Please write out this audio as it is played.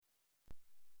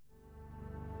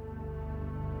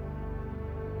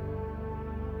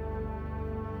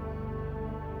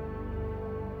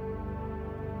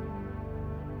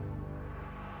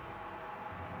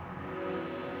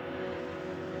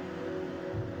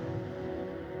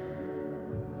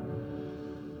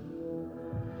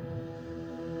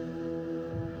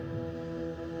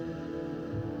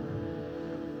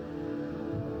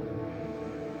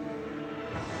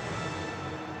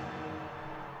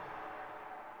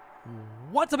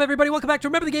What's up, everybody? Welcome back to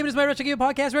Remember the Game. It is my Retro Game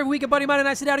podcast, where every week a buddy of mine and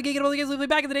I sit down and geek about the games we play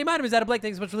back in the day. My name is Adam Blake.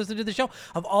 Thanks so much for listening to the show.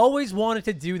 I've always wanted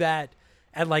to do that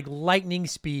at like lightning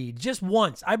speed, just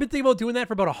once. I've been thinking about doing that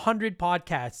for about 100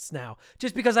 podcasts now,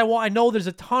 just because I know there's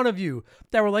a ton of you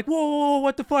that were like, whoa,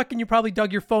 what the fuck? And you probably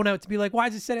dug your phone out to be like, why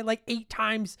is it set at like 8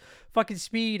 times fucking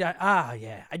speed?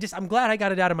 I'm glad I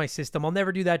got it out of my system. I'll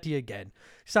never do that to you again.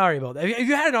 Sorry about that. If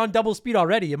you had it on double speed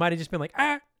already, you might have just been like,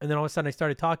 and then all of a sudden I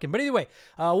started talking. But anyway,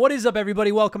 what is up,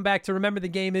 everybody? Welcome back to Remember the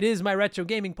Game. It is my retro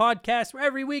gaming podcast, where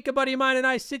every week a buddy of mine and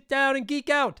I sit down and geek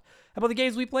out about the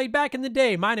games we played back in the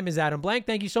day. My name is Adam Blank.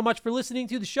 Thank you so much for listening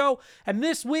to the show. And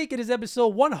this week it is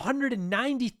episode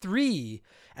 193,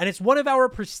 and it's one of our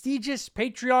prestigious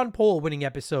Patreon poll-winning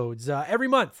episodes. Every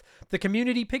month, the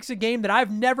community picks a game that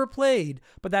I've never played,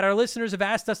 but that our listeners have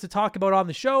asked us to talk about on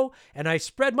the show, and I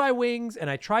spread my wings, and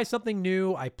I try something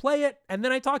new, I play it, and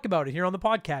then I talk about it here on the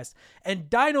podcast. And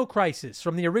Dino Crisis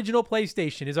from the original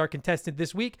PlayStation is our contestant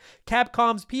this week,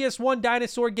 Capcom's PS1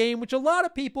 dinosaur game, which a lot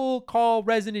of people call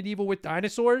Resident Evil with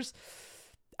dinosaurs.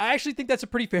 I actually think that's a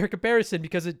pretty fair comparison,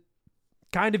 because it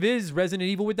kind of is Resident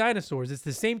Evil with dinosaurs. It's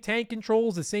the same tank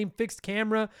controls, the same fixed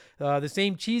camera, the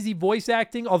same cheesy voice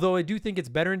acting, although I do think it's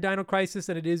better in Dino Crisis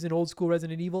than it is in old school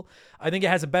Resident Evil. I think it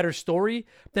has a better story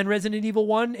than Resident Evil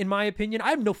 1, in my opinion.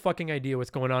 I have no fucking idea what's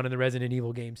going on in the Resident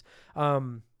Evil games.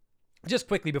 Just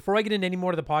quickly, before I get into any more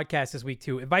of the podcast this week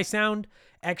too, if I sound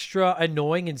extra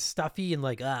annoying and stuffy and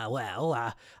like,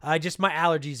 just my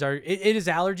allergies are, it is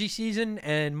allergy season,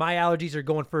 and my allergies are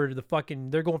going for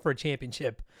they're going for a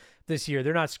championship this year.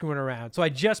 They're not screwing around. So I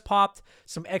just popped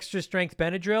some extra strength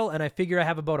Benadryl, and I figure I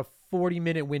have about a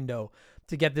 40-minute window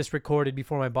to get this recorded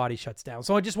before my body shuts down.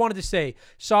 So I just wanted to say,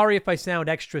 sorry if I sound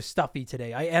extra stuffy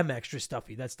today. I am extra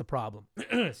stuffy. That's the problem.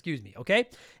 Excuse me, okay?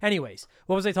 Anyways,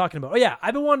 what was I talking about? Oh yeah,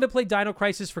 I've been wanting to play Dino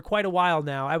Crisis for quite a while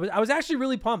now. I was actually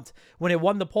really pumped when it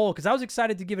won the poll, because I was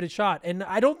excited to give it a shot. And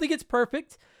I don't think it's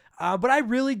perfect, but I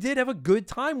really did have a good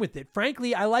time with it.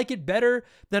 Frankly, I like it better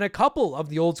than a couple of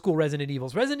the old school Resident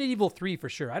Evils. Resident Evil 3 for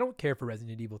sure. I don't care for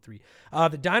Resident Evil 3.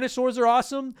 The dinosaurs are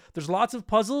awesome. There's lots of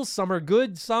puzzles. Some are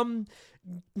good, some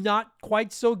not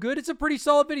quite so good. It's a pretty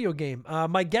solid video game.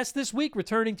 My guest this week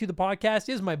returning to the podcast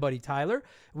is my buddy Tyler.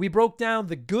 We broke down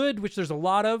the good, which there's a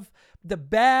lot of, the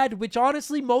bad, which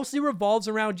honestly mostly revolves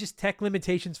around just tech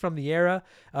limitations from the era,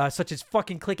 such as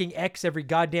fucking clicking X every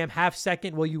goddamn half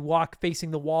second while you walk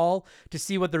facing the wall to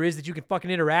see what there is that you can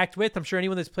fucking interact with. I'm sure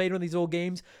anyone that's played one of these old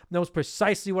games knows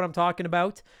precisely what I'm talking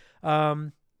about.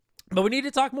 But we need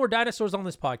to talk more dinosaurs on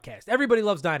this podcast. Everybody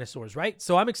loves dinosaurs, right?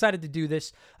 So I'm excited to do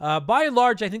this. By and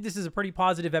large, I think this is a pretty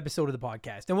positive episode of the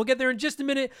podcast. And we'll get there in just a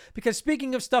minute, because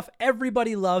speaking of stuff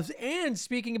everybody loves, and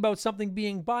speaking about something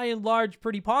being by and large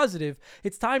pretty positive,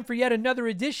 it's time for yet another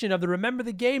edition of the Remember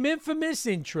the Game infamous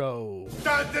intro.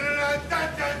 Dun, dun, dun,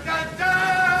 dun, dun, dun,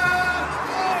 dun!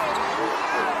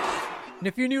 And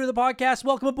if you're new to the podcast,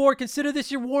 welcome aboard. Consider this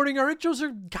your warning. Our intros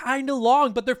are kind of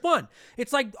long, but they're fun.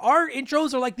 It's like our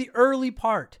intros are like the early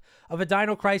part of a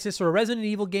Dino Crisis or a Resident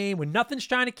Evil game when nothing's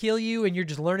trying to kill you and you're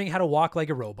just learning how to walk like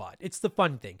a robot. It's the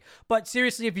fun thing. But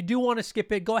seriously, if you do want to skip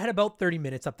it, go ahead about 30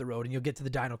 minutes up the road and you'll get to the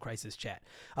Dino Crisis chat.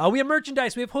 We have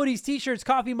merchandise. We have hoodies, t-shirts,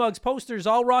 coffee mugs, posters,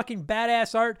 all rocking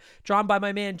badass art drawn by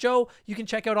my man Joe. You can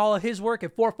check out all of his work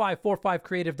at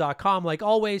 4545creative.com like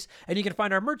always. And you can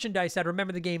find our merchandise at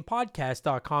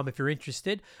rememberthegamepodcast.com if you're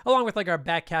interested, along with like our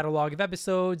back catalog of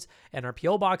episodes and our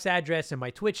P.O. Box address and my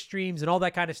Twitch streams and all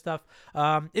that kind of stuff.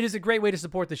 It is a great way to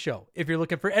support the show if you're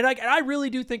looking for, and I really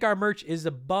do think our merch is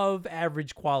above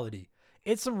average quality.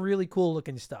 It's some really cool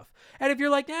looking stuff. And if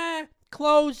you're like,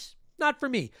 clothes, not for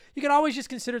me, you can always just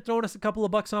consider throwing us a couple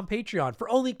of bucks on Patreon for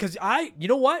only, because you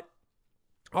know what?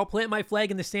 I'll plant my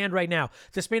flag in the sand right now.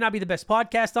 This may not be the best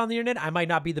podcast on the internet. I might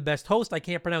not be the best host. I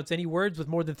can't pronounce any words with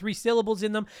more than 3 syllables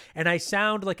in them. And I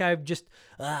sound like I've just,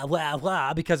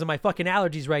 because of my fucking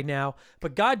allergies right now.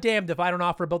 But goddamned if I don't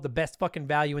offer about the best fucking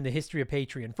value in the history of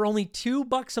Patreon. For only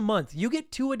 $2 a month, you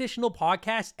get 2 additional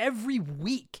podcasts every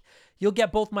week. You'll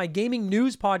get both my gaming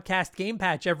news podcast, Game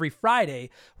Patch, every Friday,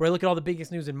 where I look at all the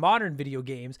biggest news in modern video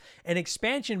games, and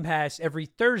Expansion Pass every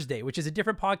Thursday, which is a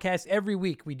different podcast every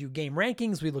week. We do game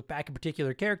rankings. We look back at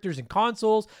particular characters and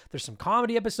consoles. There's some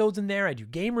comedy episodes in there. I do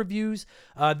game reviews.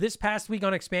 This past week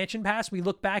on Expansion Pass, we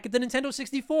look back at the Nintendo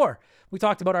 64. We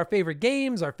talked about our favorite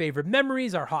games, our favorite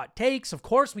memories, our hot takes. Of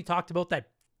course, we talked about that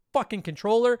fucking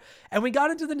controller, and we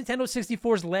got into the Nintendo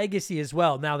 64's legacy as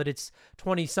well, now that it's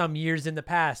 20 some years in the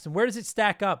past, and where does it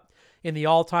stack up in the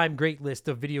all-time great list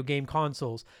of video game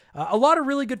consoles. A lot of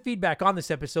really good feedback on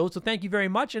this episode, so thank you very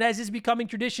much. And as is becoming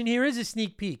tradition, here is a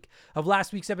sneak peek of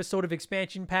last week's episode of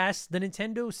Expansion Pass, the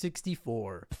Nintendo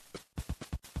 64.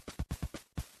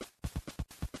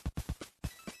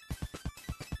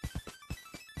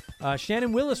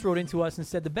 Shannon Willis wrote into us and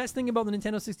said, the best thing about the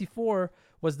Nintendo 64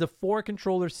 was the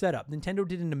 4-controller setup. Nintendo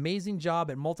did an amazing job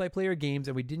at multiplayer games,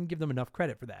 and we didn't give them enough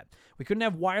credit for that. We couldn't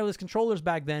have wireless controllers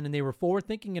back then, and they were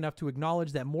forward-thinking enough to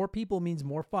acknowledge that more people means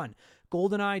more fun.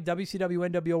 GoldenEye,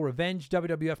 WCW NWO Revenge,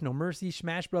 WWF No Mercy,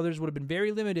 Smash Brothers would have been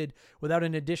very limited without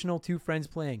an additional 2 friends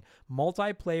playing.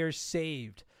 Multiplayer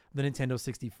saved the Nintendo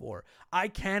 64. I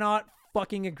cannot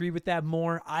fucking agree with that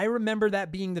more. I remember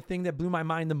that being the thing that blew my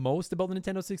mind the most about the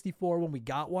Nintendo 64 when we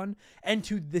got one. And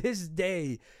to this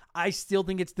day, I still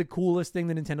think it's the coolest thing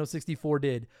the Nintendo 64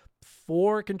 did.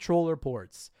 4 controller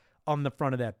ports on the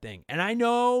front of that thing. And I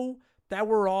know that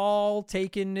we're all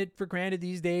taking it for granted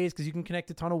these days because you can connect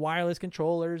a ton of wireless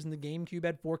controllers, and the GameCube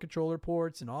had 4 controller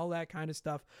ports and all that kind of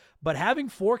stuff. But having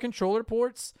 4 controller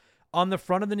ports on the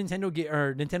front of the Nintendo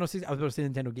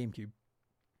GameCube.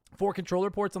 4 controller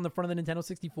ports on the front of the Nintendo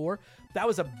 64. That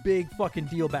was a big fucking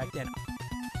deal back then.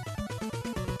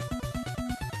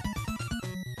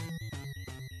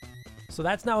 So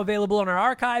that's now available on our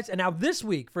archives. And now this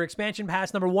week for Expansion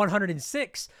Pass number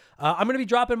 106, I'm going to be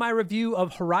dropping my review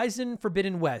of Horizon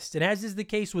Forbidden West. And as is the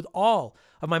case with all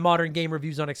of my modern game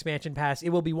reviews on Expansion Pass, it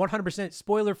will be 100%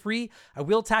 spoiler free. I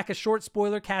will tack a short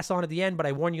spoiler cast on at the end, but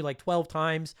I warn you like 12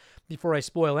 times before I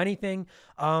spoil anything.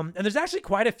 And there's actually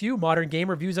quite a few modern game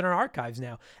reviews in our archives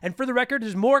now. And for the record,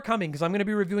 there's more coming because I'm going to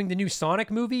be reviewing the new Sonic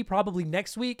movie probably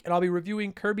next week. And I'll be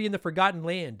reviewing Kirby and the Forgotten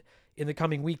Land in the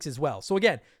coming weeks as well. So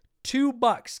again,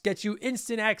 $2 gets you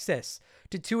instant access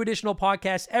to 2 additional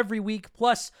podcasts every week,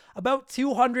 plus about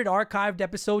 200 archived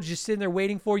episodes just sitting there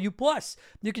waiting for you. Plus,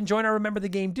 you can join our Remember the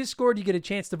Game Discord. You get a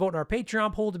chance to vote in our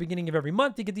Patreon poll at the beginning of every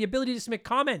month. You get the ability to submit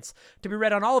comments to be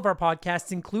read on all of our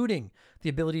podcasts, including the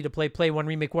ability to play one,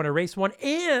 remake one, erase one,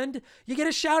 and you get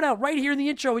a shout out right here in the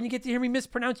intro, and you get to hear me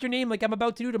mispronounce your name like I'm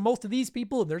about to do to most of these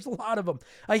people, and there's a lot of them.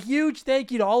 A huge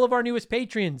thank you to all of our newest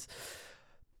Patreons.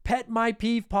 Pet My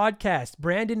Peeve Podcast,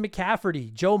 Brandon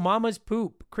McCafferty, Joe Mama's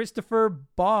Poop, Christopher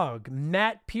Bogg,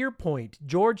 Matt Pierpoint,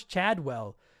 George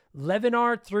Chadwell,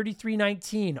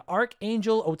 Levinar3319,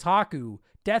 Archangel Otaku,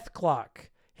 Death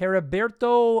Clock,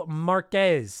 Heriberto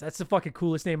Marquez, that's the fucking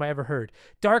coolest name I ever heard,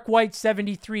 Dark White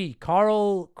 73,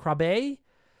 Carl Krabe,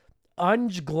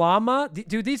 Unj Glama,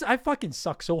 dude, these, I fucking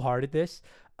suck so hard at this,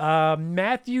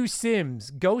 Matthew Sims,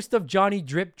 Ghost of Johnny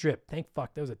Drip Drip, thank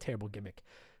fuck, that was a terrible gimmick,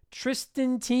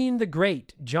 Tristan Teen the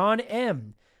Great, John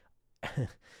M.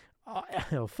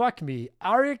 Oh, fuck me.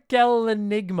 Arikel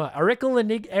Enigma,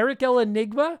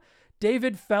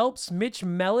 David Phelps, Mitch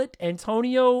Mellett,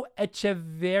 Antonio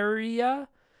Echeverria,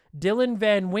 Dylan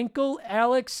Van Winkle,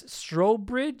 Alex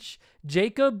Strobridge,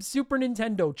 Jacob Super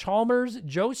Nintendo Chalmers,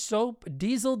 Joe Soap,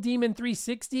 Diesel Demon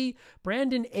 360,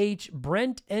 Brandon H,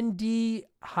 Brent ND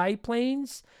High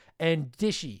Plains, and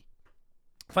Dishy.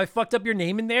 If I fucked up your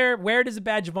name in there, wear it as a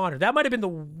badge of honor. That might have been the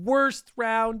worst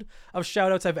round of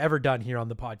shout-outs I've ever done here on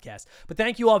the podcast. But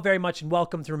thank you all very much and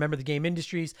welcome to Remember the Game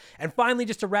Industries. And finally,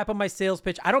 just to wrap up my sales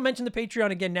pitch, I don't mention the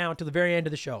Patreon again now until the very end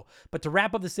of the show. But to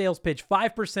wrap up the sales pitch,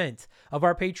 5% of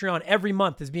our Patreon every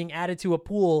month is being added to a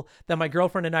pool that my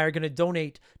girlfriend and I are going to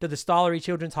donate to the Stollery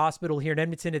Children's Hospital here in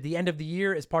Edmonton at the end of the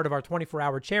year as part of our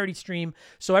 24-hour charity stream.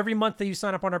 So every month that you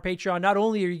sign up on our Patreon, not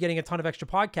only are you getting a ton of extra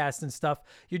podcasts and stuff,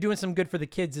 you're doing some good for the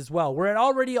kids as well. We're at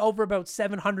already over about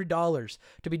 $700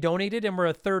 to be donated, and we're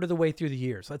a third of the way through the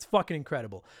year. So that's fucking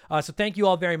incredible. So thank you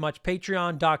all very much.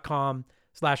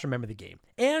 Patreon.com/rememberthegame.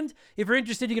 And if you're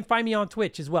interested, you can find me on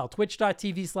Twitch as well.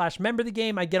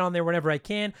 Twitch.tv/memberthegame. I get on there whenever I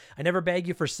can. I never beg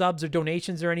you for subs or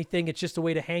donations or anything. It's just a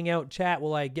way to hang out and chat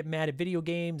while I get mad at video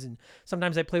games. And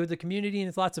sometimes I play with the community and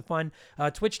it's lots of fun.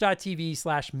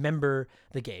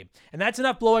 Twitch.tv/memberthegame. And that's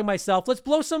enough blowing myself. Let's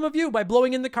blow some of you by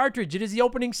blowing in the cartridge. It is the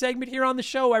opening segment here on the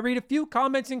show. I read a few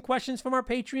comments and questions from our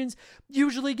Patreons,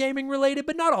 usually gaming related,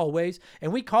 but not always.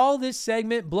 And we call this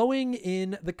segment Blowing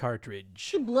in the Cartridge.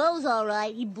 He blows all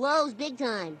right. He blows big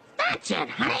time. That's it,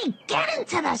 honey. Get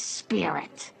into the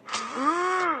spirit.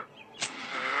 I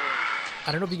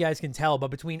don't know if you guys can tell, but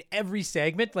between every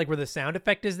segment, like where the sound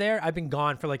effect is there, I've been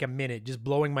gone for like a minute, just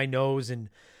blowing my nose and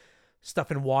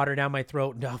stuffing water down my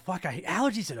throat. No, fuck, I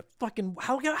allergies to the fucking...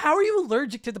 How are you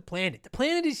allergic to the planet? The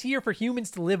planet is here for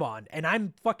humans to live on, and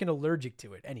I'm fucking allergic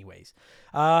to it anyways.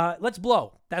 Let's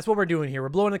blow. That's what we're doing here. We're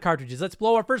blowing the cartridges. Let's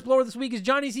blow. Our first blower this week is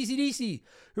Johnny CCDC,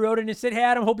 who wrote in and said, "Hey,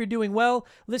 Adam, hope you're doing well.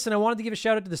 Listen, I wanted to give a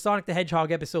shout out to the Sonic the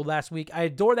Hedgehog episode last week. I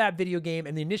adore that video game,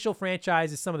 and the initial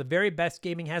franchise is some of the very best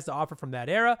gaming has to offer from that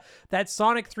era. That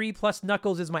Sonic 3 plus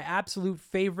Knuckles is my absolute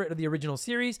favorite of the original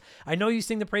series. I know you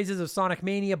sing the praises of Sonic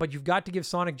Mania, but you've got to give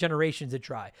Sonic Generations a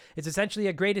try. It's essentially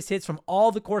a greatest hits from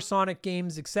all the core Sonic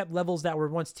games, except levels that were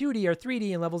once 2D or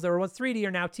 3D, and levels that were once 3D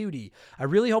are now 2D. I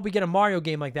really hope we get a Mario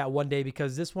game like that one day,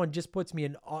 because this one just hits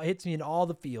me in all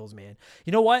the feels, man.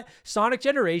 You know what? Sonic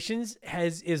Generations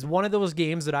is one of those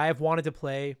games that I have wanted to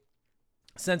play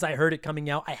since I heard it coming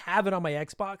out. I have it on my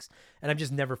Xbox, and I've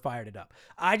just never fired it up.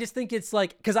 I just think it's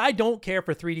like, because I don't care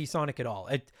for 3D Sonic at all.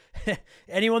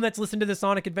 Anyone that's listened to the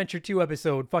Sonic Adventure 2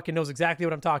 episode fucking knows exactly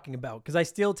what I'm talking about, because I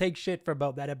still take shit for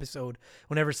about that episode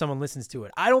whenever someone listens to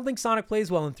it. I don't think Sonic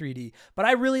plays well in 3D, but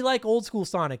I really like old school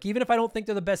Sonic. Even if I don't think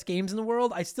they're the best games in the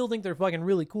world, I still think they're fucking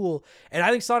really cool, and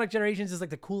I think Sonic Generations is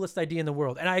like the coolest idea in the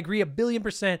world, and I agree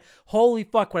 1,000,000,000%. Holy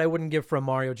fuck, what I wouldn't give for a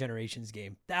Mario Generations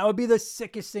game. That would be the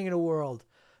sickest thing in the world.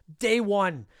 Day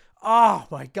one. Oh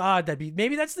my God,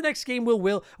 maybe that's the next game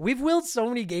we've willed so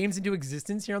many games into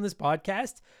existence here on this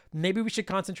podcast. Maybe we should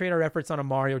concentrate our efforts on a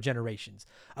Mario Generations.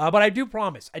 But I do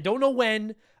promise, I don't know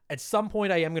when. At some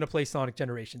point, I am going to play Sonic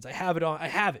Generations. I have it.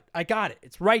 I got it.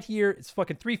 It's right here. It's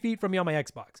fucking 3 feet from me on my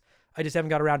Xbox. I just haven't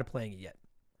got around to playing it yet.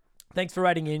 Thanks for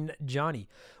writing in, Johnny.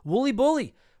 Wooly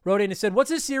Bully wrote in and said,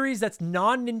 "What's a series that's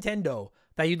non-Nintendo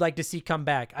that you'd like to see come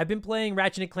back? I've been playing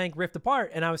Ratchet & Clank Rift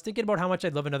Apart, and I was thinking about how much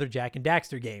I'd love another Jak and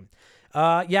Daxter game."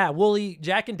 Yeah, Wooly,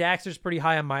 Jak and Daxter's pretty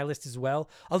high on my list as well.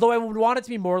 Although I would want it to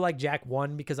be more like Jak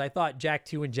 1, because I thought Jak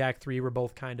 2 and Jak 3 were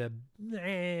both kind of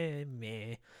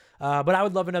meh. But I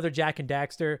would love another Jak and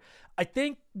Daxter. I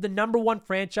think the number one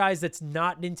franchise that's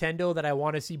not Nintendo that I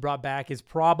want to see brought back is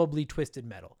probably Twisted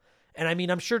Metal. And I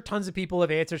mean, I'm sure tons of people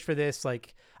have answers for this.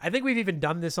 Like, I think we've even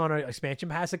done this on our expansion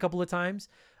pass a couple of times,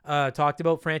 talked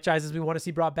about franchises we want to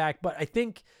see brought back. But I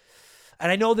think,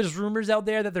 and I know there's rumors out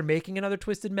there that they're making another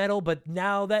Twisted Metal, but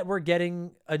now that we're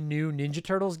getting a new Ninja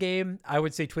Turtles game, I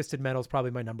would say Twisted Metal is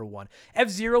probably my number one.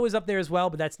 F-Zero is up there as well,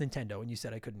 but that's Nintendo, and you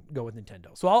said I couldn't go with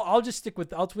Nintendo. So I'll just stick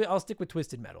with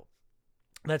Twisted Metal.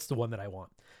 That's the one that I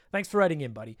want. Thanks for writing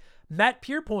in, buddy. Matt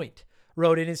Pierpoint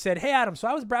wrote in and said, "Hey, Adam, so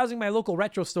I was browsing my local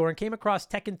retro store and came across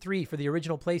Tekken 3 for the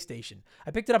original PlayStation.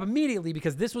 I picked it up immediately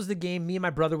because this was the game me and my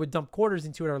brother would dump quarters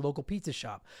into at our local pizza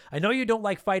shop. I know you don't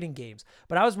like fighting games,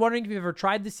 but I was wondering if you've ever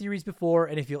tried the series before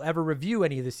and if you'll ever review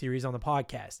any of the series on the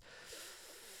podcast."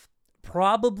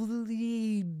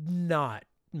 Probably not,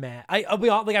 Matt. I'll be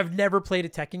honest, like, I've never played a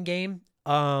Tekken game.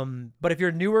 But if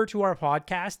you're newer to our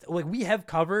podcast, like, we have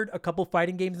covered a couple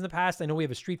fighting games in the past. I know we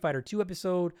have a Street Fighter 2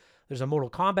 episode. There's a Mortal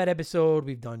Kombat episode.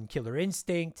 We've done Killer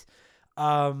Instinct.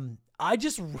 I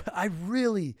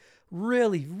really,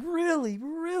 really, really,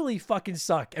 really fucking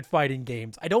suck at fighting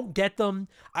games. I don't get them.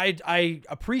 I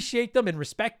appreciate them and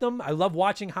respect them. I love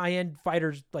watching high-end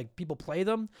fighters, like, people play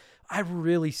them. I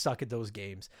really suck at those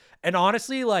games. And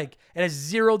honestly, like, it has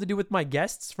zero to do with my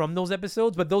guests from those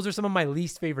episodes, but those are some of my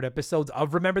least favorite episodes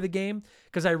of Remember the Game,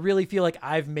 because I really feel like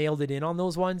I've mailed it in on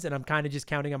those ones, and I'm kind of just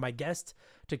counting on my guest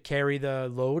to carry the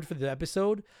load for the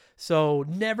episode. So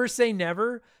never say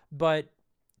never, but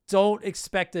don't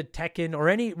expect a Tekken or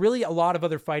a lot of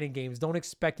other fighting games. Don't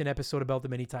expect an episode about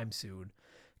them anytime soon,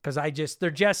 because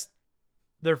they're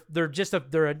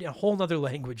a whole nother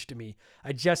language to me.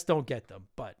 I just don't get them.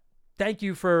 But thank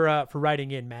you for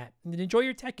writing in, Matt, and enjoy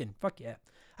your Tekken. Fuck yeah,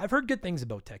 I've heard good things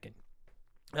about Tekken.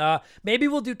 Maybe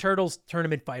we'll do Turtles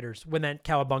Tournament Fighters when that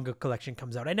Cowabunga collection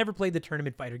comes out. I never played the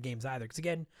Tournament Fighter games either, because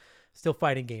again, still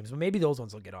fighting games, but maybe those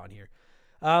ones will get on here.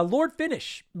 Lord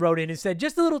Finish wrote in and said,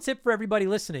 "Just a little tip for everybody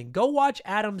listening. Go watch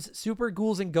Adam's Super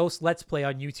Ghouls and Ghosts Let's Play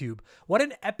on YouTube. What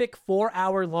an epic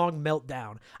 4-hour-long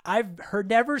meltdown. I've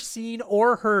never seen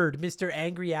or heard Mr.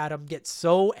 Angry Adam get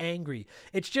so angry.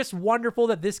 It's just wonderful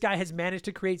that this guy has managed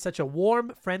to create such a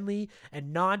warm, friendly,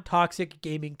 and non-toxic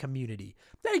gaming community."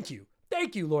 Thank you.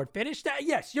 Thank you, Lord Finish.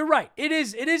 Yes, you're right. It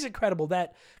is incredible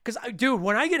that, because, dude,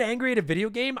 when I get angry at a video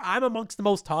game, I'm amongst the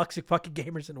most toxic fucking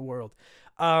gamers in the world.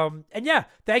 And yeah,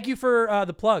 thank you for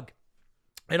the plug.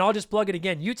 And I'll just plug it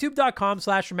again.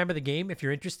 YouTube.com/rememberthegame if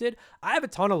you're interested. I have a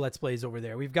ton of Let's Plays over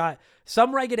there. We've got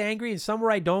some where I get angry and some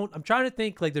where I don't. I'm trying to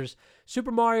think, like, there's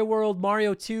Super Mario World,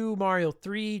 Mario 2, Mario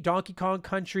 3, Donkey Kong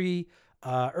Country,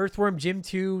 Earthworm Jim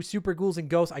 2, Super Ghouls and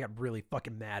Ghosts. I got really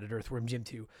fucking mad at Earthworm Jim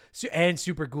 2 and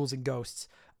Super Ghouls and Ghosts.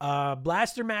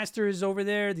 Blaster Master is over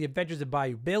there. The Adventures of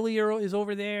Bayou Billy is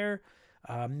over there.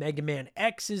 Mega Man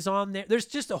X is on there. There's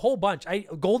just a whole bunch.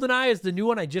 GoldenEye is the new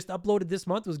one I just uploaded this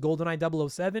month. Was GoldenEye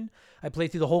 007. I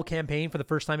played through the whole campaign for the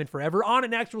first time in forever on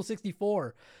an actual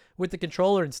 64 with the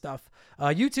controller and stuff.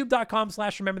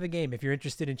 YouTube.com/remember the game if you're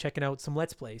interested in checking out some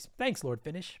Let's Plays. Thanks, Lord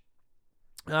Finish.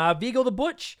 Vigo the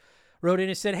Butch wrote in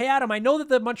and said, "Hey, Adam, I know that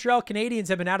the Montreal Canadiens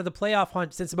have been out of the playoff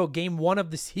hunt since about game 1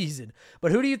 of the season,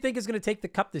 but who do you think is going to take the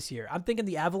cup this year? I'm thinking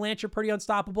the Avalanche are pretty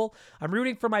unstoppable. I'm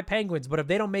rooting for my Penguins, but if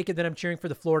they don't make it, then I'm cheering for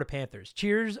the Florida Panthers.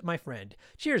 Cheers, my friend."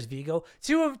 Cheers, Vigo.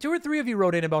 Two or three of you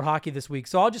wrote in about hockey this week,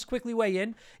 so I'll just quickly weigh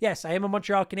in. Yes, I am a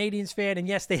Montreal Canadiens fan, and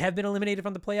yes, they have been eliminated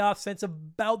from the playoffs since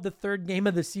about the 3rd game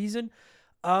of the season.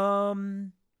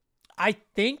 I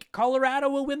think Colorado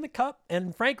will win the cup,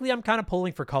 and frankly, I'm kind of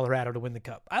pulling for Colorado to win the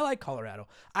cup. I like Colorado.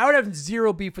 I would have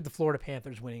zero beef with the Florida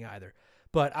Panthers winning either,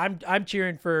 but I'm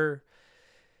cheering for.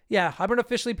 Yeah, I'm gonna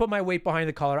officially put my weight behind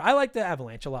the Colorado. I like the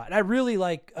Avalanche a lot, and I really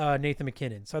like Nathan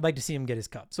McKinnon, so I'd like to see him get his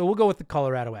cup. So we'll go with the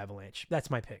Colorado Avalanche.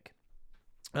 That's my pick.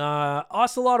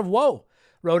 Ocelot of Woe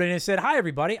wrote in and said, "Hi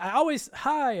everybody.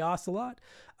 Hi Ocelot.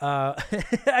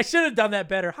 I should have done that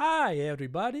better. Hi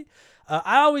everybody.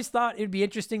 I always thought it'd be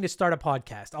interesting to start a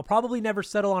podcast. I'll probably never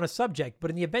settle on a subject, but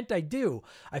in the event I do,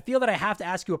 I feel that I have to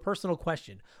ask you a personal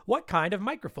question. What kind of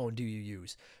microphone do you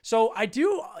use?" So I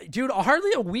do, dude,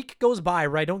 hardly a week goes by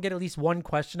where I don't get at least one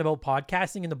question about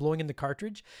podcasting and the blowing in the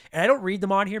cartridge. And I don't read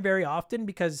them on here very often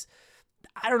because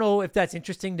I don't know if that's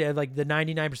interesting to like the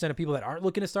 99% of people that aren't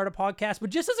looking to start a podcast.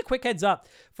 But just as a quick heads up,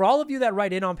 for all of you that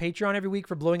write in on Patreon every week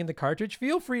for blowing in the cartridge,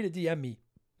 feel free to DM me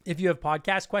if you have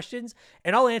podcast questions,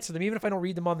 and I'll answer them even if I don't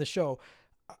read them on the show.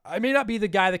 I may not be the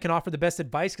guy that can offer the best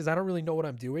advice because I don't really know what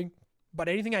I'm doing, but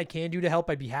anything I can do to help,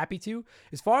 I'd be happy to.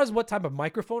 As far as what type of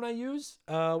microphone I use,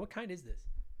 what kind is this?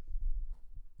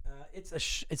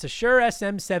 It's a Shure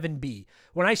SM7B.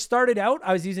 When I started out,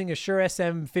 I was using a Shure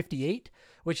SM58,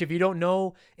 which if you don't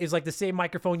know is like the same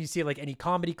microphone you see at like any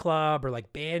comedy club or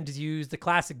like bands use, the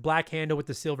classic black handle with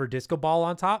the silver disco ball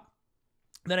on top.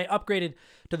 Then I upgraded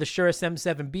to the Shure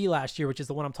SM7B last year, which is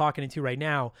the one I'm talking into right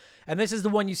now. And this is the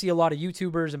one you see a lot of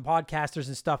YouTubers and podcasters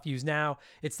and stuff use now.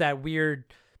 It's that weird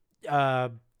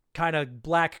kind of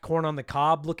black corn on the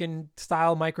cob looking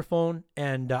style microphone.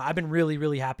 And I've been really,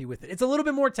 really happy with it. It's a little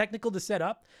bit more technical to set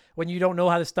up when you don't know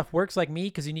how this stuff works like me,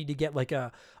 because you need to get like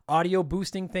a audio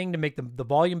boosting thing to make the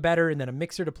volume better and then a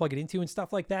mixer to plug it into and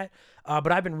stuff like that.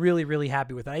 But I've been really, really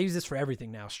happy with it. I use this for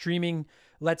everything now. Streaming,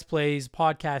 Let's Plays,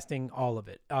 podcasting, all of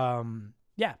it.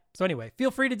 Yeah. So anyway, feel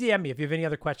free to DM me if you have any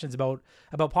other questions about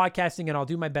podcasting, and I'll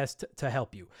do my best to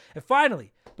help you. And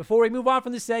finally, before we move on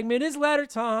from this segment, it's letter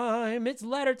time. It's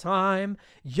letter time.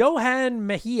 Johan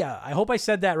Mejia. I hope I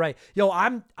said that right.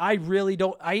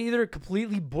 I either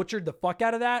completely butchered the fuck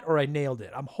out of that or I nailed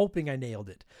it. I'm hoping I nailed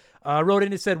it. Wrote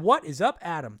in and said, "What is up,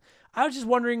 Adam? I was just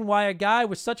wondering why a guy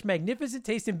with such magnificent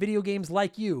taste in video games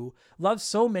like you loves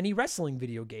so many wrestling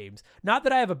video games. Not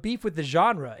that I have a beef with the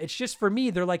genre. It's just for me,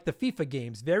 they're like the FIFA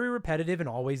games, very repetitive and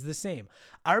always the same.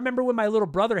 I remember when my little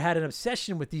brother had an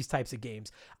obsession with these types of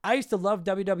games. I used to love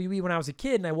WWE when I was a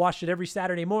kid and I watched it every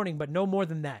Saturday morning, but no more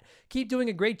than that. Keep doing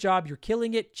a great job. You're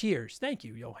killing it. Cheers." Thank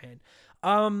you, Johan.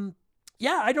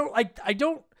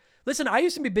 Listen, I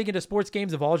used to be big into sports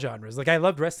games of all genres. Like I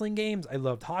loved wrestling games. I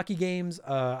loved hockey games.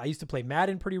 I used to play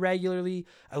Madden pretty regularly.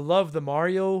 I love the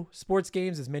Mario sports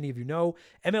games, as many of you know.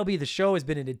 MLB The Show has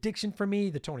been an addiction for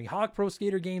me. The Tony Hawk Pro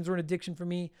Skater games were an addiction for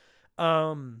me.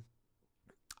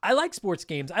 I like sports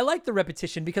games. I like the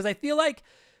repetition because I feel like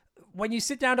when you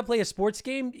sit down to play a sports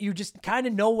game, you just kind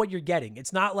of know what you're getting.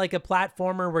 It's not like a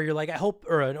platformer where you're like, I hope,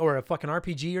 or a fucking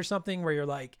RPG or something where you're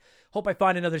like, hope I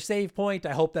find another save point.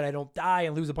 I hope that I don't die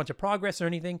and lose a bunch of progress or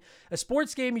anything. A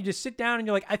sports game, you just sit down and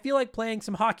you're like, I feel like playing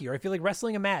some hockey, or I feel like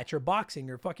wrestling a match, or boxing,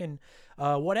 or fucking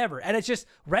whatever. And it's just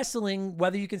wrestling,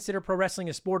 whether you consider pro wrestling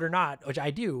a sport or not, which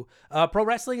I do. Pro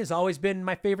wrestling has always been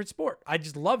my favorite sport. I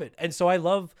just love it. And so I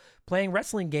love playing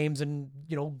wrestling games and,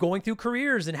 going through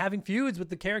careers and having feuds with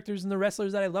the characters and the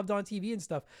wrestlers that I loved on TV and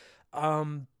stuff.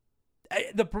 I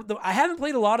haven't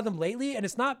played a lot of them lately, and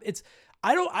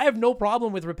I have no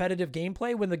problem with repetitive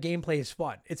gameplay when the gameplay is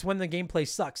fun. It's when the gameplay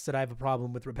sucks that I have a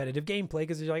problem with repetitive gameplay,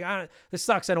 because you're like, this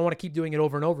sucks. I don't want to keep doing it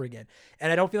over and over again.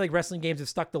 And I don't feel like wrestling games have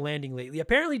stuck the landing lately.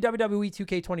 Apparently WWE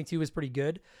 2K22 is pretty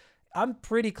good. I'm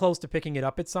pretty close to picking it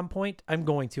up at some point. I'm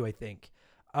going to, I think.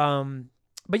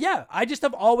 But yeah, I just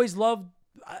have always loved,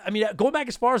 going back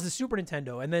as far as the Super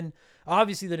Nintendo, and then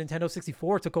obviously the Nintendo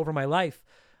 64 took over my life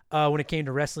when it came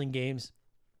to wrestling games.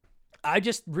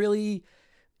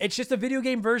 It's just a video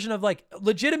game version of like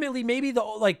legitimately maybe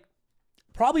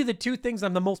probably the two things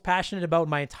I'm the most passionate about in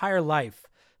my entire life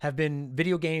have been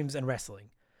video games and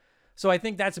wrestling. So I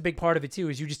think that's a big part of it too,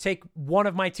 is you just take one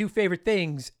of my two favorite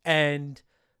things and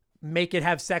make it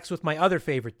have sex with my other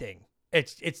favorite thing.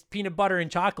 It's peanut butter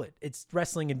and chocolate. It's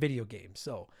wrestling and video games.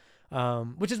 So,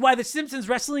 which is why the Simpsons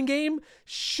wrestling game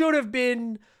should have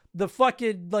been the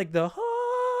fucking, like the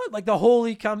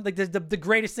holy the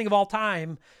greatest thing of all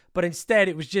time. But instead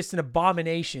it was just an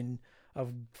abomination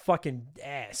of fucking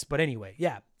ass. But anyway,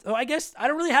 yeah. So I guess I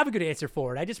don't really have a good answer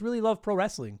for it. I just really love pro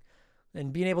wrestling,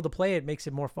 and being able to play it makes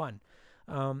it more fun.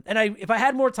 And if I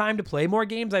had more time to play more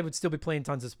games, I would still be playing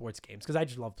tons of sports games because I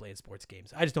just love playing sports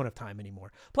games. I just don't have time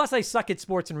anymore. Plus, I suck at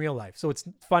sports in real life, so it's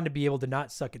fun to be able to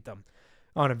not suck at them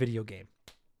on a video game.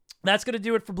 That's going to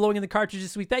do it for Blowing in the Cartridge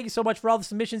this week. Thank you so much for all the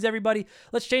submissions, everybody.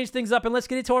 Let's change things up and let's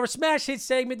get into our Smash Hit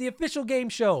segment, the official game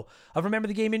show of Remember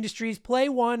the Game Industries. Play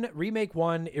one, remake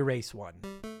one, erase one.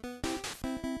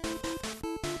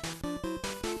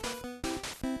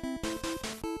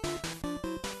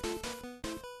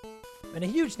 And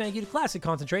a huge thank you to Classic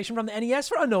Concentration from the NES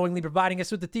for unknowingly providing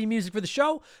us with the theme music for the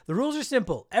show. The rules are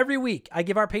simple. Every week, I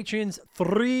give our patrons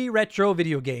 3 retro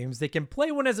video games. They can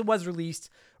play one as it was released,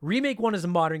 remake one as a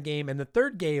modern game, and the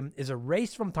third game is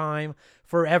erased from time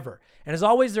forever. And as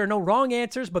always, there are no wrong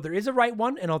answers, but there is a right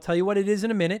one, and I'll tell you what it is in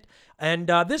a minute. And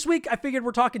this week, I figured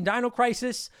we're talking Dino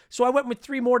Crisis, so I went with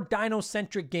 3 more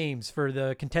Dino-centric games for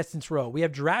the contestants' row. We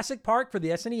have Jurassic Park for the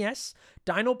SNES,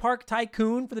 Dino Park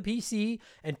Tycoon for the PC,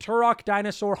 and Turok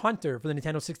Dinosaur Hunter for the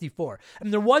Nintendo 64.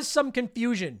 And there was some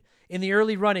confusion in the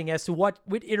early running as to what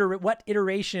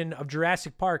iteration of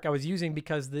Jurassic Park I was using,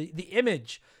 because the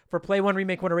image for Play 1,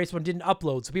 Remake 1, Erase 1 didn't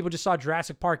upload, so people just saw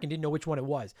Jurassic Park and didn't know which one it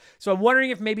was. So I'm wondering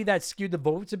if maybe that skewed the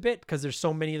votes a bit because there's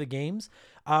so many of the games.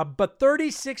 But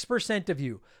 36% of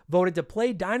you voted to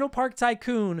play Dino Park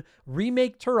Tycoon,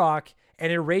 remake Turok,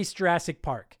 and erase Jurassic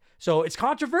Park. So it's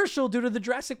controversial due to the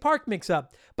Jurassic Park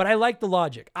mix-up, but I like the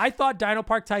logic. I thought Dino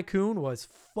Park Tycoon was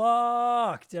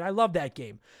fucked, and I love that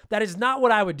game. That is not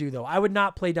what I would do, though. I would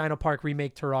not play Dino Park,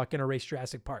 remake Turok, and erase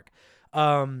Jurassic Park.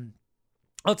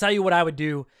 I'll tell you what I would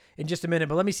do in just a minute,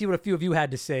 but let me see what a few of you had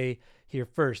to say here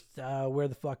first. Where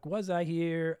the fuck was I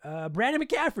here? Brandon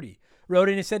McCafferty wrote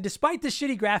in and said, despite the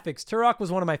shitty graphics, Turok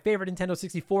was one of my favorite Nintendo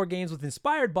 64 games with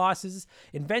inspired bosses,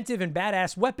 inventive and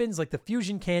badass weapons like the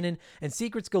fusion cannon, and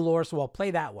secrets galore, so I'll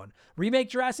play that one. Remake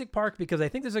Jurassic Park because I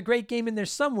think there's a great game in there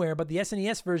somewhere, but the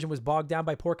SNES version was bogged down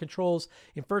by poor controls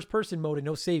in first-person mode and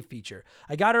no save feature.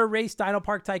 I gotta erase Dino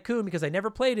Park Tycoon because I never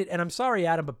played it, and I'm sorry,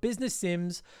 Adam, but business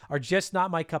sims are just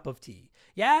not my cup of tea.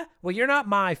 Yeah? Well, you're not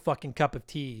my fucking cup of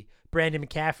tea, Brandon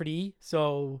McCafferty,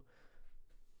 so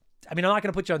I mean, I'm not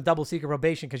going to put you on double secret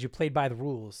probation because you played by the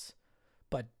rules,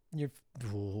 but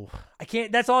I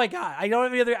can't, that's all I got. I don't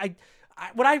have any other,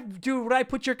 when I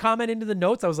put your comment into the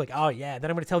notes, I was like, oh yeah, then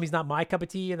I'm going to tell him he's not my cup of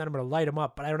tea, and then I'm going to light him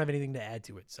up, but I don't have anything to add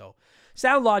to it. So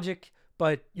sound logic,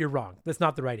 but you're wrong. That's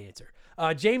not the right answer.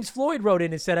 James Floyd wrote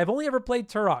in and said, I've only ever played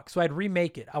Turok, so I'd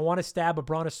remake it. I want to stab a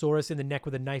brontosaurus in the neck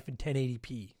with a knife in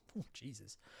 1080p. Oh,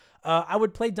 Jesus. I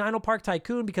would play Dino Park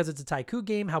Tycoon because it's a tycoon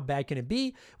game. How bad can it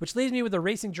be? Which leaves me with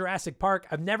Erasing Jurassic Park.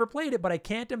 I've never played it, but I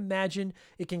can't imagine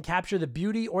it can capture the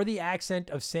beauty or the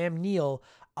accent of Sam Neill.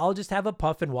 I'll just have a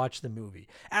puff and watch the movie.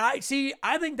 And I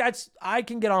think I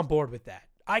can get on board with that.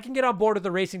 I can get on board with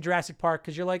Erasing Jurassic Park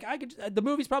because you're like, the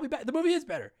movie's probably better. The movie is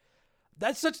better.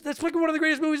 That's fucking one of the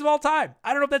greatest movies of all time.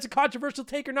 I don't know if that's a controversial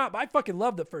take or not, but I fucking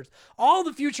love the first. All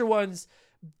the future ones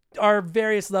are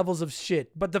various levels of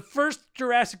shit, but the first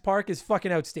Jurassic Park is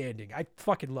fucking outstanding. I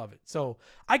fucking love it. So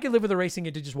I could live with erasing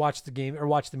it to just watch the game or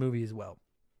watch the movie as well.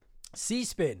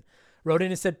 C-Spin wrote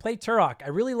in and said, play Turok. I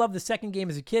really loved the second game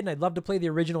as a kid, and I'd love to play the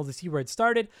original to see where it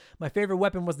started. My favorite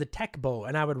weapon was the tech bow,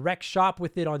 and I would wreck shop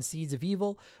with it on Seeds of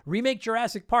Evil. Remake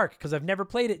Jurassic Park, because I've never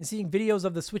played it, and seeing videos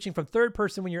of the switching from third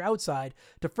person when you're outside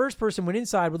to first person when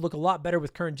inside would look a lot better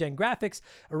with current gen graphics.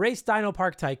 Erase Dino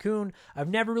Park Tycoon. I've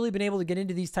never really been able to get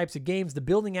into these types of games. The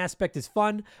building aspect is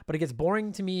fun, but it gets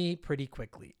boring to me pretty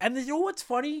quickly. And you know what's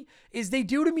funny is they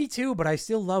do to me too, but I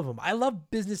still love them. I love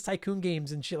business tycoon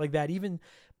games and shit like that, even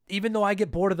though I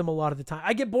get bored of them a lot of the time.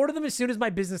 I get bored of them as soon as my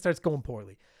business starts going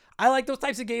poorly. I like those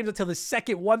types of games until the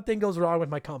second one thing goes wrong with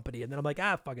my company. And then I'm like,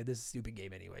 fuck it, this is a stupid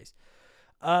game anyways.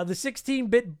 The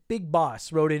 16-bit Big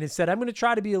Boss wrote in and said, I'm going to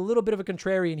try to be a little bit of a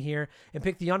contrarian here and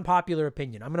pick the unpopular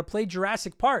opinion. I'm going to play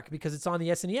Jurassic Park because it's on the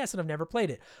SNES and I've never played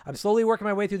it. I'm slowly working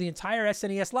my way through the entire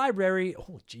SNES library.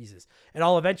 Oh, Jesus. And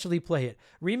I'll eventually play it.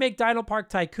 Remake Dino Park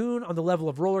Tycoon on the level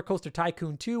of Roller Coaster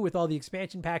Tycoon 2 with all the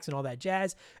expansion packs and all that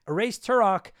jazz. Erase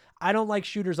Turok. I don't like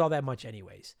shooters all that much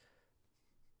anyways.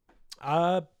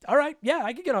 All right. Yeah,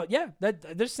 I can get on. Yeah,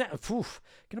 there's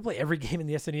gonna play every game in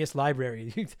the SNES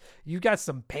library. You got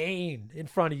some pain in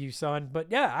front of you, son.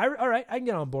 But yeah, all right, I can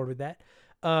get on board with that.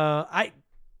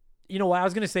 You know what? I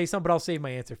was gonna say something, but I'll save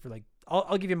my answer for like.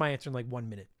 I'll give you my answer in like 1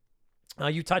 minute.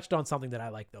 You touched on something that I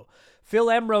like, though. Phil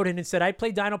M. wrote in and said, I'd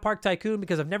play Dino Park Tycoon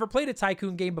because I've never played a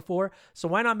Tycoon game before, so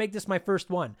why not make this my first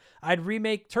one? I'd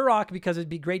remake Turok because it'd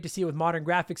be great to see it with modern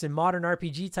graphics and modern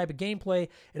RPG type of gameplay,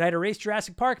 and I'd erase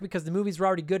Jurassic Park because the movies were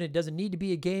already good and it doesn't need to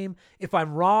be a game. If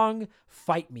I'm wrong,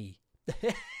 fight me.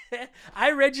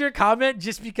 I read your comment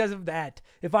just because of that.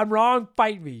 If I'm wrong,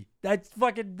 fight me. That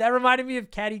reminded me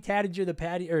of Patty Tattinger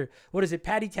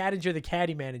the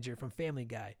caddy manager from Family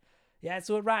Guy. Yeah,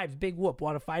 so it rhymes. Big whoop.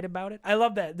 Want to fight about it? I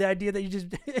love that. The idea that you just,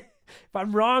 if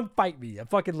I'm wrong, fight me. I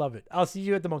fucking love it. I'll see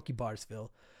you at the monkey bars,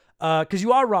 Phil. Because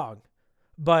you are wrong,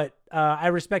 but I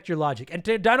respect your logic. And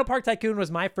Dino Park Tycoon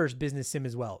was my first business sim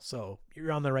as well, so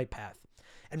you're on the right path.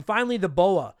 And finally, the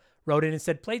Boa wrote in and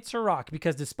said, play Turok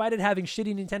because despite it having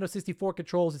shitty Nintendo 64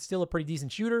 controls, it's still a pretty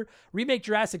decent shooter. Remake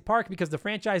Jurassic Park because the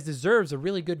franchise deserves a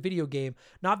really good video game,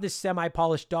 not this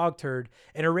semi-polished dog turd.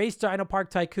 And erase Dino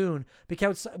Park Tycoon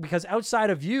because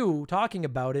outside of you talking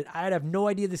about it, I'd have no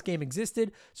idea this game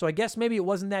existed. So I guess maybe it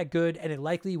wasn't that good and it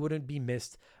likely wouldn't be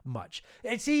missed much.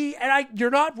 And see,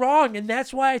 you're not wrong. And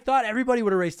that's why I thought everybody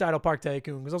would erase Dino Park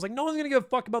Tycoon because I was like, no one's going to give a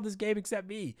fuck about this game except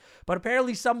me. But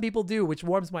apparently some people do, which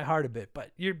warms my heart a bit.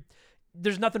 But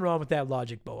there's nothing wrong with that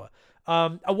logic, Boa.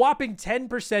 A whopping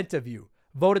 10% of you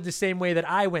voted the same way that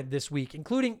I went this week,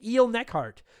 including Eel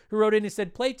Neckhart, who wrote in and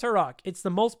said, play Turok. It's the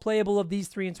most playable of these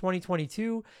three in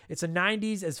 2022. It's a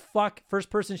 90s as fuck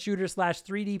first-person shooter /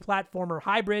 3D platformer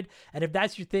hybrid, and if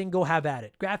that's your thing, go have at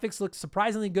it. Graphics look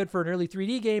surprisingly good for an early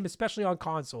 3D game, especially on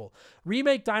console.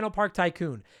 Remake Dino Park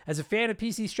Tycoon. As a fan of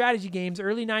PC strategy games,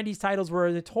 early 90s titles were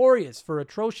notorious for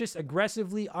atrocious,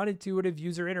 aggressively unintuitive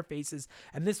user interfaces,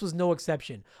 and this was no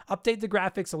exception. Update the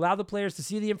graphics, allow the players to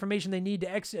see the information they need to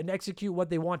execute what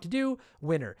they want to do,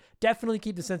 winner. Definitely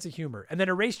keep the sense of humor. And then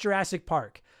erase Jurassic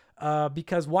Park.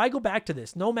 Because why go back to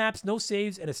this? No maps, no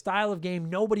saves, and a style of game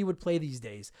nobody would play these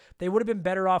days. They would have been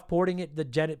better off porting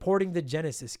the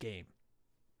Genesis game.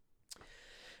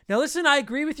 Now listen, I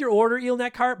agree with your order, Eel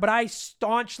Neckhart, but I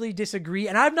staunchly disagree.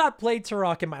 And I've not played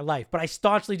Turok in my life, but I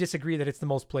staunchly disagree that it's the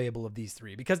most playable of these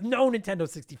three because no Nintendo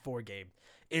 64 game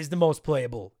is the most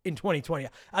playable in 2020.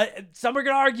 Some are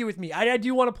going to argue with me. I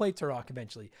do want to play Turok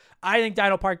eventually. I think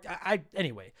Dino Park,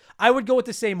 anyway, I would go with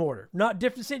the same order. Not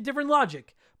different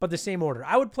logic, but the same order.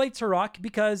 I would play Turok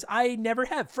because I never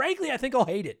have. Frankly, I think I'll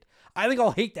hate it. I think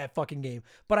I'll hate that fucking game,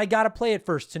 but I got to play it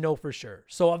first to know for sure.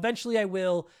 So eventually I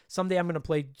will. Someday I'm going to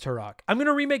play Turok. I'm going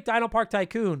to remake Dino Park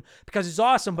Tycoon because it's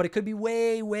awesome, but it could be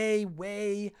way, way,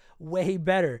 way, way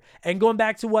better. And going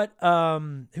back to what,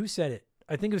 who said it?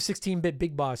 I think it was 16-Bit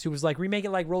Big Boss, who was like, remake it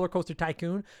like Roller Coaster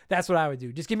Tycoon. That's what I would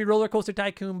do. Just give me Roller Coaster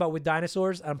Tycoon, but with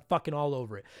dinosaurs. I'm fucking all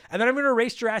over it. And then I'm going to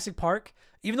erase Jurassic Park,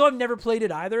 even though I've never played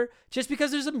it either, just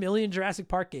because there's a million Jurassic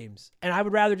Park games. And I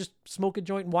would rather just smoke a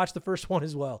joint and watch the first one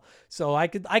as well. So I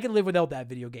could live without that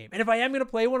video game. And if I am going to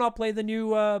play one, I'll play the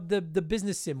new, the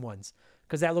business sim ones,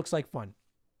 because that looks like fun.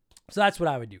 So that's what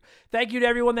I would do. Thank you to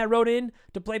everyone that wrote in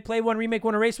to play one, remake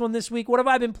one, erase one this week. What have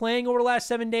I been playing over the last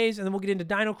 7 days? And then we'll get into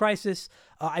Dino Crisis.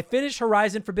 I finished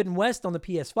Horizon Forbidden West on the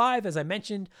PS5. As I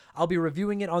mentioned, I'll be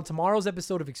reviewing it on tomorrow's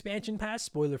episode of Expansion Pass.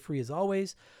 Spoiler free as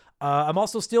always. I'm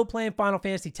also still playing Final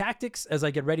Fantasy Tactics as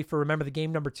I get ready for Remember the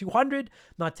Game number 200.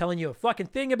 I'm not telling you a fucking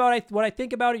thing about what I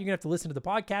think about it. You're going to have to listen to the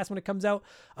podcast when it comes out.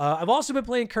 I've also been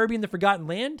playing Kirby and the Forgotten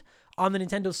Land on the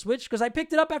Nintendo Switch because I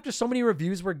picked it up after so many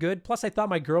reviews were good. Plus, I thought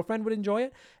my girlfriend would enjoy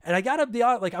it. And I got to be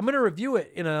like, I'm going to review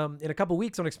it in a couple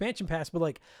weeks on Expansion Pass, but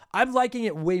like, I'm liking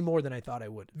it way more than I thought I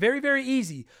would. Very, very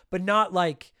easy, but not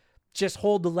like just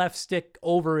hold the left stick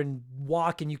over and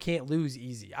walk and you can't lose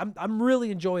easy. I'm really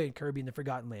enjoying Kirby and the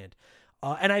Forgotten Land.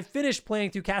 And I finished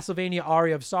playing through Castlevania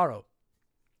Aria of Sorrow.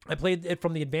 I played it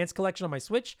from the Advanced Collection on my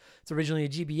Switch. It's originally a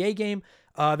GBA game.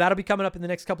 That'll be coming up in the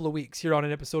next couple of weeks here on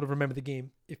an episode of Remember the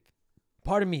Game.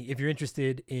 If you're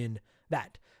interested in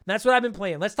that. And that's what I've been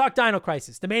playing. Let's talk Dino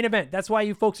Crisis, the main event. That's why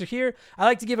you folks are here. I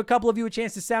like to give a couple of you a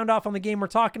chance to sound off on the game we're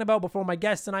talking about before my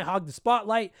guests and I hog the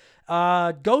spotlight.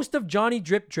 Ghost of Johnny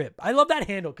Drip Drip. I love that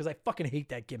handle because I fucking hate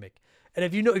that gimmick. And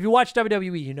if you watch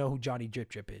WWE, you know who Johnny Drip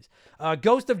Drip is.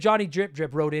 Ghost of Johnny Drip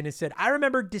Drip wrote in and said, I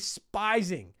remember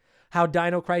despising how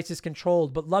Dino Crisis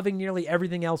controlled, but loving nearly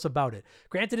everything else about it.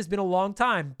 Granted, it's been a long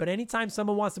time, but anytime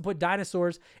someone wants to put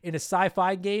dinosaurs in a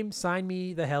sci-fi game, sign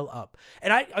me the hell up.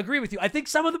 And I agree with you. I think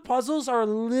some of the puzzles are a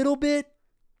little bit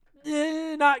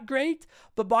not great,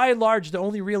 but by and large, the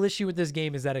only real issue with this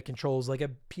game is that it controls like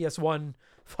a PS1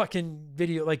 fucking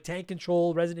video, like tank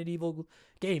control Resident Evil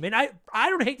game. And I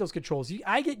don't hate those controls.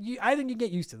 I think you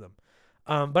get used to them.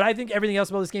 But I think everything else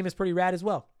about this game is pretty rad as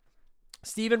well.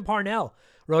 Stephen Parnell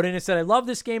wrote in and said, I love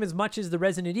this game as much as the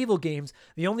Resident Evil games.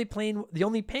 The only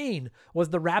pain was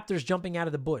the raptors jumping out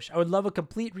of the bush. I would love a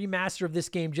complete remaster of this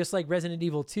game, just like Resident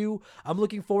Evil 2. I'm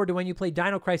looking forward to when you play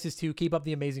Dino Crisis 2. Keep up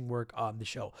the amazing work on the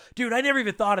show. Dude, I never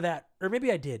even thought of that. Or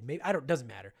maybe I did. Maybe doesn't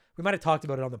matter. We might have talked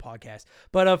about it on the podcast,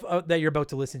 but that you're about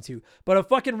to listen to. But a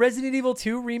fucking Resident Evil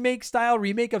 2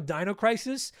 remake of Dino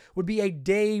Crisis would be a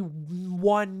day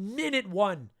one, minute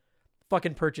one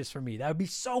fucking purchase for me. That would be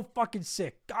so fucking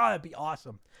sick. God, that'd be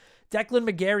awesome. Declan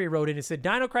McGarry wrote in and said,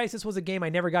 Dino Crisis was a game I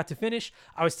never got to finish.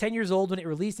 I was 10 years old when it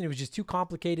released, and it was just too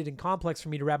complicated and complex for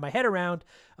me to wrap my head around.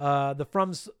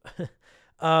 From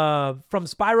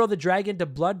Spyro the Dragon to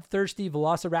bloodthirsty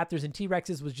Velociraptors and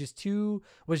T-Rexes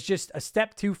was just a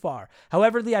step too far.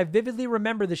 However, I vividly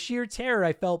remember the sheer terror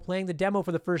I felt playing the demo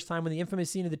for the first time when the infamous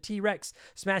scene of the T-Rex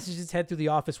smashes its head through the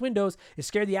office windows. It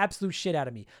scared the absolute shit out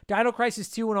of me. Dino Crisis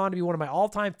 2 went on to be one of my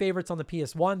all-time favorites on the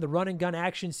PS1. The run and gun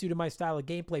action suited my style of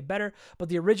gameplay better, but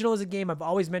the original is a game I've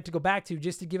always meant to go back to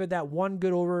just to give it that one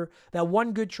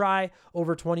good try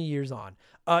over 20 years on.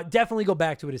 Definitely go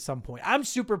back to it at some point. I'm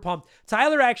super pumped.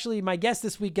 Tyler, actually, my guest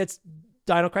this week, gets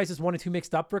Dino Crisis 1 and 2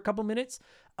 mixed up for a couple minutes,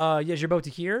 as you're about to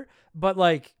hear. But,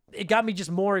 like, it got me just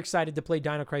more excited to play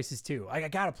Dino Crisis 2. I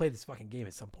got to play this fucking game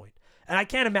at some point. And I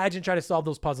can't imagine trying to solve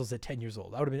those puzzles at 10 years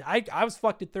old. I was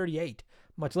fucked at 38,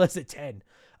 much less at 10.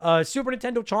 Super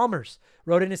Nintendo Chalmers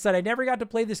wrote in and said, I never got to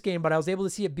play this game, but I was able to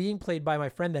see it being played by my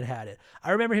friend that had it. I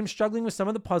remember him struggling with some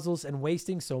of the puzzles and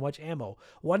wasting so much ammo.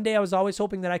 One day I was always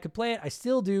hoping that I could play it. I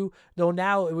still do, though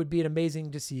now it would be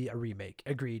amazing to see a remake.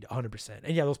 Agreed, 100%.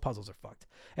 And yeah, those puzzles are fucked.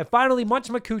 And finally, Munch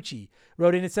Makuchi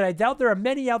wrote in and said, I doubt there are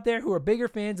many out there who are bigger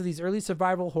fans of these early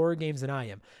survival horror games than I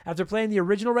am. After playing the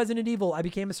original Resident Evil, I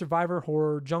became a survival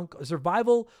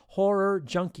horror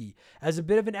junkie. As a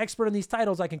bit of an expert on these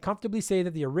titles, I can comfortably say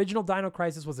that the original Dino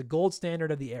Crisis was the gold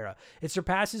standard of the era. It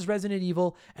surpasses Resident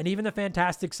Evil and even the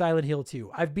fantastic Silent Hill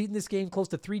 2. I've beaten this game close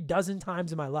to 36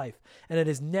 times in my life, and it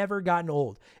has never gotten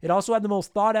old. It also had the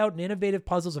most thought out and innovative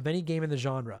puzzles of any game in the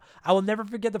genre. I will never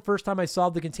forget the first time I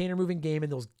solved the container moving game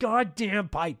and those goddamn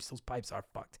pipes. Those pipes are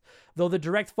fucked. Though the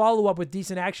direct follow-up with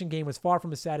decent action game was far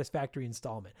from a satisfactory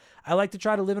installment. I like to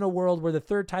try to live in a world where the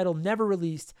third title never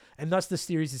released, and thus the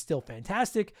series is still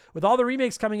fantastic. With all the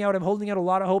remakes coming out, I'm holding out a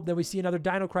lot of hope that we see another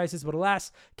Dino Crisis, but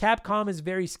alas, Capcom is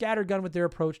very scattergun with their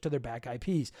approach to their back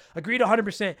IPs. Agreed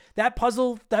 100%.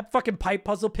 That fucking pipe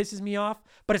puzzle pisses me off,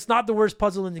 but it's not the worst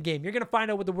puzzle in the game. You're going to find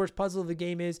out what the worst puzzle of the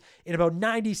game is in about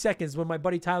 90 seconds when my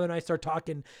buddy Tyler and I start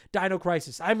talking Dino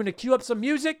Crisis. I'm going to cue up some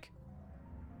music.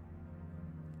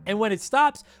 And when it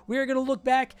stops, we are going to look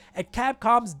back at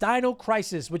Capcom's Dino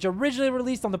Crisis, which originally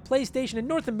released on the PlayStation in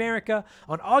North America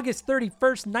on August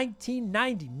 31st,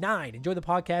 1999. Enjoy the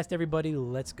podcast, everybody.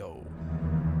 Let's go.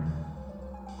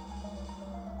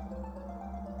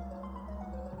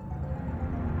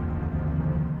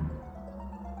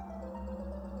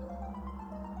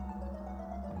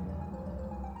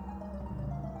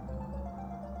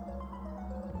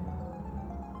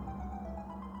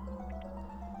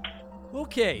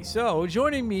 Okay, so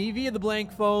joining me via the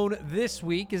blank phone this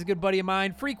week is a good buddy of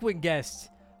mine, frequent guest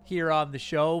here on the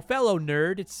show, fellow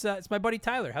nerd. It's my buddy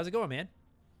Tyler. How's it going, man?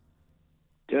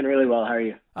 Doing really well. How are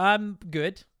you? I'm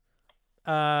good.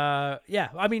 You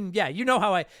know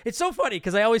how it's so funny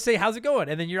because I always say, how's it going?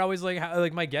 And then you're always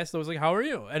like my guest always like, how are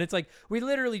you? And it's like, we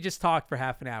literally just talked for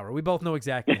half an hour. We both know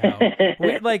exactly how.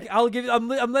 I'm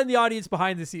letting the audience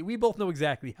behind the scene. We both know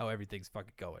exactly how everything's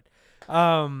fucking going.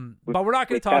 But we're not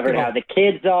going to talk about how the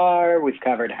kids are. We've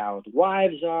covered how the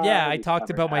wives are. Yeah, I talked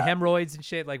about my hemorrhoids and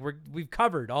shit. Like we've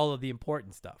covered all of the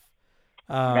important stuff.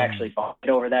 I'm actually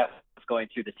bonded over that. I was going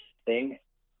through the thing.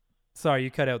 Sorry, you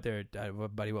cut out there,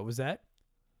 buddy. What was that?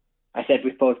 I said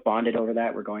we've both bonded over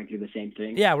that. We're going through the same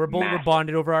thing. Yeah, we're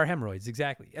bonded over our hemorrhoids.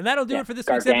 Exactly. And that'll do it for this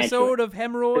week's episode of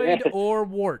Hemorrhoid or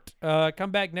Wart.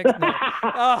 Come back next night.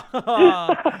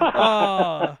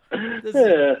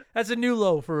 That's a new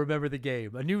low for Remember the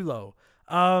Game. A new low.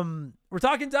 We're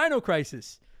talking Dino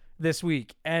Crisis this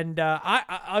week. And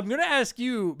I'm going to ask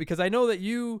you, because I know that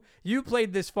you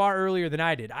played this far earlier than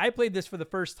I did. I played this for the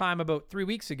first time about 3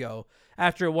 weeks ago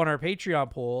after it won our Patreon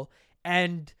poll.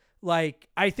 And I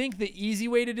think the easy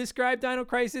way to describe Dino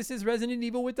Crisis is Resident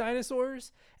Evil with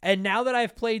dinosaurs. And now that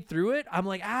I've played through it, I'm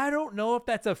like, I don't know if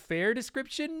that's a fair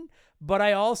description, but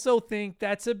I also think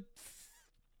that's a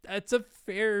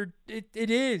fair, it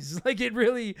is. Like, it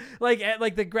really, like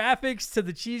the graphics to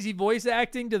the cheesy voice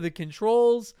acting to the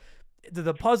controls,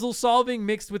 the puzzle solving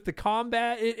mixed with the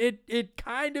combat, it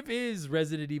kind of is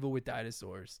Resident Evil with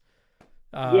dinosaurs.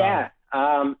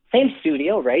 Same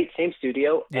studio, right? Same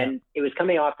studio. Yeah. And it was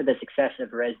coming off of the success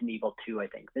of Resident Evil 2, I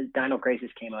think. The Dino Crisis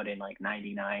came out in like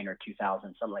 99 or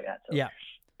 2000, something like that. So, yeah.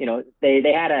 you know, they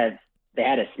had a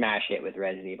smash hit with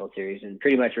Resident Evil series, and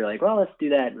pretty much were like, well, let's do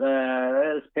that.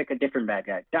 Let's pick a different bad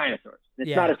guy. Dinosaurs.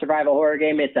 It's not a survival horror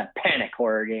game. It's a panic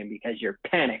horror game because you're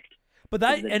panicked. But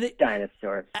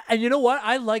dinosaurs. And you know what?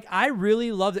 I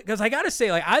really loved it because I gotta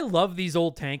say, like, I love these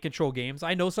old tank control games.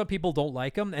 I know some people don't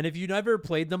like them, and if you never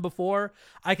played them before,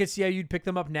 I could see how you'd pick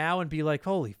them up now and be like,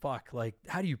 holy fuck, like,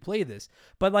 how do you play this?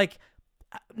 But like,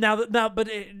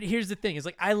 here's the thing: is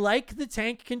like, I like the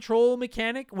tank control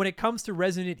mechanic when it comes to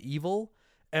Resident Evil,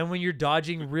 and when you're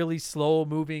dodging really slow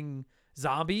moving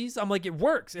zombies, I'm like, it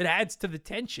works. It adds to the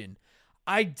tension.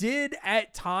 I did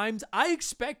at times. I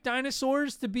expect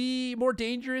dinosaurs to be more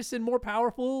dangerous and more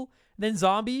powerful than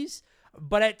zombies,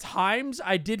 but at times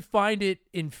I did find it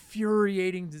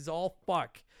infuriating as all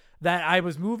fuck that I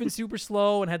was moving super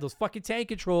slow and had those fucking tank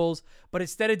controls, but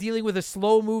instead of dealing with a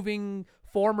slow moving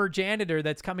former janitor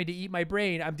that's coming to eat my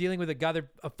brain, I'm dealing with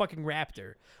a fucking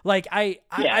raptor. Like I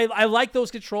like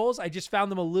those controls. I just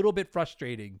found them a little bit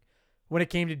frustrating when it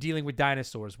came to dealing with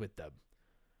dinosaurs with them.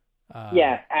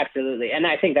 Yeah, absolutely. And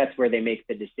I think that's where they make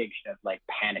the distinction of like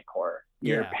panic horror.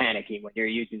 You're panicking when you're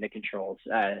using the controls.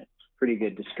 Pretty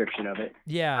good description of it.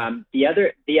 Yeah. The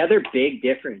other big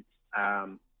difference,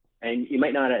 and you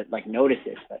might not have like noticed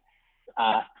this, but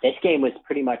this game was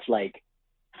pretty much like,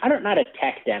 not a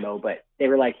tech demo, but they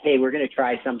were like, hey, we're going to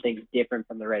try something different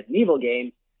from the Resident Evil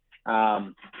game,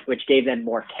 which gave them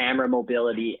more camera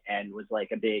mobility and was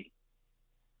like a big,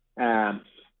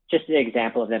 just an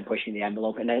example of them pushing the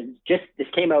envelope. And then this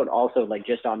came out also like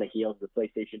just on the heels of the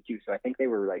PlayStation 2. So I think they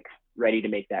were like ready to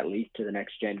make that leap to the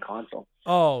next gen console.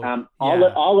 All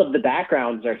of the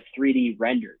backgrounds are 3D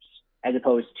renders as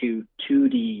opposed to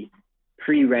 2D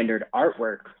pre-rendered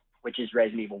artwork, which is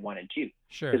Resident Evil 1 and 2.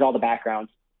 Sure. Because all the backgrounds,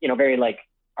 very like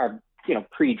are,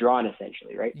 pre-drawn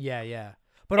essentially, right? Yeah, yeah.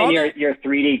 But your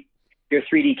 3D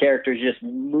characters just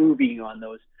moving on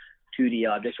those 2D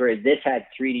objects, whereas this had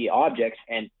 3D objects,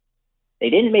 and they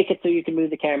didn't make it so you can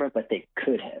move the camera, but they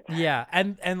could have. Yeah,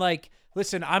 and like,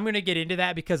 listen, I'm gonna get into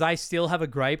that because I still have a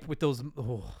gripe with those.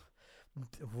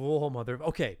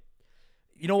 Okay,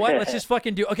 you know what? Let's just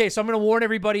fucking do. Okay, so I'm gonna warn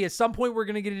everybody. At some point, we're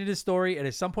gonna get into this story, and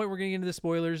at some point, we're gonna get into the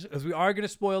spoilers because we are gonna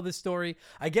spoil this story.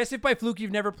 I guess if by fluke you've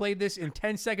never played this, in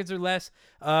 10 seconds or less,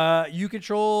 you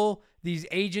control these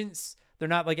agents. They're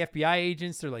not like FBI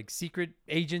agents. They're like secret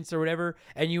agents or whatever.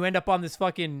 And you end up on this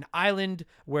fucking island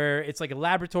where it's like a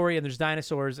laboratory and there's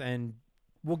dinosaurs, and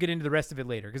we'll get into the rest of it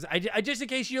later. Because I just in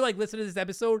case you're like listening to this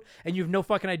episode and you have no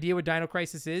fucking idea what Dino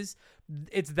Crisis is,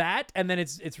 it's that, and then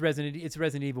it's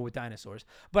Resident Evil with dinosaurs.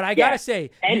 But I gotta say,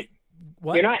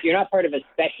 what? You're not part of a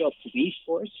special police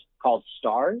force called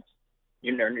STARS.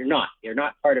 You're not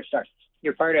part of STARS.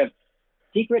 You're part of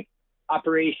Secret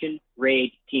Operation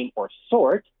Raid Team or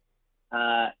SORT.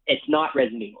 It's not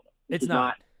Resident Evil. It's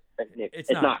not.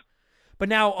 It's not. But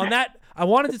now on that, I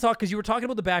wanted to talk because you were talking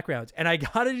about the backgrounds, and I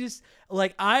gotta just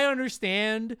like, I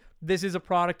understand this is a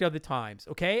product of the times.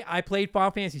 Okay, I played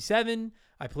Final Fantasy VII,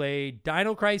 I played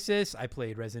Dino Crisis, I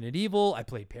played Resident Evil, I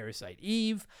played Parasite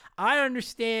Eve. I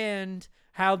understand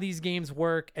how these games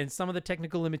work and some of the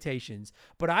technical limitations,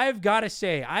 but I've got to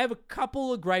say, I have a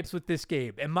couple of gripes with this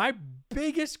game, and my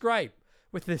biggest gripe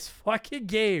with this fucking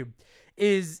game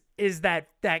is that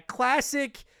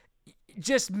classic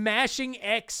just mashing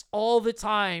X all the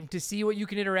time to see what you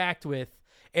can interact with.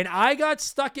 And I got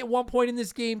stuck at one point in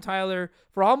this game, Tyler,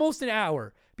 for almost an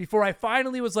hour before I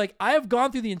finally was like, I have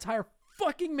gone through the entire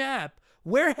fucking map.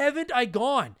 Where haven't I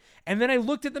gone? And then I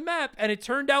looked at the map, and it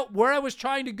turned out where I was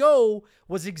trying to go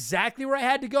was exactly where I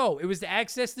had to go. It was to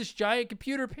access this giant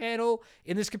computer panel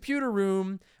in this computer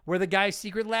room where the guy's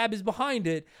secret lab is behind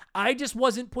it. I just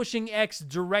wasn't pushing X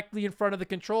directly in front of the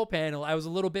control panel. I was a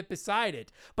little bit beside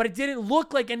it. But it didn't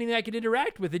look like anything I could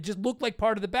interact with. It just looked like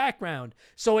part of the background.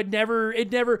 So it never,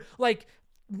 like,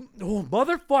 oh,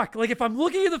 motherfuck. Like, if I'm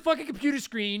looking at the fucking computer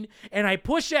screen and I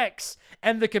push X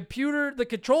and the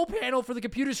control panel for the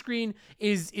computer screen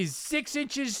is 6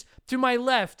 inches to my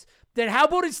left, then how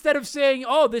about instead of saying,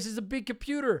 oh, this is a big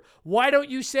computer, why don't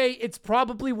you say it's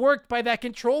probably worked by that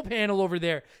control panel over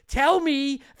there? Tell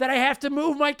me that I have to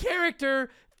move my character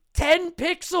 10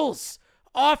 pixels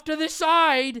off to the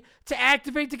side to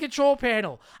activate the control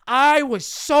panel. I was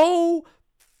so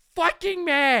fucking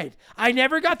mad. I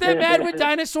never got that mad when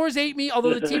dinosaurs ate me,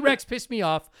 although the T-Rex pissed me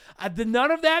off.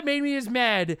 None of that made me as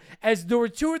mad as there were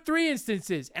 2 or 3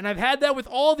 instances, and I've had that with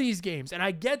all these games, and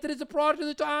I get that it's a product of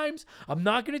the times. I'm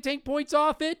not going to take points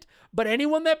off it, but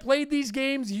anyone that played these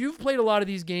games, you've played a lot of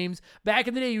these games back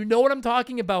in the day, you know what I'm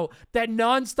talking about. That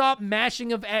nonstop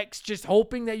mashing of X, just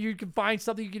hoping that you can find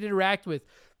something you can interact with.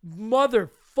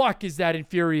 Motherfuck, is that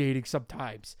infuriating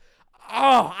sometimes.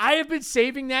 Oh, I have been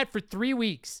saving that for 3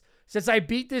 weeks since I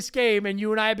beat this game, and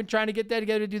you and I have been trying to get that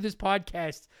together to do this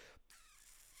podcast.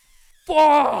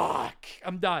 Fuck!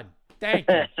 I'm done. Thank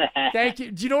you. Thank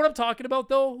you. Do you know what I'm talking about,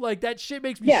 though? Like, that shit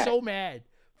makes me so mad.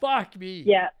 Fuck me.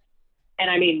 Yeah. And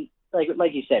I mean, like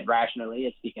you said, rationally,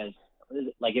 it's because,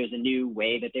 like, it was a new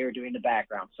way that they were doing the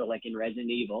background. So, like, in Resident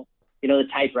Evil, you know, the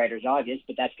typewriter's obvious,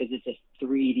 but that's because it's a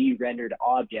 3D rendered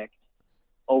object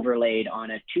overlaid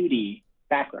on a 2D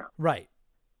background. Right.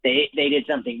 They did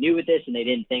something new with this, and they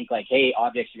didn't think like, hey,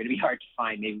 objects are going to be hard to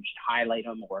find. Maybe we should highlight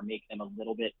them or make them a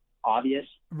little bit obvious.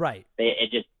 Right.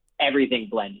 Everything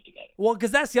blends together. Well,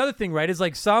 because that's the other thing, right? Is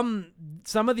like some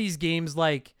of these games,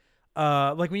 like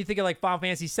when you think of like Final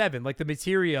Fantasy VII, like the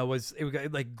materia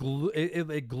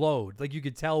it glowed, like you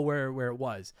could tell where it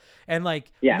was, and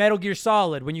like Metal Gear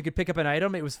Solid, when you could pick up an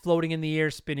item, it was floating in the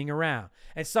air, spinning around.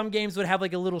 And some games would have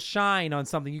like a little shine on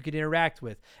something you could interact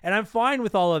with, and I'm fine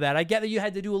with all of that. I get that you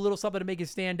had to do a little something to make it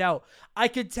stand out. I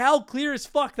could tell clear as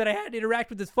fuck that I had to interact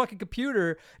with this fucking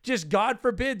computer. Just God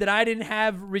forbid that I didn't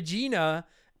have Regina.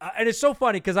 And it's so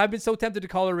funny because I've been so tempted to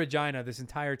call her Regina this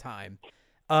entire time.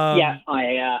 I'm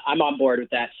on board with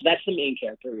that. So that's the main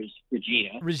character, is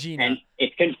Regina. And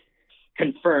it's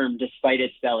confirmed, despite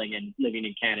its spelling and living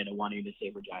in Canada, wanting to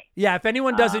say Regina. Yeah, if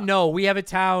anyone doesn't know, we have a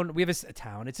town. We have a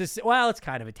town. It's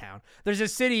kind of a town. There's a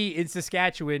city in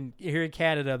Saskatchewan here in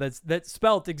Canada that's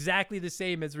spelt exactly the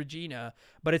same as Regina,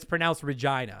 but it's pronounced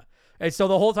Regina. And so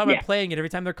the whole time I'm playing it, every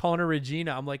time they're calling her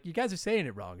Regina, I'm like, you guys are saying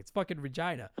it wrong. It's fucking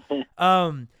Regina.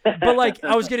 But like,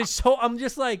 I'm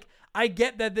just like, I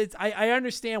get that I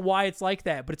understand why it's like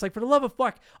that, but it's like, for the love of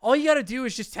fuck, all you got to do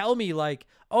is just tell me like,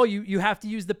 oh, you have to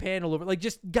use the panel over, like,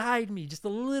 just guide me just a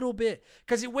little bit.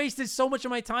 Cause it wasted so much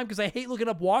of my time. Cause I hate looking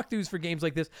up walkthroughs for games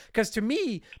like this. Cause to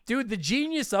me, dude, the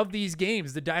genius of these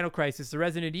games, the Dino Crisis, the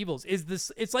Resident Evils, is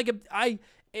this, it's like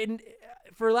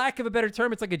for lack of a better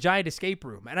term, it's like a giant escape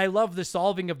room. And I love the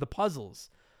solving of the puzzles,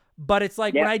 but it's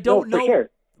like when I don't know. Sure.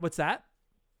 What's that?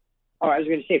 Oh, I was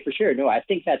going to say for sure. No, I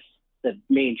think that's the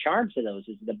main charm to those,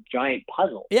 is the giant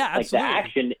puzzle. Yeah,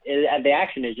 absolutely. Like the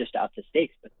action is just up to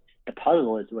stakes, but the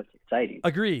puzzle is what's exciting.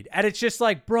 Agreed. And it's just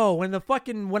like, bro, when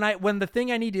the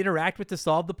thing I need to interact with to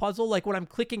solve the puzzle, like when I'm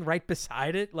clicking right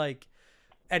beside it, like,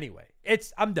 anyway,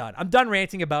 I'm done. I'm done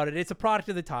ranting about it. It's a product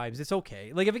of the times. It's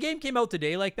okay. Like, if a game came out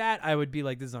today like that, I would be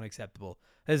like, this is unacceptable.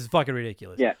 This is fucking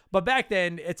ridiculous. Yeah. But back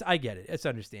then, I get it. It's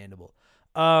understandable.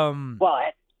 Well,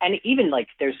 and even like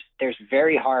there's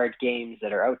very hard games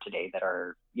that are out today that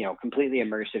are, you know, completely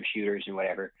immersive shooters and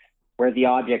whatever, where the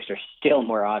objects are still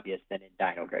more obvious than in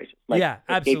Dino Crisis. Like,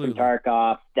 absolutely. Escape from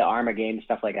Tarkov, the Arma games,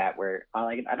 stuff like that, where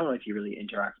I don't know if you really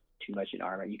interact too much in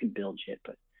Arma. You can build shit,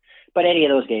 but any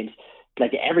of those games,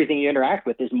 like, everything you interact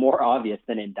with is more obvious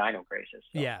than in Dino Crisis.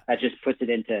 So that just puts it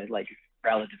into like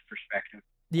relative perspective.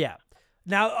 Yeah.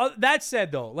 Now, that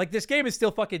said, though, like, this game is still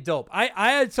fucking dope. I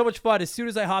had so much fun as soon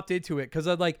as I hopped into it, because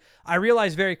I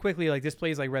realized very quickly, like, this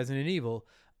plays like Resident Evil.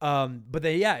 But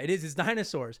it's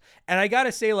dinosaurs. And I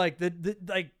gotta say, like,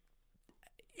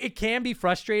 it can be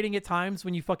frustrating at times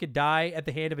when you fucking die at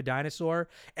the hand of a dinosaur.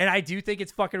 And I do think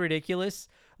it's fucking ridiculous.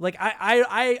 Like,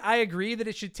 I agree that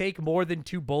it should take more than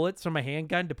 2 bullets from a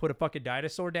handgun to put a fucking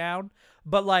dinosaur down.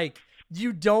 But, like,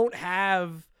 you don't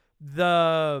have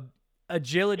the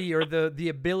agility or the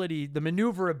ability, the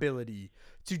maneuverability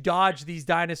to dodge these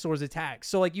dinosaurs' attacks.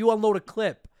 So, like, you unload a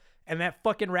clip and that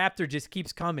fucking raptor just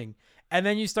keeps coming. And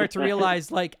then you start to realize,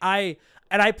 like, I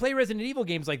play Resident Evil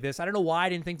games like this. I don't know why I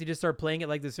didn't think to just start playing it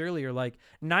like this earlier. Like,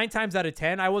 9 times out of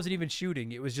 10, I wasn't even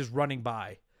shooting. It was just running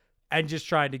by and just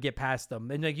trying to get past them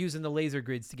and, like, using the laser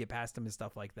grids to get past them and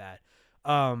stuff like that.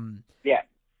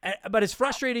 But as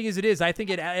frustrating as it is, I think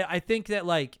that,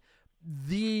 like,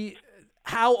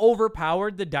 how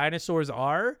overpowered the dinosaurs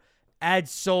are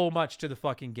adds so much to the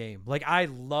fucking game. Like, I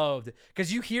loved it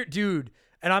because you hear, dude,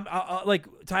 and I'm like,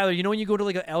 Tyler, you know when you go to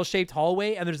like an L-shaped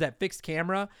hallway and there's that fixed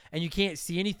camera and you can't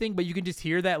see anything, but you can just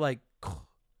hear that, like,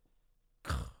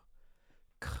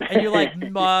 and you're like,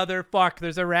 motherfuck,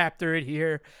 there's a raptor in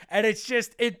here. And it's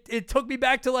just, it took me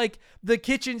back to like the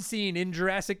kitchen scene in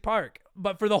Jurassic Park,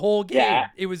 but for the whole game. Yeah.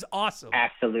 It was awesome.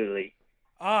 Absolutely.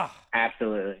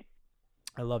 Absolutely.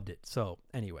 I I loved it. So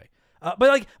anyway, But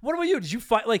like, what about you? Did you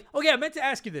fight? Like, okay, I meant to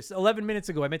ask you this 11 minutes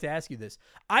ago. I meant to ask you this.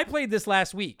 I played this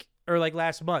last week or like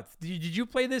last month. Did you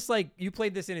play this? Like, you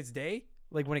played this in its day,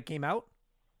 like when it came out?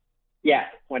 Yeah,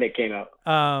 when it came out.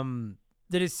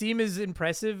 Did it seem as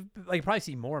impressive? Like, it probably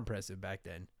seemed more impressive back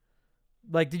then.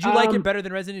 Like, did you like it better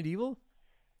than Resident Evil?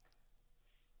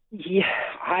 Yeah,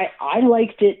 I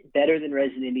liked it better than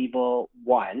Resident Evil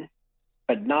 1,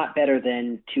 but not better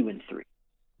than 2 and 3.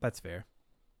 That's fair.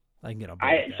 I can get on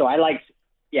board with that. So I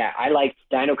liked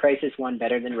Dino Crisis 1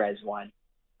 better than Res 1.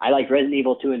 I liked Resident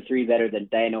Evil 2 and 3 better than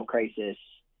Dino Crisis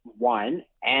 1.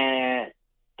 And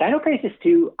Dino Crisis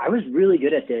 2, I was really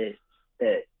good at the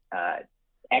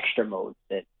extra mode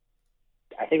that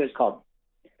I think it was called.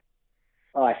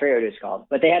 Oh, I forget what it was called.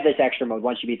 But they had this extra mode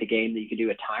once you beat the game that you could do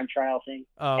a time trial thing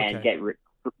and get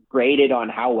graded on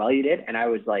how well you did. And I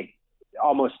was like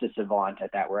almost a savant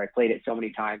at that, where I played it so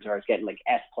many times where I was getting like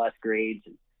S+ grades.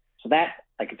 And so that,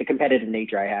 like, the competitive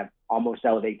nature I have almost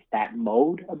elevates that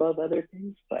mode above other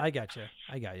things. But I got you.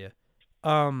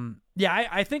 Yeah,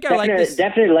 I think I like this.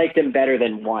 Definitely liked them better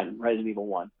than Resident Evil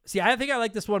 1. See, I think I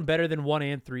like this one better than 1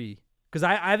 and 3. Because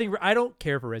I think I don't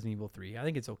care for Resident Evil 3. I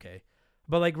think it's okay.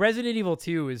 But like Resident Evil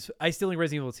 2 I still think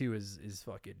Resident Evil 2 is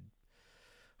fucking,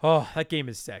 oh, that game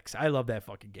is sex. I love that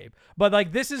fucking game. But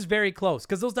like, this is very close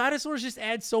because those dinosaurs just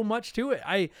add so much to it.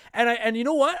 And you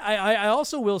know what? I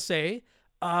also will say,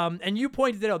 and you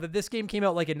pointed out that this game came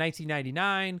out like in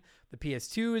 1999. The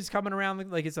PS2 is coming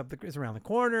around, like it's around the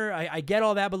corner. I get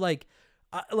all that, but like,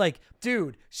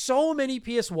 dude, so many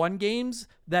PS1 games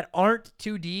that aren't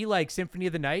 2D, like Symphony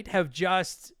of the Night, have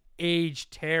just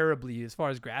aged terribly as far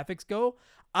as graphics go.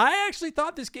 I actually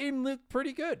thought this game looked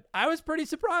pretty good. I was pretty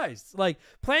surprised. Like,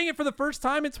 playing it for the first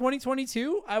time in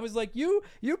 2022, I was like, you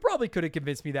probably could have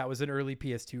convinced me that was an early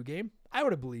PS2 game. I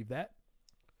would have believed that.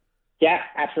 Yeah,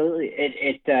 absolutely.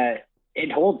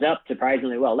 It holds up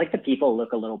surprisingly well. Like, the people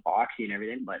look a little boxy and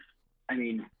everything, but I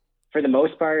mean, for the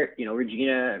most part, you know,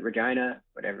 Regina.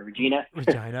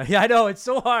 Yeah, I know, it's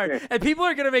so hard. And people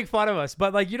are going to make fun of us,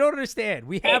 but like, you don't understand.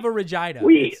 We have a Regina.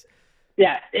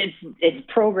 It's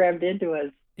programmed into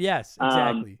us. Yes,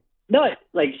 exactly. No,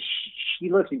 like,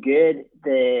 she looks good.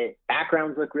 The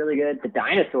backgrounds look really good. The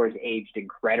dinosaurs aged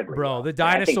incredibly well. The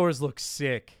dinosaurs look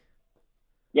sick.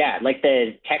 Yeah, like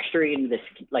the texturing,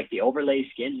 the overlay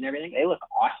skins and everything, they look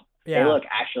awesome. Yeah. They look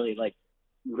actually like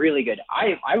really good.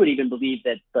 I would even believe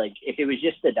that, like, if it was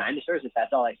just the dinosaurs, if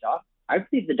that's all I saw, I would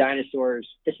believe the dinosaurs,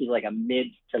 this is like a mid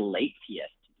to late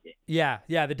PS2 game. Yeah,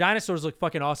 the dinosaurs look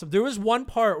fucking awesome. There was one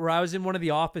part where I was in one of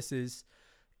the offices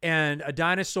and a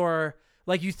dinosaur,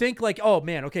 like, you think like, oh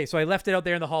man, okay, so I left it out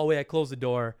there in the hallway, I closed the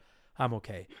door, I'm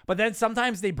okay. But then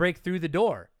sometimes they break through the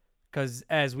door because,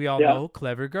 as we all know,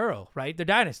 clever girl, right? They're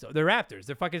dinosaurs, they're raptors,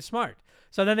 they're fucking smart.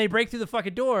 So then they break through the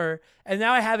fucking door, and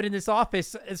now I have it in this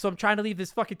office, and so I'm trying to leave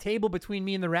this fucking table between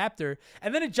me and the raptor,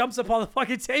 and then it jumps up on the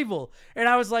fucking table. And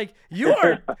I was like,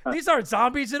 these aren't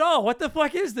zombies at all. What the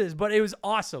fuck is this? But it was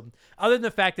awesome, other than the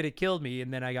fact that it killed me,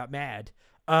 and then I got mad.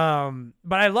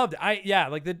 But I loved it.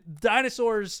 Like, the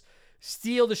dinosaurs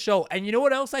steal the show. And you know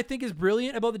what else I think is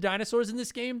brilliant about the dinosaurs in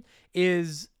this game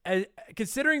is,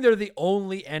 considering they're the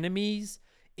only enemies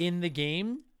in the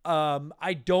game,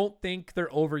 I don't think they're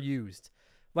overused.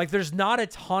 Like, there's not a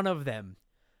ton of them.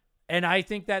 And I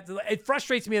think that it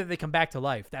frustrates me that they come back to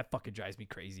life. That fucking drives me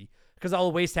crazy because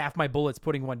I'll waste half my bullets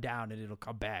putting one down and it'll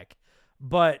come back.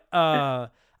 But I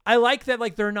like that,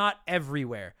 like, they're not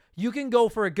everywhere. You can go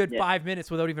for a good 5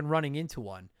 minutes without even running into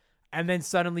one. And then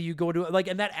suddenly you go to it, like,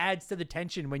 and that adds to the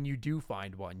tension when you do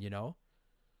find one, you know?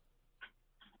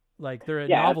 Like, they're a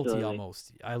novelty absolutely.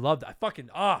 Almost. I love that.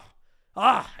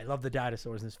 I love the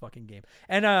dinosaurs in this fucking game.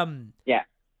 And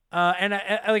and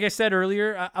like I said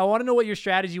earlier, I want to know what your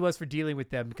strategy was for dealing with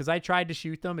them, because I tried to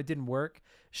shoot them, it didn't work.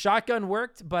 Shotgun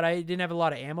worked, but I didn't have a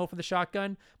lot of ammo for the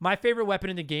shotgun. My favorite weapon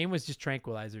in the game was just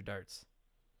tranquilizer darts.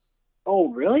 Oh,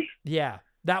 really? Yeah,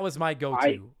 that was my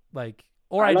go-to.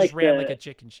 I just ran like a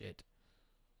chicken shit.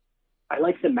 I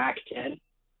like the MAC-10.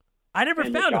 I never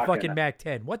found a fucking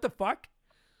MAC-10. What the fuck?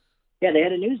 Yeah, they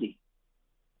had a Uzi.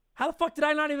 How the fuck did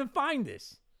I not even find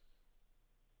this?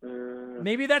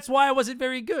 Maybe that's why I wasn't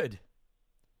very good.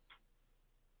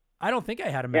 I don't think I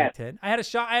had a MAC-10. I had a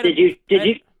shot. Did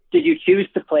you choose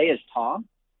to play as Tom?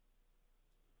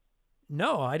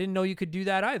 No, I didn't know you could do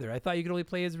that either. I thought you could only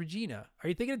play as Regina. Are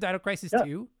you thinking of Dino Crisis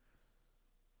 2?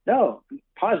 No,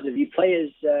 positive. You play as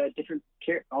different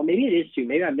characters. Oh, maybe it is 2.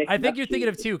 Maybe I'm mixing. I think you're thinking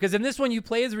of 2, because in this one you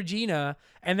play as Regina,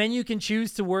 and then you can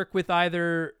choose to work with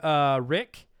either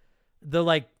Rick,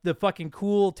 the fucking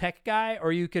cool tech guy,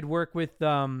 or you could work with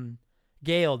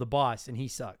Gale, the boss, and he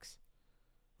sucks.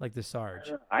 like the Sarge.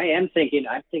 I'm thinking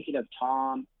of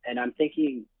Tom, and I'm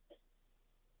thinking.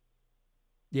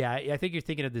 Yeah, I think you're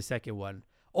thinking of the second one.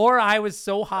 Or I was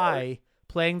so high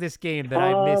playing this game that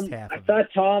I missed half of it. I thought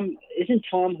Tom, isn't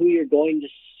Tom who you're going to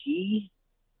see?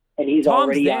 And he's Tom's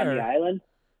already there. on the island?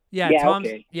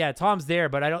 Yeah, Tom's there,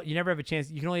 but you never have a chance.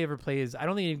 You can only ever play as, I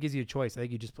don't think it even gives you a choice. I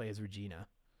think you just play as Regina.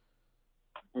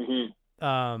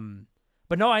 Mm-hmm.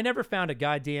 But no, I never found a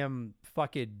goddamn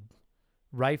fucking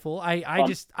rifle. I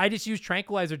just used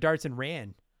tranquilizer darts and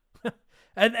ran.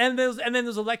 and then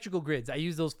those electrical grids. I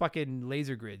use those fucking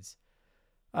laser grids.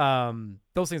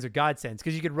 Those things are godsends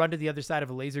because you could run to the other side of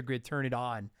a laser grid, turn it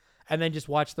on, and then just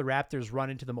watch the raptors run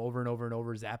into them over and over and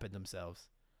over, zapping themselves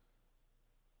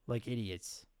like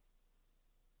idiots.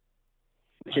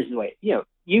 Which is the way,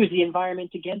 use the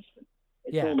environment against them.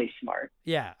 It's only smart.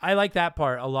 Yeah, I like that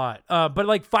part a lot. But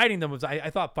like fighting them was, I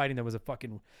thought fighting them was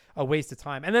a waste of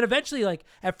time. And then eventually, like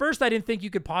at first I didn't think you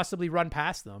could possibly run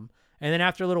past them. And then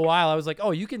after a little while I was like,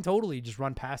 oh, you can totally just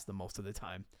run past them most of the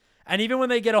time. And even when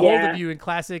they get a hold of you in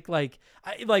classic, like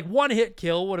one hit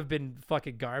kill would have been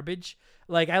fucking garbage.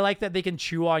 Like I like that they can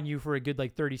chew on you for a good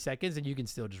like 30 seconds and you can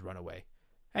still just run away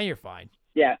and you're fine.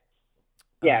 Yeah.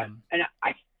 Yeah. And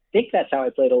I think that's how I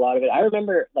played a lot of it. I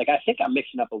remember, I think I'm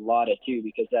mixing up a lot of too,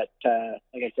 because that,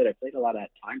 like I said, I played a lot of that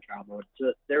time trial mode.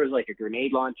 So there was like a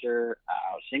grenade launcher,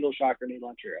 a single shot grenade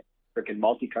launcher, a freaking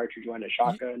multi-cartridge one, a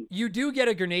shotgun. You do get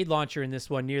a grenade launcher in this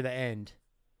one near the end.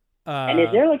 And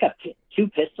is there like two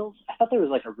pistols? I thought there was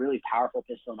like a really powerful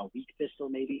pistol and a weak pistol,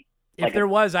 maybe. If there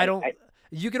was, I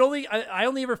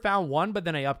only ever found one, but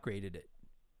then I upgraded it.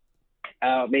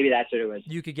 Maybe that's what it was.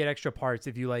 You could get extra parts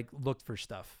if you like looked for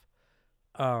stuff.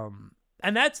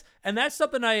 And that's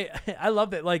something I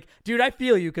love that. Like, dude, I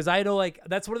feel you because I know like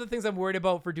that's one of the things I'm worried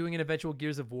about for doing an eventual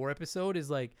Gears of War episode is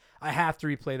like I have to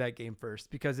replay that game first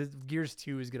because Gears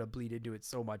 2 is gonna bleed into it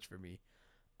so much for me.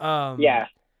 Yeah,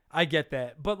 I get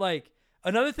that, but like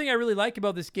another thing I really like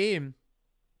about this game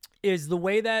is the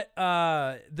way that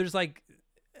there's like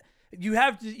you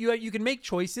can make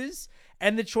choices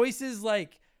and the choices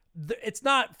like. It's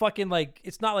not like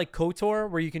KOTOR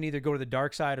where you can either go to the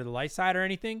dark side or the light side or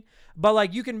anything, but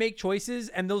like you can make choices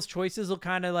and those choices will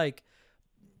kind of like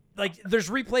there's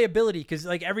replayability because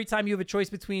like every time you have a choice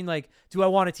between like, do I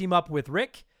want to team up with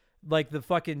Rick, like the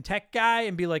fucking tech guy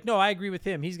and be like, no, I agree with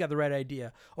him. He's got the right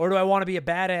idea. Or do I want to be a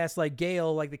badass like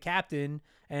Gale, like the captain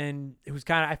and who's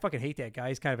I fucking hate that guy.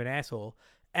 He's kind of an asshole.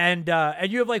 And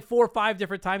you have like 4 or 5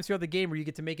 different times throughout the game where you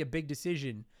get to make a big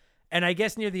decision. And I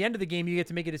guess near the end of the game, you get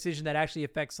to make a decision that actually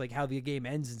affects like how the game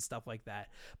ends and stuff like that.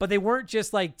 But they weren't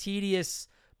just like tedious,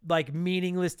 like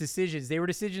meaningless decisions. They were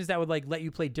decisions that would like let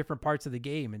you play different parts of the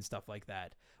game and stuff like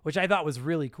that, which I thought was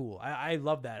really cool. I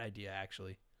love that idea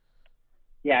actually.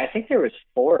 Yeah, I think there was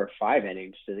 4 or 5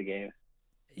 endings to the game.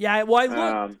 Yeah, well, I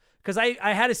looked because I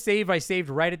had a save. I saved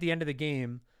right at the end of the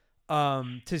game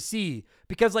to see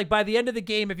because like by the end of the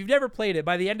game, if you've never played it,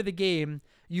 by the end of the game.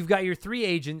 You've got your 3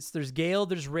 agents. There's Gale,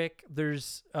 there's Rick,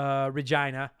 there's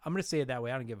Regina. I'm going to say it that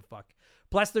way. I don't give a fuck.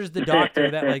 Plus there's the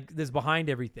doctor that like is behind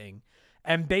everything.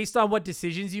 And based on what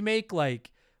decisions you make,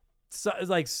 like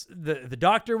the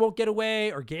doctor won't get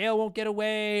away or Gale won't get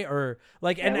away or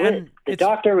like and the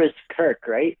doctor was Kirk,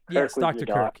 right? Yes, Kirk was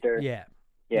Dr. Kirk.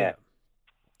 Yeah.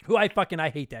 Who I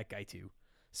hate that guy too.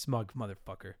 Smug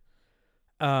motherfucker.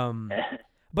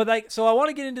 But like, so I want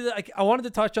to get into I wanted to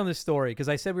touch on this story because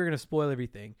I said we were going to spoil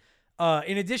everything.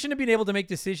 In addition to being able to make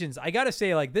decisions, I got to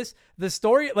say like the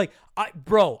story, like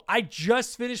I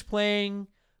just finished playing,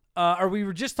 or we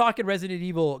were just talking Resident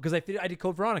Evil because I did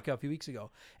Code Veronica a few weeks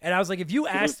ago. And I was like, if you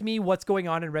asked me what's going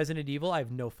on in Resident Evil, I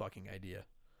have no fucking idea.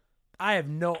 I have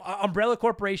no, Umbrella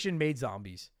Corporation made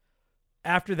zombies.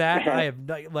 After that, I have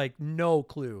no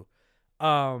clue.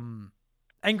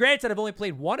 And granted, I've only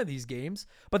played one of these games,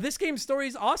 but this game's story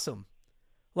is awesome.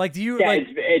 Like, do you like?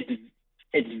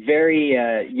 It's very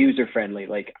user friendly.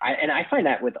 Like, I find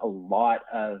that with a lot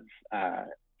of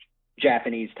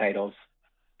Japanese titles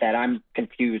that I'm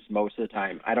confused most of the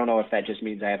time. I don't know if that just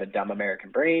means I have a dumb American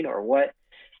brain or what,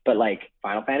 but like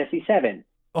Final Fantasy VII.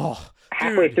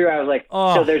 Halfway through, I was like,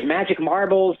 so there's magic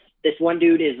marbles. This one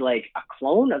dude is like a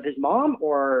clone of his mom,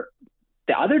 or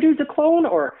the other dude's a clone,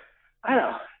 or I don't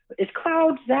know. Is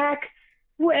Cloud Zach?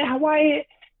 Why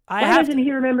doesn't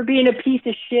he remember being a piece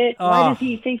of shit? Why does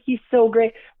he think he's so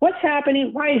great? What's happening?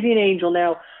 Why is he an angel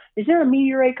now? Is there a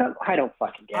meteorite coming? I don't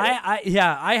fucking get it.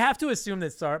 I have to assume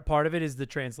that part of it is the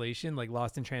translation, like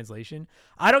lost in translation.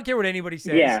 I don't care what anybody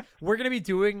says. Yeah. We're gonna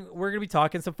be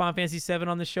talking some Final Fantasy VII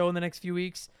on the show in the next few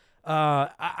weeks.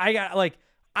 I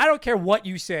don't care what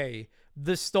you say.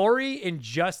 the story in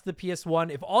just the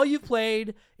PS1, if all you've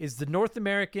played is the North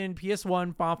American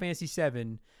PS1 Final Fantasy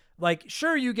VII, like,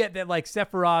 sure, you get that, like,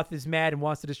 Sephiroth is mad and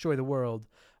wants to destroy the world,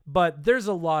 but there's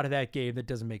a lot of that game that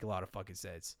doesn't make a lot of fucking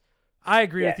sense. I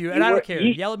agree with you, and I don't care.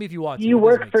 Yell at me if you want to. You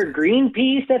work for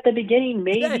Greenpeace at the beginning,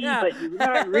 maybe, yeah. but you're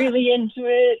not really into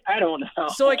it. I don't know.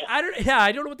 So, like, I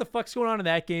don't know what the fuck's going on in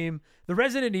that game. The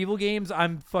Resident Evil games,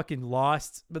 I'm fucking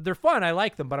lost, but they're fun. I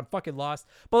like them, but I'm fucking lost.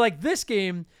 But, like, this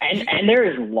game, and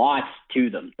there's lots to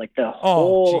them, like the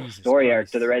whole story arc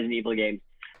to the Resident Evil games,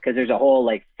 because there's a whole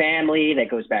like family that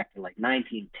goes back to like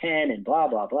 1910 and blah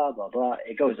blah blah blah blah.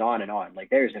 It goes on and on.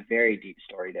 Like, there's a very deep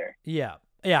story there. Yeah,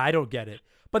 I don't get it.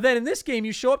 But then in this game,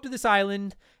 you show up to this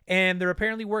island, and they're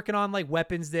apparently working on, like,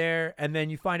 weapons there, and then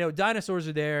you find out dinosaurs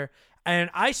are there. And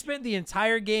I spent the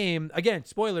entire game, again,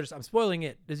 spoilers, I'm spoiling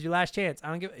it. This is your last chance. I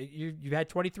don't give you've had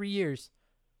 23 years.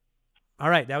 All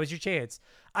right, that was your chance.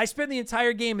 I spent the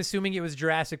entire game assuming it was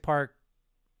Jurassic Park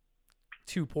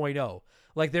 2.0.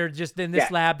 Like, they're just in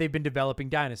this lab, they've been developing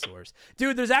dinosaurs.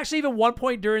 Dude, there's actually even one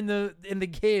point in the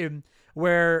game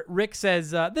where Rick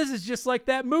says, this is just like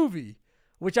that movie,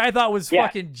 which I thought was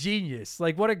fucking genius.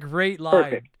 Like, what a great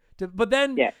line. But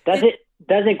then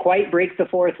doesn't quite break the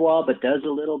fourth wall, but does a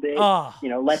little bit. You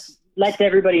know, lets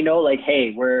everybody know, like,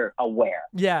 hey, we're aware.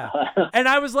 Yeah. And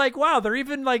I was like, wow, they're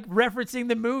even, like, referencing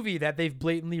the movie that they've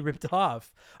blatantly ripped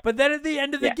off. But then at the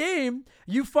end of the game,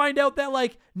 you find out that,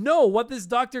 like, no, what this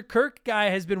Dr. Kirk guy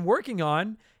has been working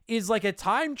on is, like, a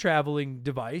time traveling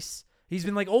device. He's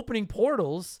been, like, opening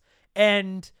portals,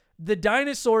 and the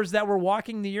dinosaurs that were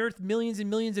walking the earth millions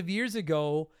and millions of years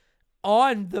ago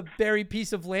on the very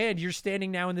piece of land you're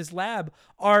standing now in this lab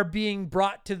are being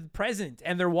brought to the present,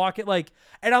 and they're walking like,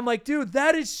 and I'm like, dude,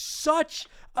 that is such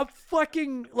a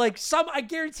fucking, like, I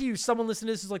guarantee you someone listening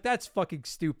to this is like, that's fucking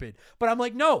stupid. But I'm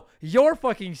like, no, you're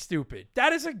fucking stupid.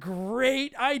 That is a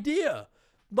great idea.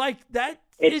 Like,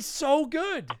 is so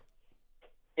good.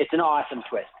 It's an awesome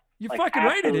twist. You're like, fucking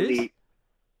right, it is.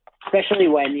 Especially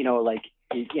when, you know, like,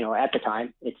 you know, at the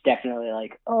time, it's definitely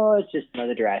like, oh, it's just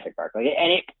another Jurassic Park. Like,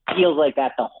 and it feels like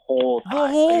that the whole time. The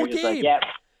whole game. Like,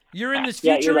 you're in this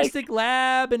futuristic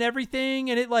lab and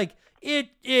everything, and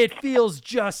it feels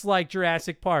just like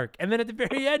Jurassic Park. And then at the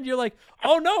very end, you're like,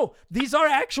 oh no, these are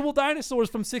actual dinosaurs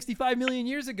from 65 million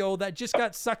years ago that just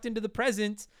got sucked into the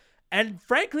present. And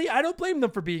frankly, I don't blame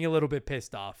them for being a little bit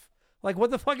pissed off. Like,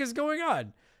 what the fuck is going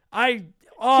on?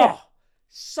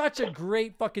 Such a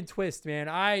great fucking twist, man.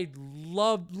 I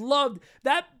loved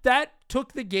that. That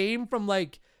took the game from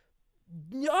like,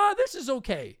 this is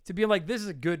okay, to being like, this is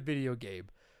a good video game,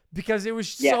 because it was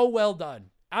so well done.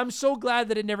 I'm so glad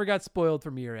that it never got spoiled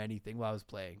for me or anything while I was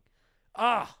playing.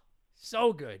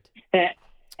 So good.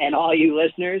 And all you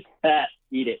listeners,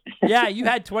 eat it. Yeah, you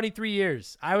had 23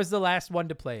 years. I was the last one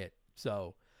to play it.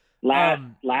 So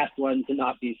last one to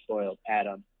not be spoiled,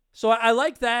 Adam. So I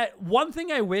like that. One thing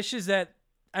I wish is that,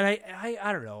 and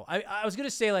I don't know. I was going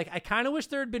to say, like, I kind of wish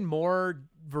there had been more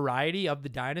variety of the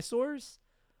dinosaurs.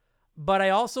 But I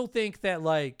also think that,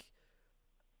 like,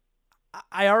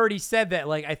 I already said that,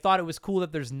 like, I thought it was cool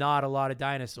that there's not a lot of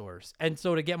dinosaurs. And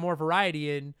so to get more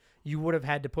variety in, you would have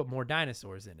had to put more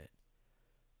dinosaurs in it.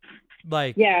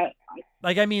 Like, yeah.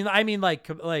 Like, I mean,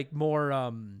 like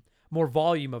more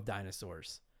volume of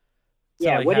dinosaurs. So,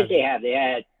 yeah, like, what did they have? They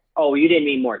had, oh, you didn't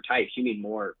mean more types. You mean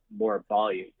more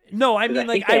volume. No, I mean,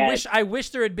 like, I wish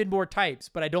there had been more types,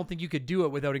 but I don't think you could do it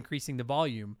without increasing the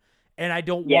volume. And I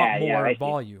don't want more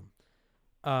volume.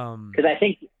 Because I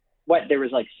think, there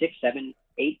was like 6, 7,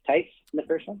 8 types in the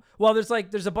first one? Well, there's like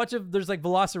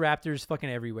velociraptors fucking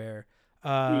everywhere.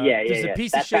 There's a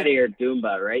piece That's of shit. Out of your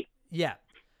Goomba, right? Yeah.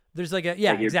 There's like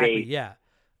exactly. Yeah.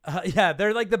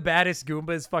 They're like the baddest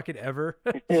Goombas fucking ever.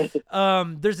 There's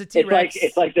a T-Rex.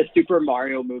 It's like the Super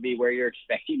Mario movie where you're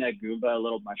expecting a Goomba, a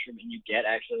little mushroom, and you get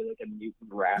actually like a mutant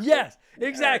raptor. Yes,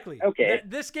 exactly. Okay.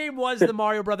 This game was the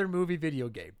Mario Brother movie video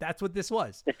game. That's what this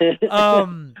was.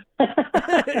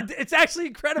 It's actually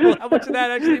incredible how much of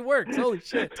that actually works. Holy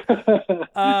shit.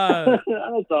 That's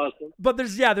awesome. But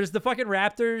there's the fucking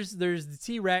raptors. There's the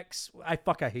T-Rex. I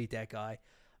hate that guy.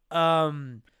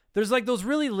 There's like those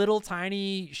really little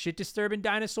tiny shit disturbing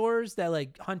dinosaurs that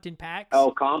like hunt in packs.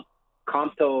 Oh,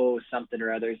 Compto something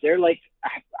or others. They're like,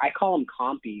 I call them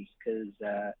compies because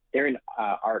they're in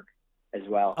Ark as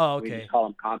well. Oh, okay. We just call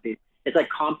them compies. It's like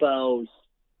Compos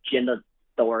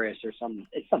Ginosaurus or something.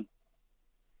 It's some.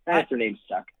 That's their names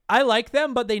suck. I like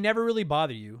them, but they never really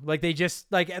bother you. Like they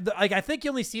just like I think you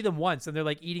only see them once, and they're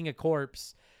like eating a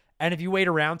corpse. And if you wait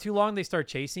around too long, they start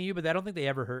chasing you. But I don't think they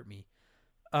ever hurt me.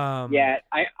 I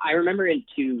remember in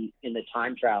the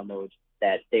time trial mode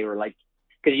that they were like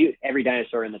because every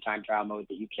dinosaur in the time trial mode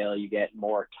that you kill, you get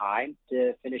more time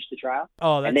to finish the trial.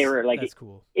 Oh, that's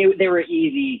cool. They were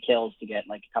easy kills to get,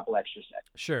 like a couple extra seconds.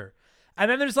 Sure. And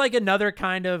then there's like another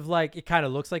kind of like, it kind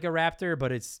of looks like a raptor,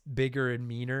 but it's bigger and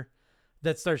meaner,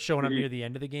 that starts showing up near the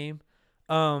end of the game.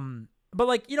 But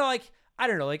like, like, I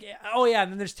don't know, like, oh yeah,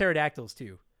 and then there's pterodactyls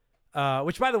too.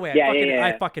 Which, by the way,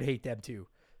 I fucking hate them too.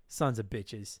 Sons of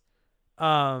bitches.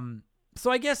 So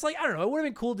I guess, like, I don't know, it would have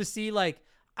been cool to see, like,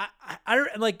 I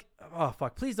don't, like, oh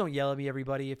fuck, please don't yell at me,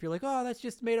 everybody, if you're like, oh, that's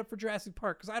just made up for Jurassic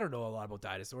Park, because I don't know a lot about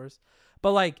dinosaurs.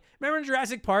 But like, remember in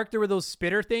Jurassic Park there were those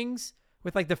spitter things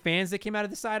with like the fans that came out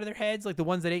of the side of their heads, like the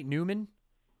ones that ate Newman?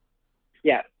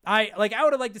 Yeah. I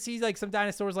would have liked to see like some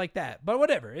dinosaurs like that, but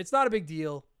whatever, it's not a big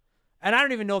deal. And I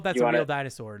don't even know if that's a real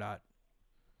dinosaur or not.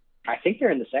 I think they're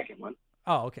in the second one.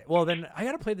 Oh, okay. Well, then I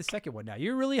got to play the second one now.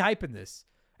 You're really hyping this.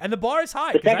 And the bar is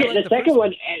high. The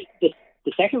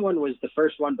second one was the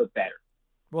first one, but better.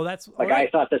 Well, that's like, right.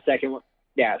 I thought the second one,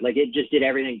 yeah, like it just did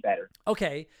everything better.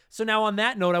 Okay. So now on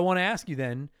that note, I want to ask you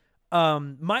then,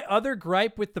 my other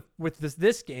gripe with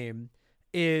this game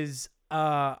is,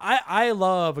 I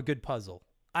love a good puzzle.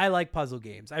 I like puzzle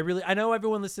games. I know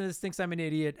everyone listening to this thinks I'm an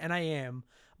idiot, and I am,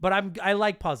 but I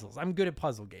like puzzles. I'm good at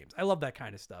puzzle games. I love that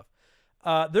kind of stuff.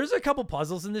 There's a couple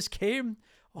puzzles in this game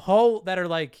that are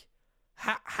like,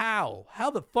 how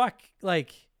the fuck,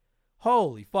 like,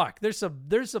 holy fuck. There's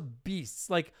some beasts.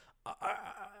 Like,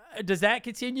 does that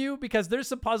continue? Because there's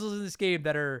some puzzles in this game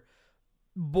that are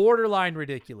borderline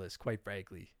ridiculous, quite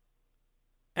frankly.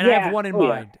 And I have one in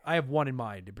mind. Yeah. I have one in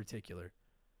mind in particular.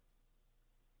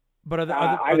 But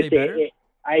are they better?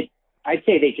 I'd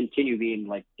say they continue being,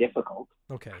 like, difficult.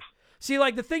 Okay. See,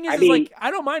 like, the thing is, like, I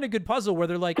don't mind a good puzzle where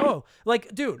they're like, oh,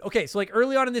 like, dude, okay, so, like,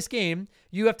 early on in this game,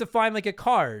 you have to find, like, a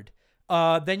card.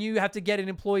 Then you have to get an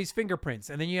employee's fingerprints,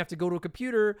 and then you have to go to a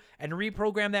computer and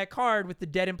reprogram that card with the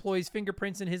dead employee's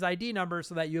fingerprints and his ID number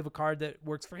so that you have a card that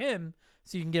works for him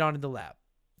so you can get onto the lab.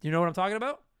 You know what I'm talking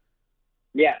about?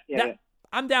 Yeah.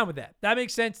 I'm down with that. That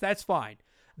makes sense. That's fine.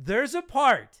 There's a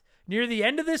part near the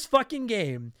end of this fucking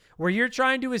game where you're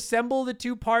trying to assemble the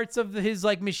two parts of his,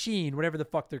 like, machine, whatever the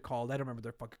fuck they're called. I don't remember what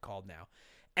they're fucking called now.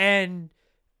 And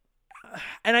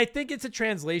I think it's a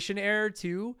translation error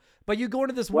too, but you go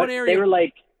into this one area. They were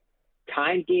like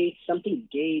time gates, something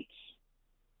gates.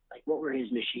 Like, what were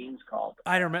his machines called?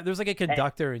 I don't remember. There was like a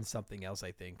conductor and something else,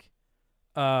 I think.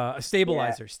 A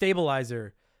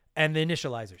stabilizer, and the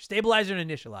initializer. Stabilizer and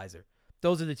initializer.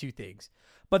 Those are the two things.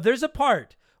 But there's a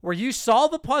part where you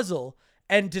solve a puzzle,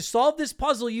 and to solve this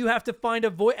puzzle, you have to find a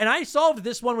void. And I solved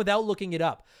this one without looking it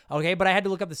up, okay? But I had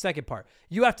to look up the second part.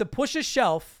 You have to push a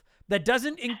shelf that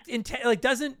doesn't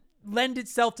lend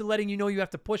itself to letting you know you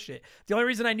have to push it. The only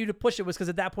reason I knew to push it was because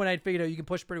at that point I had figured out you can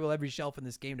push pretty well every shelf in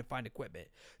this game to find equipment.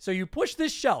 So you push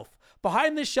this shelf.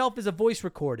 Behind this shelf is a voice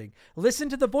recording. Listen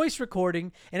to the voice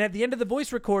recording, and at the end of the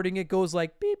voice recording, it goes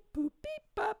like beep, boop, beep,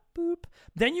 bop, boop.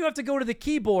 Then you have to go to the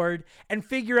keyboard and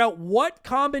figure out what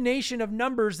combination of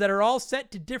numbers that are all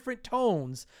set to different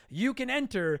tones you can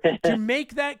enter to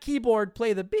make that keyboard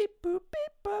play the beep, boop,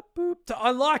 beep, bop, boop to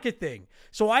unlock a thing.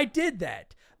 So I did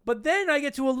that. But then I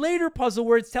get to a later puzzle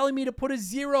where it's telling me to put a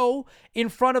 0 in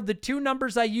front of the two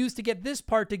numbers I used to get this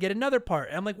part to get another part.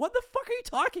 And I'm like, what the fuck are you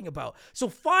talking about? So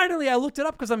finally I looked it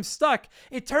up because I'm stuck.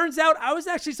 It turns out I was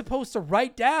actually supposed to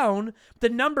write down the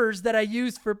numbers that I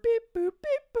used for beep, boop,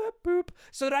 beep, boop, boop,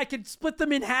 so that I could split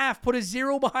them in half, put a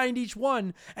 0 behind each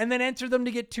one, and then enter them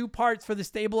to get two parts for the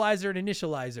stabilizer and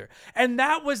initializer. And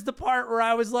that was the part where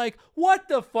I was like, what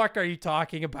the fuck are you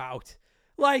talking about?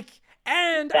 Like...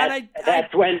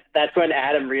 That's when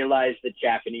Adam realized that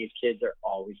Japanese kids are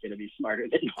always going to be smarter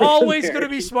than me. Always going to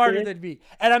be smarter than me.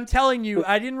 And I'm telling you,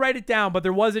 I didn't write it down, but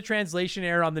there was a translation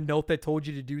error on the note that told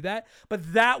you to do that.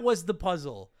 But that was the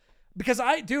puzzle. Because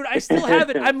I still have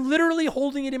it. I'm literally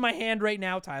holding it in my hand right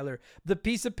now, Tyler. The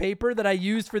piece of paper that I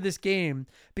used for this game.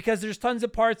 Because there's tons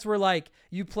of parts where, like,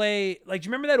 you play, like, do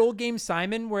you remember that old game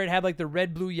Simon where it had, like, the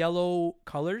red, blue, yellow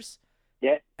colors?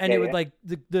 Yeah. And it would like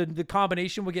the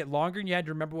combination would get longer and you had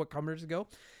to remember what colors to go.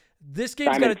 This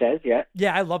game's Simon Says, yeah.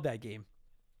 Yeah, I love that game.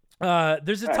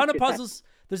 There's a ton of puzzles.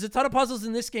 There's a ton of puzzles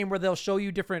in this game where they'll show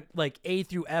you different like A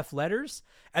through F letters,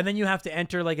 and then you have to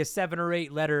enter like a 7 or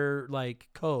 8 letter like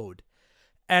code.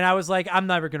 And I was like, I'm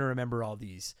never going to remember all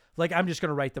these. Like, I'm just going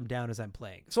to write them down as I'm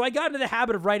playing. So I got into the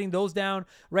habit of writing those down,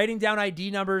 writing down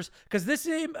ID numbers. Because this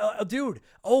game, dude,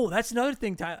 that's another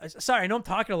thing. Sorry, I know I'm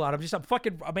talking a lot. I'm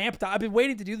amped up. I've been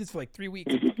waiting to do this for like 3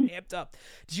 weeks. I'm fucking amped up.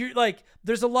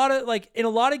 There's a lot of, like, in a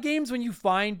lot of games when you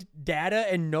find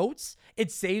data and notes,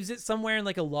 it saves it somewhere in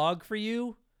like a log for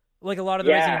you. Like a lot of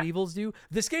the Resident Evils do.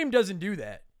 This game doesn't do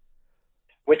that.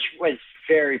 Which was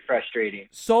very frustrating.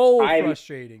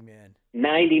 Frustrating, man.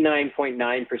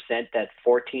 99.9% that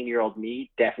 14-year-old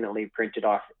me definitely printed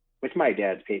off with my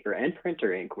dad's paper and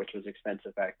printer ink, which was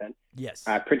expensive back then. Yes.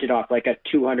 Printed off like a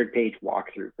 200-page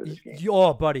walkthrough for this game.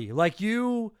 Oh, buddy. Like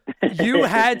you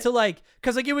had to like,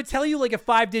 cause like it would tell you like a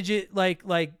 5-digit,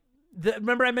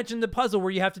 remember I mentioned the puzzle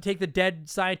where you have to take the dead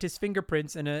scientist's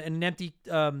fingerprints and an empty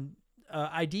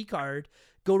ID card,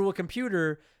 go to a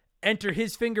computer, enter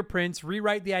his fingerprints,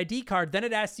 rewrite the ID card. Then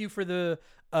it asks you for the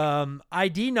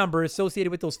ID number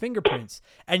associated with those fingerprints.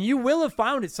 And you will have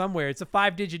found it somewhere. It's a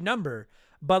 5-digit number.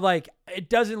 But like it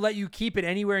doesn't let you keep it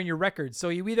anywhere in your records. So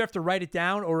you either have to write it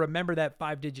down or remember that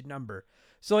 5-digit number.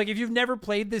 So like if you've never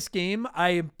played this game, I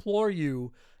implore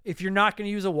you, if you're not going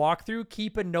to use a walkthrough,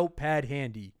 keep a notepad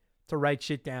handy to write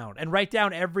shit down. And write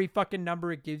down every fucking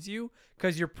number it gives you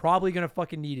because you're probably going to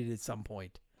fucking need it at some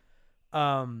point.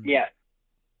 Yeah.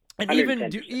 And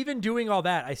even doing all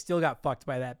that, I still got fucked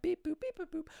by that. Beep, boop, beep,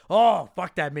 boop, boop. Oh,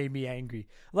 fuck, that made me angry.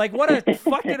 Like, what a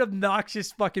fucking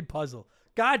obnoxious fucking puzzle.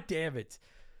 God damn it.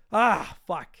 Ah,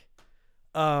 fuck.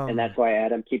 And that's why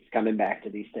Adam keeps coming back to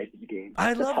these types of games.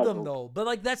 I love them though, but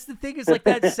like that's the thing is like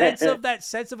that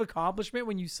sense of accomplishment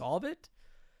when you solve it.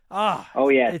 Oh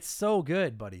yeah, it's so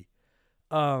good, buddy.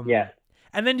 Yeah.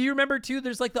 And then do you remember too?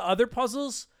 There's like the other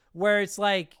puzzles where it's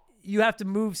like you have to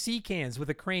move sea cans with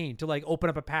a crane to like open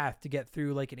up a path to get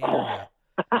through like an area.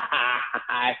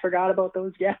 I forgot about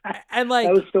those guys. And like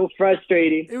that was so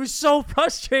frustrating. It was so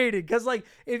frustrating because like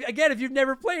if you've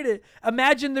never played it,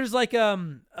 imagine there's like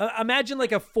imagine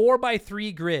like a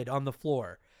 4x3 grid on the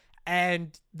floor,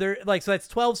 and there like so that's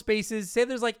 12 spaces. Say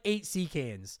there's like 8 sea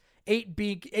cans, 8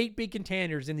 big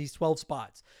containers in these 12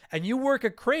 spots, and you work a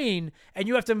crane and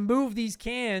you have to move these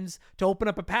cans to open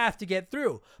up a path to get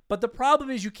through. But the problem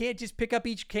is you can't just pick up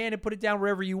each can and put it down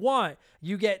wherever you want.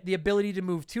 You get the ability to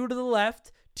move 2 to the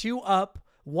left, 2 up,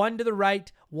 1 to the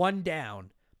right, 1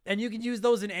 down. And you can use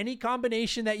those in any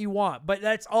combination that you want, but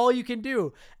that's all you can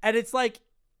do. And it's like,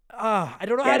 I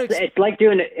don't know how to. It's like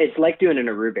doing an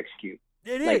Rubik's Cube.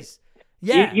 It is.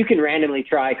 Yeah. You can randomly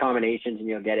try combinations and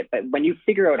you'll get it. But when you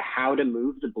figure out how to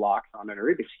move the blocks on a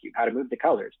Rubik's Cube, how to move the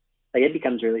colors, like it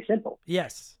becomes really simple.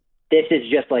 Yes. This is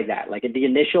just like that. Like the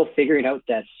initial figuring out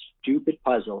that stupid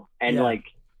puzzle and like,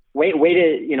 way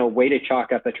to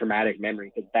chalk up a traumatic memory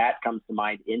because that comes to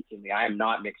mind instantly. I am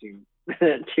not mixing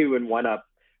 2 and 1 up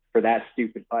for that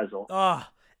stupid puzzle.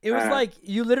 It was like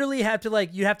you literally have to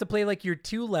you have to play like your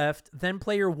 2 left, then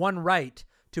play your 1 right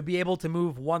to be able to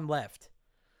move 1 left.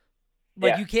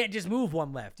 Like you can't just move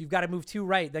 1 left. You've got to move 2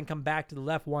 right, then come back to the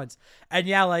left once. And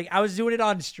yeah, like I was doing it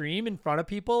on stream in front of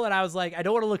people and I was like, I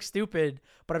don't want to look stupid,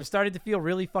 but I'm starting to feel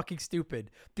really fucking stupid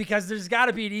because there's got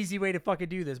to be an easy way to fucking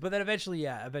do this. But then eventually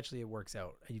it works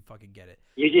out and you fucking get it.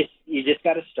 You just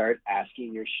got to start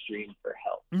asking your stream for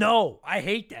help. No, I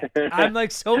hate that. I'm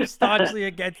like so staunchly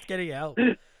against getting help.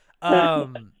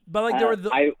 But like there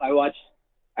were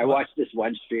I watched this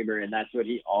one streamer, and that's what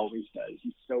he always does.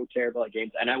 He's so terrible at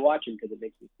games, and I watch him because it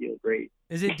makes me feel great.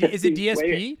 Is it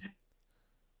DSP?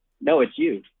 No, it's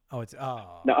you. Oh, it's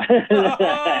no.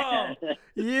 Oh,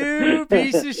 you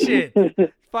piece of shit!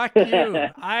 Fuck you!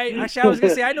 I was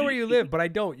gonna say I know where you live, but I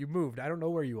don't. You moved. I don't know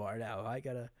where you are now. I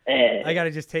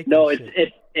gotta just take. No,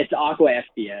 it's Aqua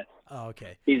FPS. Oh,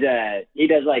 okay. He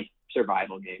does like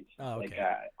survival games. Oh,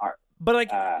 okay. But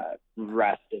like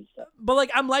Rust and stuff. But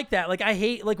like I'm like that. Like I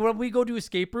hate like when we go to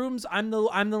escape rooms, I'm the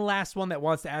last one that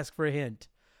wants to ask for a hint.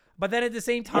 But then at the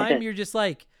same time, you're just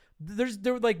like there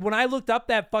like when I looked up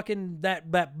that fucking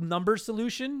that number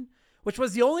solution, which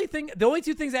was the only 2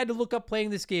 things I had to look up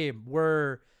playing this game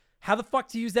were how the fuck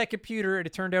to use that computer, and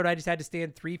it turned out I just had to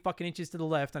stand 3 fucking inches to the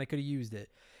left and I could have used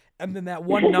it. And then that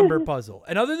 1 number puzzle.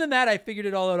 And other than that, I figured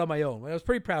it all out on my own. I was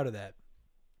pretty proud of that.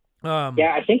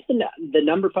 Yeah, I think the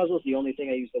number puzzle is the only thing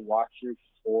I used the walkthrough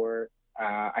for.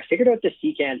 I figured out the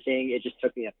C-can thing. It just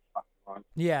took me a fucking long.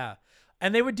 Yeah,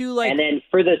 and they would do like. And then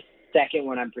for the second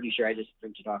one, I'm pretty sure I just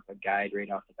printed off a guide right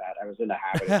off the bat. I was in the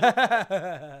habit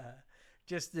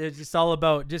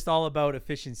of just all about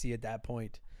efficiency at that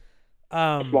point.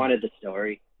 Just wanted the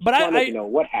story. But I wanted to know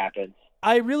what happens.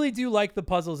 I really do like the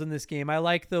puzzles in this game. I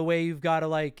like the way you've got to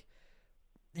like.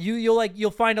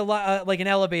 You'll find a lot like an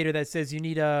elevator that says you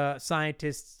need a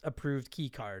scientist's approved key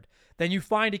card. Then you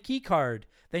find a key card.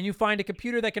 Then you find a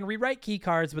computer that can rewrite key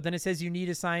cards, but then it says you need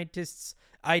a scientist's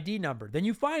ID number. Then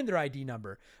you find their ID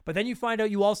number, but then you find out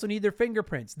you also need their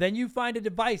fingerprints. Then you find a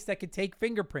device that can take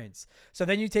fingerprints. So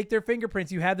then you take their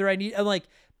fingerprints, you have their ID, and like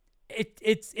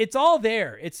it's all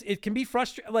there. It can be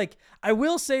frustrating. Like I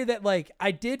will say that like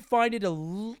I did find it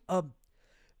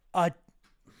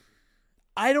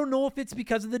I don't know if it's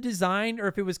because of the design or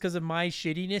if it was because of my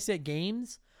shittiness at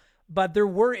games, but there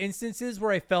were instances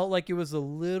where I felt like it was a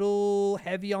little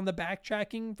heavy on the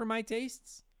backtracking for my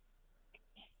tastes.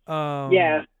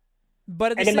 Yeah.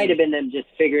 But it might have been them just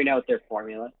figuring out their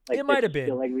formula. Like, it might have been.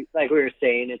 Still, like we were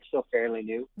saying, it's still fairly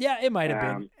new. Yeah, it might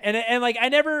have been. And like I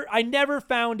never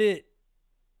found it.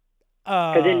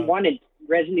 Because in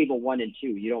Resident Evil 1 and 2,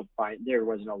 you don't find there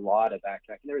wasn't a lot of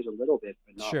backtracking. There was a little bit,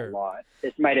 but not a lot.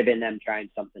 This might have been them trying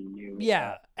something new.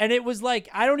 Yeah, and it was like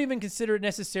I don't even consider it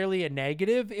necessarily a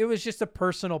negative. It was just a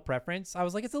personal preference. I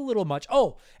was like, it's a little much.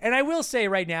 Oh, and I will say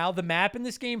right now, the map in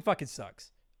this game fucking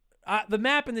sucks. The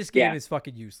map in this game is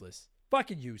fucking useless.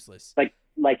 Fucking useless.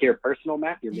 Like your personal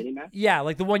map, your mini map? Yeah,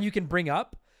 like the one you can bring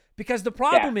up. Because the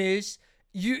problem is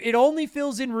it only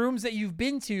fills in rooms that you've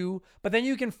been to, but then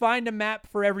you can find a map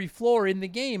for every floor in the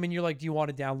game, and you're like, do you want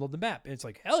to download the map? And it's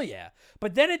like, hell yeah.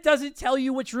 But then it doesn't tell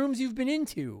you which rooms you've been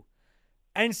into.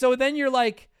 And so then you're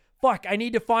like, fuck, I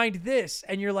need to find this.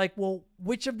 And you're like, well,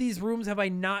 which of these rooms have I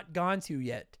not gone to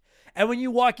yet? And when you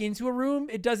walk into a room,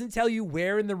 it doesn't tell you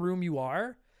where in the room you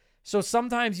are. So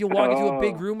sometimes you'll walk into a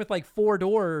big room with like 4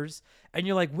 doors, and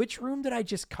you're like, which room did I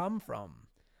just come from?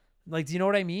 Like, do you know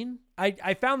what I mean?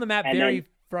 I found the map very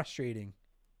frustrating.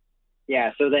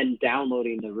 Yeah, so then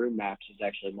downloading the room maps is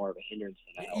actually more of a hindrance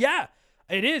than a help. Yeah,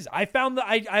 it is. I found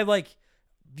that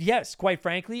yes, quite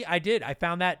frankly, I did. I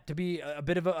found that to be a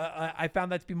bit of I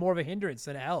found that to be more of a hindrance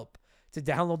than a help to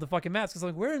download the fucking maps. Because I'm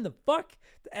like, where in the fuck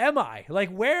am I?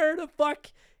 Like, where the fuck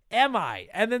am I?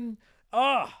 And then,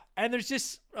 and there's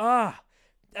just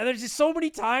so many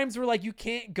times where like you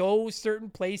can't go certain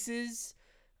places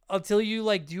until you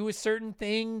like do a certain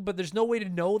thing, but there's no way to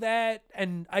know that.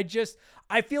 And I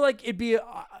feel like it'd be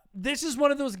this is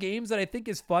one of those games that I think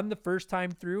is fun the first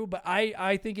time through, but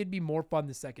I think it'd be more fun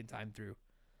the second time through.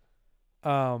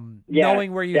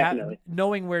 Knowing where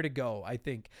knowing where to go, I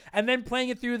think. And then playing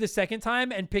it through the second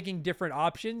time and picking different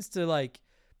options to like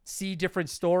see different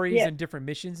stories and different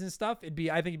missions and stuff. I think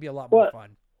it'd be a lot more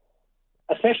fun.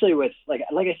 Especially with like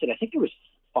I said, I think there was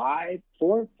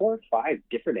 4 or 5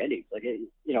 different endings. Like,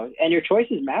 and your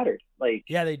choices mattered. Like,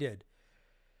 yeah, they did.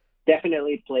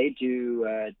 Definitely played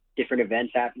to different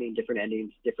events happening, different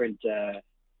endings, different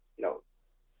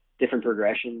different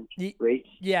progression rates.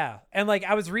 Yeah, and like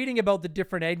I was reading about the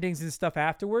different endings and stuff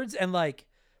afterwards, and like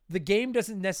the game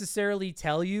doesn't necessarily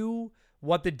tell you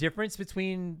what the difference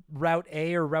between Route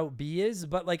A or Route B is,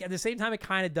 but like at the same time, it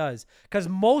kind of does. Because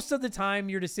most of the time,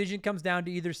 your decision comes down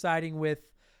to either siding with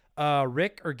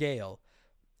Rick or Gale.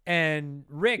 And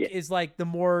Rick is like the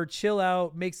more chill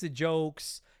out, makes the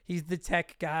jokes. He's the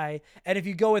tech guy. And if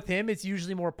you go with him, it's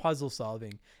usually more puzzle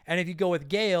solving. And if you go with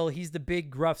Gale, he's the big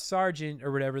gruff sergeant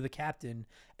or whatever, the captain.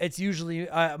 It's usually,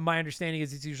 my understanding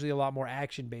is it's usually a lot more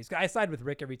action based. I side with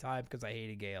Rick every time because I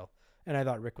hated Gale. And I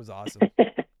thought Rick was awesome.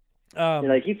 You're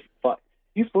like,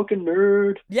 you fucking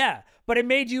nerd. Yeah, but it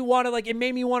made you want to it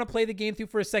made me want to play the game through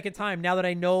for a second time now that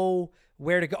I know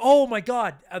where to go. Oh my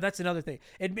God, that's another thing.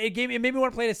 It made me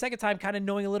want to play it a second time, kind of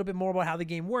knowing a little bit more about how the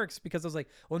game works, because I was like,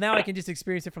 well, now I can just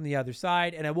experience it from the other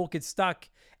side, and I won't get stuck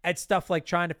at stuff like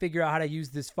trying to figure out how to use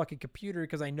this fucking computer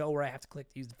because I know where I have to click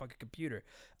to use the fucking computer.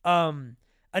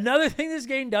 Another thing this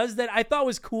game does that I thought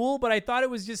was cool, but I thought it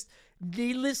was just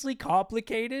needlessly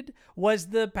complicated, was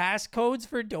the passcodes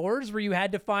for doors where you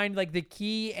had to find like the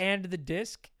key and the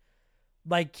disc.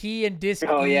 Like key and disc.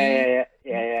 Oh, yeah.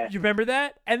 You remember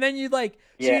that? And then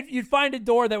you'd find a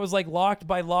door that was like locked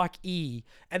by lock E,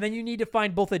 and then you need to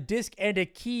find both a disc and a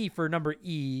key for number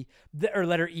E, or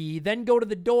letter E, then go to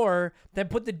the door, then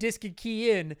put the disc and key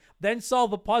in, then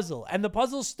solve a puzzle. And the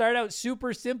puzzles start out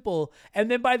super simple, and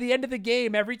then by the end of the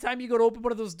game, every time you go to open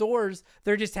one of those doors,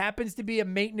 there just happens to be a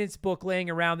maintenance book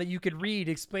laying around that you could read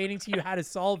explaining to you how to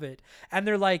solve it. And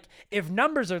they're like, if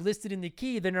numbers are listed in the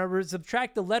key, then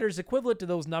subtract the letters equivalent to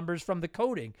those numbers from the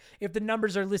coding. If the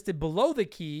numbers are listed below the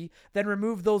key, then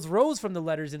remove those rows from the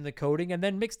letters in the coding and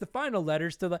then mix the final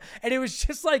letters to and it was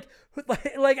just like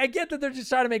I get that they're just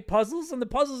trying to make puzzles and the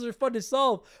puzzles are fun to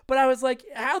solve, but I was like,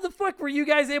 how the fuck were you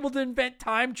guys able to invent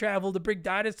time travel to bring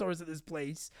dinosaurs to this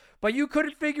place, but you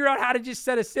couldn't figure out how to just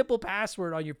set a simple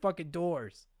password on your fucking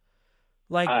doors?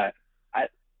 Like,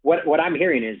 What I'm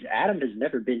hearing is Adam has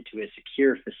never been to a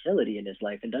secure facility in his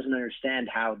life and doesn't understand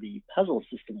how the puzzle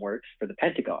system works for the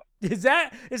Pentagon. Is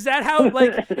that how,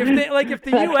 like, if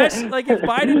the U.S., like, if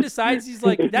Biden decides he's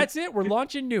like, that's it, we're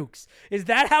launching nukes, is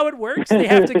that how it works? They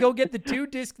have to go get the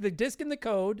disc and the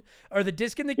code, or the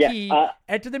disc and the key,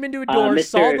 enter them into a door,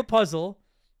 solve the puzzle.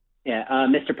 Yeah,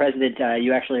 Mr. President,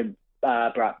 you actually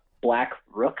brought black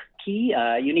rook key.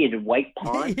 You need a white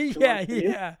pawn.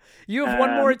 yeah. You have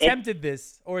one more attempt at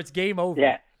this, or it's game over.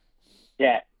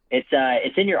 Yeah.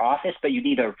 It's in your office, but you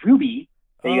need a ruby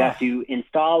that you have to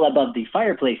install above the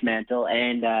fireplace mantle,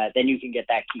 and then you can get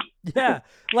that key. Yeah,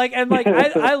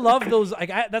 I love those.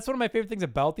 That's one of my favorite things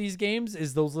about these games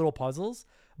is those little puzzles.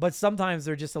 But sometimes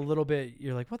they're just a little bit.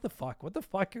 You're like, what the fuck? What the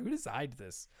fuck? Who decides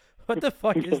this? What the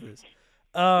fuck is this?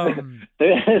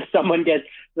 Someone gets,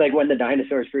 like, when the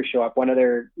dinosaurs first show up, one of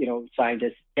their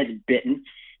scientists gets bitten.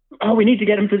 Oh, we need to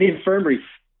get him to the infirmary.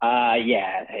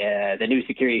 The new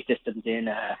security system's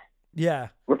in.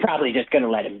 We're probably just gonna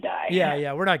let him die.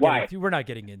 Yeah. We're not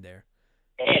getting in there.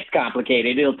 It's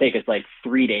complicated. It'll take us like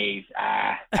 3 days.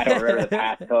 I don't remember the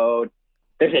passcode.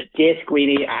 There's a disc we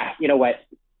need. You know what?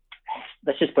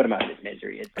 Let's just put him out of his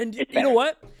misery. And you know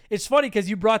what? It's funny because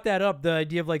you brought that up, the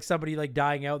idea of like somebody like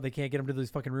dying out and they can't get him to those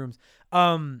fucking rooms.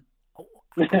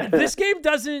 This game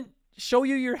doesn't show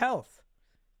you your health.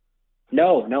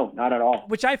 No, not at all.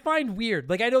 Which I find weird.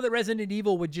 Like, I know that Resident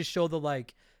Evil would just show the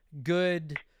like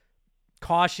good,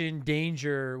 caution,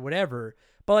 danger, whatever.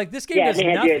 But like this game does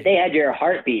nothing. They had your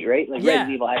heartbeat, right? Like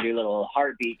Resident Evil had your little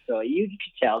heartbeat, so you could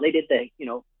tell. They did the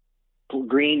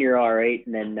green, you're all right,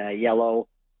 and then yellow.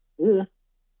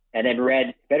 And then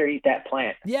red, better eat that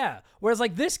plant. Yeah. Whereas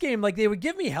like this game, like they would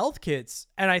give me health kits,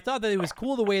 and I thought that it was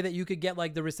cool the way that you could get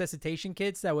like the resuscitation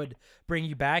kits that would bring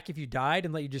you back if you died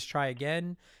and let you just try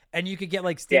again. And you could get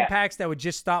like stim packs that would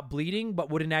just stop bleeding but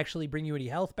wouldn't actually bring you any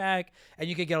health back. And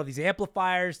you could get all these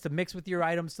amplifiers to mix with your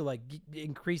items to like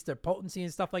increase their potency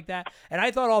and stuff like that. And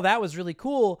I thought all that was really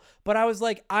cool. But I was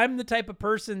like, I'm the type of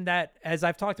person that, as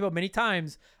I've talked about many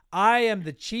times, I am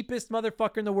the cheapest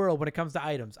motherfucker in the world when it comes to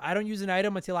items. I don't use an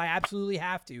item until I absolutely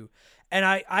have to. And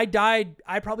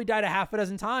I probably died a half a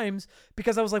dozen times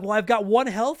because I was like, well, I've got one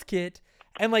health kit.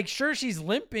 And like, sure, she's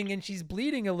limping and she's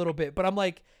bleeding a little bit, but I'm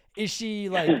like, is she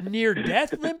like near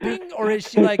death limping, or is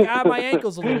she like, my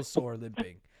ankle's a little sore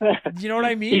limping? You know what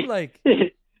I mean? Like,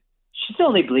 she's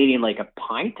only bleeding like a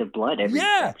pint of blood every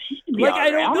time. Like, I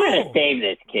don't know. I'm gonna save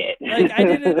this kid. Like, I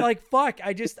didn't like, fuck.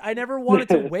 I never wanted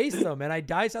to waste them, and I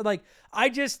died. So like, I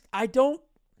don't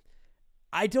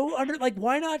like,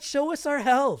 why not show us our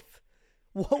health?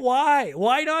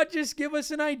 Why not just give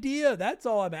us an idea? That's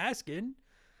all I'm asking.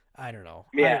 I don't know.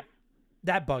 Yeah.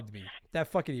 That bugged me.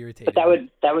 That fucking irritated me. But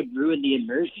that would ruin the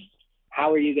immersion.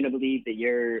 How are you going to believe that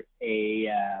you're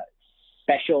a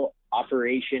special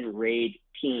operation raid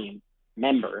team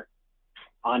member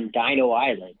on Dino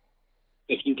Island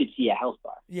if you could see a health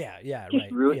bar? Yeah,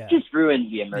 just right. Just ruins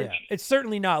the immersion. Yeah. It's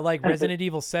certainly not like Resident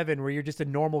Evil 7 where you're just a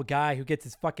normal guy who gets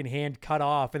his fucking hand cut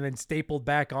off and then stapled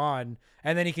back on,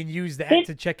 and then he can use that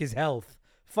to check his health.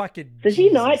 Fucking Does he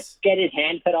not get his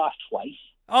hand cut off twice?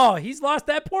 Oh,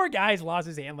 that poor guy's lost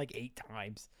his hand like 8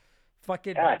 times.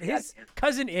 Fucking his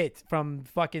cousin It from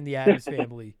fucking the Addams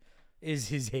Family is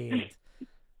his hand.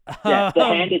 Yeah, the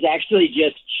hand is actually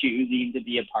just choosing to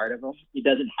be a part of him. He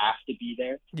doesn't have to be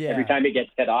there. Yeah. Every time it gets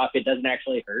cut off, it doesn't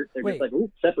actually hurt. They're just like,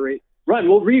 "Ooh, separate, run.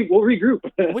 We'll regroup."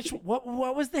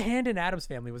 What was the hand in Addams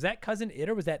Family? Was that cousin It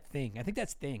or was that Thing? I think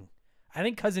that's Thing. I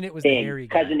think cousin It was the hairy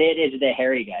guy. Cousin It is the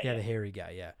hairy guy. Yeah, the hairy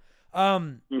guy. Yeah.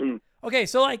 Okay,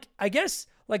 so like, I guess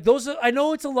like those. I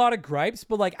know it's a lot of gripes,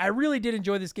 but like I really did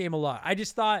enjoy this game a lot. I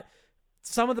just thought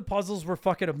some of the puzzles were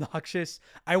fucking obnoxious.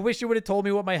 I wish it would have told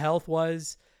me what my health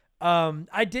was.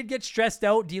 I did get stressed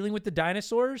out dealing with the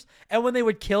dinosaurs, and when they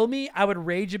would kill me, I would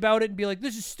rage about it and be like,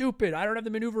 this is stupid. I don't have the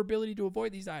maneuverability to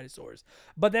avoid these dinosaurs.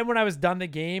 But then when I was done the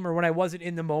game, or when I wasn't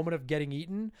in the moment of getting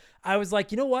eaten, I was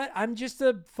like, you know what? I'm just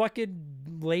a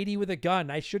fucking lady with a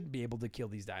gun. I shouldn't be able to kill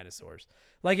these dinosaurs.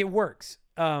 Like, it works.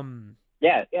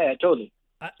 Yeah, totally.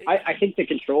 I think the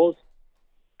controls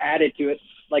added to it.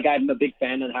 Like, I'm a big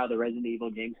fan of how the Resident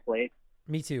Evil games play.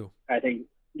 Me too. I think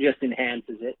just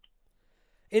enhances it.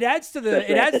 It adds to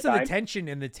the tension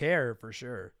and the terror for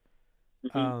sure.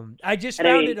 I just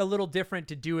found it a little different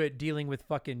to do it dealing with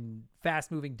fucking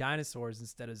fast moving dinosaurs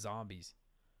instead of zombies.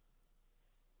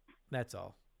 That's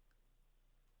all.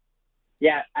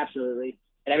 Yeah, absolutely.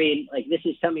 And I mean, like, this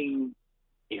is coming,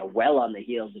 well on the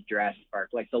heels of Jurassic Park.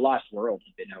 Like, The Lost World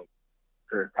has been out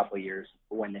for a couple of years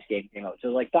when this game came out. So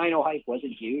like, Dino hype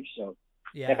wasn't huge. So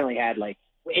definitely had like,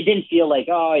 it didn't feel like,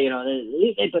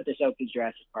 they put this out because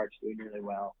Jurassic Park's doing really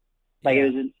well. Like, it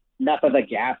was enough of a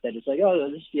gap that it's like,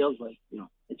 this feels like,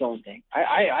 its own thing.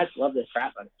 I love this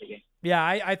crap out of the game. Yeah,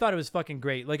 I thought it was fucking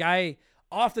great. Like,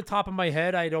 off the top of my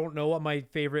head, I don't know what my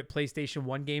favorite PlayStation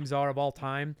 1 games are of all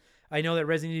time. I know that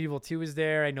Resident Evil 2 is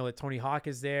there. I know that Tony Hawk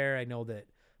is there. I know that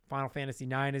Final Fantasy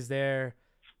 9 is there.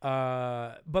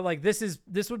 But like, this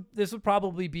would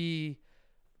probably be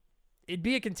it'd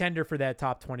be a contender for that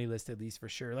top 20 list at least for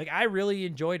sure. Like I really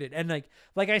enjoyed it. And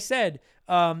like I said,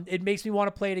 it makes me want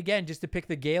to play it again just to pick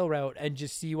the Gale route and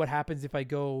just see what happens if I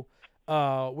go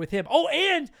with him. Oh,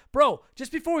 and bro,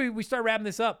 just before we start wrapping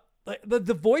this up, like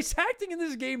the voice acting in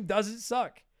this game doesn't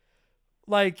suck.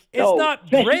 Like it's not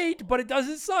great, but it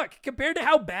doesn't suck compared to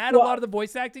how bad a lot of the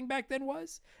voice acting back then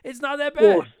was. It's not that bad.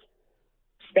 Well,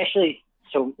 especially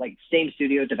so like same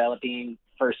studio developing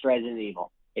first Resident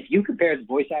Evil. If you compare the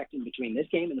voice acting between this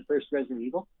game and the first Resident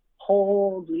Evil,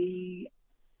 holy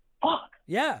fuck.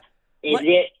 Yeah. Is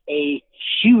it a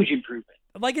huge improvement?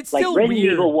 Like it's still Resident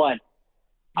weird. Evil 1.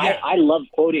 Yeah. I love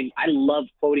quoting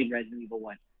Resident Evil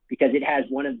 1 because it has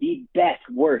one of the best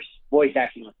worst voice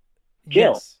acting.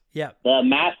 Jill, yes. Yeah. the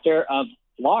master of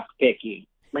lock picking.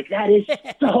 Like that is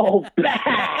so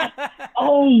bad.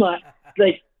 Oh my,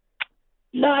 like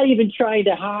not even trying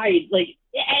to hide like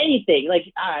anything. Like,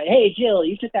 hey Jill,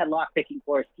 you took that lock picking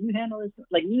course. Can you handle this?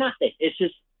 Like nothing. It's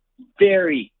just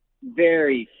very,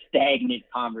 very stagnant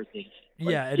conversation.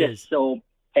 Like, yeah, it just is so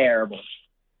terrible.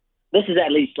 This is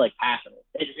at least like passable.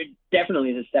 It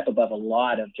definitely is a step above a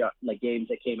lot of like games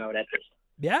that came out at this.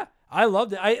 Yeah, I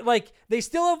loved it. I like they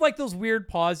still have like those weird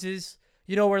pauses,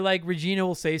 you know, where like Regina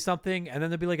will say something and then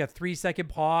there'll be like a 3-second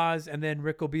pause and then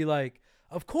Rick will be like,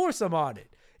 "Of course I'm on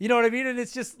it." You know what I mean? And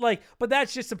it's just like, but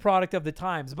that's just a product of the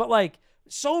times. But like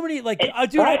so many like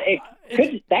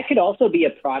that could also be a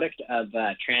product of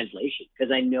translation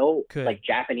because I know like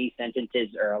Japanese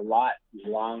sentences are a lot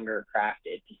longer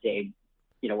crafted to say,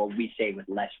 you know, what we say with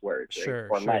less words or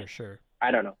less. Sure. I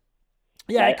don't know.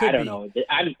 Yeah, I don't know.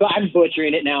 I'm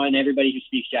butchering it now, and everybody who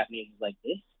speaks Japanese is like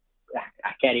this.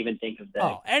 I can't even think of that.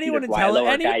 Oh,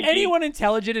 anyone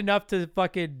intelligent enough to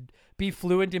fucking be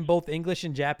fluent in both English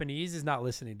and Japanese is not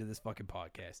listening to this fucking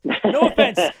podcast.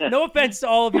 No offense to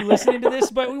all of you listening to this,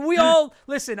 but we all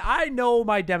listen. I know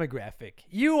my demographic.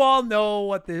 You all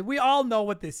know we all know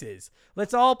what this is.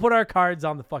 Let's all put our cards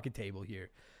on the fucking table here.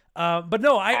 But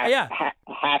no,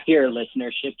 half your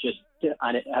listenership just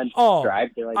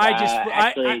unsubscribed.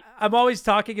 Like, I'm always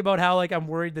talking about how like I'm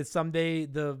worried that someday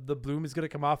the bloom is gonna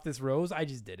come off this rose. I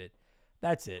just did it.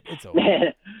 That's it. It's over.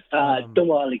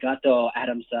 Domo arigato,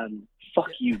 Adam-san. Fuck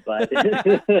you, bud.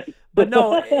 But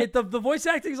no, the voice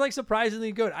acting is like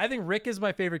surprisingly good. I think Rick is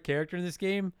my favorite character in this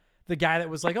game. The guy that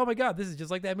was like, "Oh my god, this is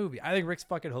just like that movie." I think Rick's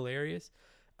fucking hilarious.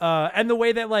 And the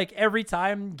way that like every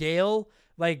time Gale,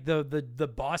 like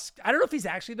the boss, I don't know if he's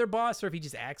actually their boss or if he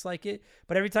just acts like it,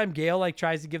 but every time Gale like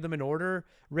tries to give them an order,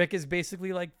 Rick is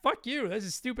basically like, "Fuck you, that's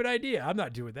a stupid idea. I'm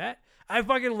not doing that." I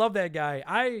fucking love that guy.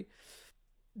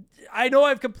 I know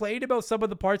I've complained about some of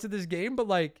the parts of this game, but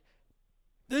like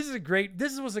this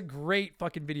was a great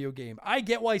fucking video game. I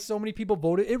get why so many people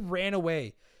voted. It ran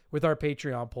away with our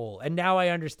Patreon poll, and now I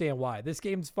understand why. This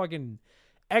game's fucking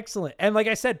excellent. And like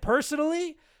I said,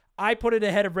 personally, I put it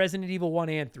ahead of Resident Evil 1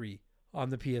 and 3 on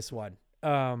the PS1.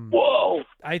 Whoa!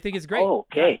 I think it's great. Oh,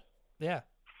 okay. Yeah.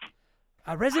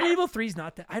 Resident Evil 3 is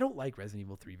not that. I don't like Resident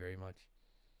Evil 3 very much.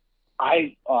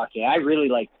 I really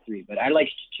liked 3, but I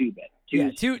liked 2 better.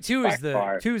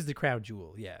 Two is the crown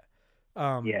jewel. Yeah.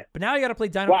 Yeah. But now I got to play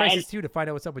Dino Crisis 2 to find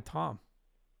out what's up with Tom.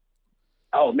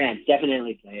 Oh man,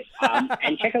 definitely play it.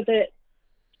 And check out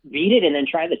beat it and then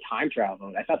try the time travel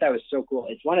mode. I thought that was so cool.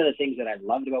 It's one of the things that I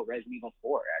loved about Resident Evil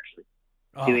 4 actually.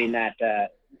 Doing that.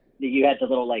 You had the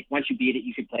little like once you beat it,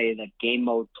 you could play the game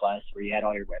mode plus where you had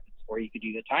all your weapons, or you could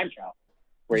do the time travel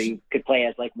where you could play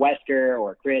as like Wesker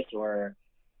or Chris or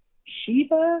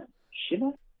Shiva.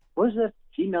 What was the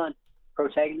female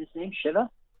protagonist's name? Shiva?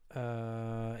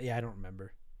 Yeah, I don't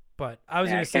remember. But I was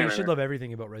going to say, you should love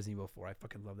everything about Resident Evil 4. I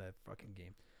fucking love that fucking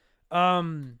game.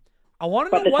 I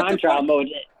want to know what the time travel mode,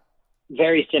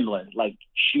 very similar. Like,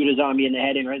 shoot a zombie in the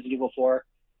head in Resident Evil 4,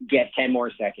 get 10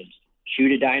 more seconds.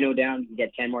 Shoot a dino down,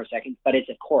 get 10 more seconds. But it's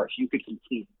a course. You could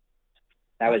complete it.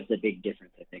 That was the big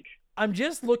difference, I think. I'm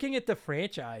just looking at the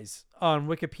franchise on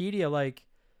Wikipedia. Like,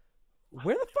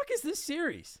 where the fuck is this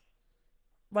series?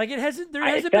 Like, there hasn't been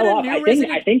a new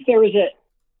Resident. I think there was a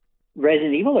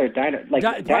Resident Evil or Dino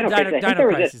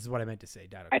Crisis is what I meant to say.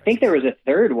 I think there was a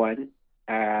third one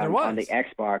on the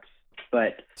Xbox,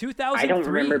 but 2003. I don't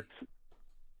remember.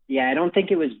 Yeah, I don't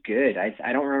think it was good.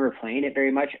 I don't remember playing it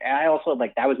very much. I also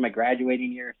that was my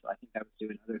graduating year, so I think I was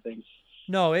doing other things.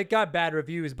 No, it got bad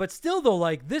reviews, but still though,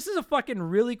 like this is a fucking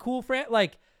really cool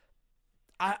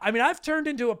I mean, I've turned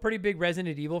into a pretty big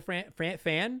Resident Evil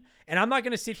fan, and I'm not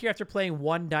going to sit here after playing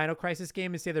one Dino Crisis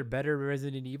game and say they're better than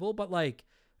Resident Evil, but like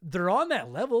they're on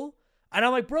that level. And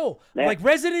I'm like, bro, like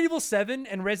Resident Evil 7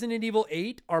 and Resident Evil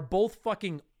 8 are both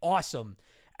fucking awesome.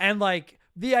 And like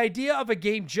the idea of a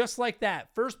game just like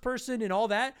that, first person and all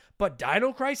that, but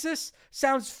Dino Crisis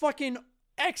sounds fucking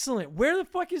excellent. Where the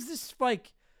fuck is this?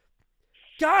 Like,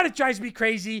 God, it drives me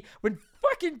crazy when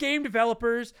fucking game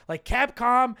developers like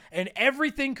Capcom and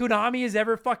everything Konami has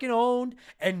ever fucking owned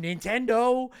and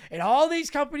Nintendo and all these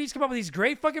companies come up with these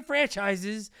great fucking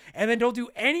franchises and then don't do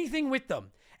anything with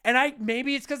them. And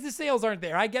maybe it's because the sales aren't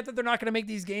there. I get that they're not going to make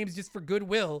these games just for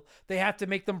goodwill. They have to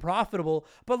make them profitable.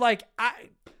 But like,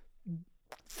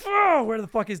 where the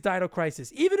fuck is Dino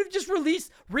Crisis? Even if just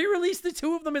re-release the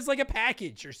two of them as like a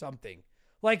package or something.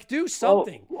 Like, do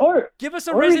something. Or give us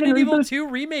a Resident Evil 2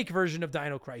 remake version of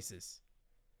Dino Crisis.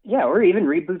 Yeah, or even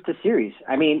reboot the series.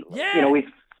 I mean,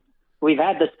 we've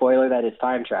had the spoiler that it's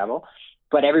time travel,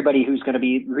 but everybody who's going to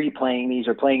be replaying these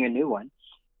or playing a new one,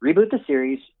 reboot the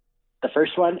series. The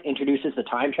first one introduces the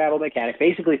time travel mechanic,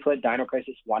 basically put Dino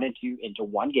Crisis 1 and 2 into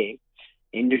one game,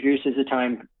 introduces the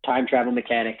time travel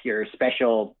mechanic, your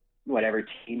special whatever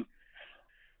team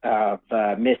of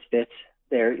misfits.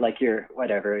 They're like your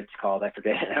whatever it's called. I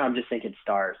forget. I'm just thinking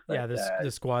stars. Yeah,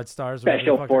 the squad stars.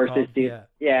 Special forces team.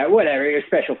 Yeah, whatever. Your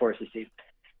special forces team.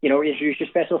 Introduce your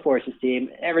special forces team.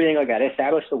 Everything like that.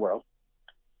 Establish the world.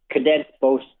 Condense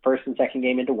both first and second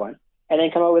game into one, and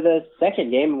then come out with a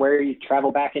second game where you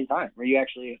travel back in time, where you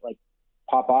actually like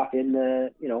pop off in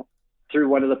the through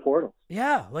one of the portals.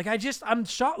 Yeah, like I'm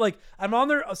shocked. Like I'm on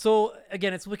there. So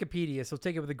again, it's Wikipedia, so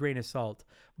take it with a grain of salt.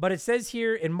 But it says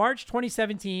here in March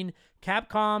 2017,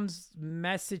 Capcom's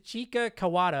Masachika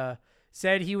Kawada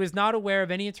said he was not aware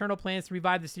of any internal plans to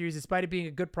revive the series despite it being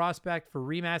a good prospect for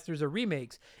remasters or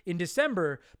remakes. In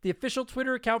December, the official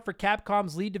Twitter account for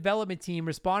Capcom's lead development team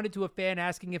responded to a fan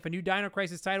asking if a new Dino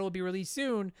Crisis title will be released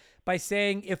soon by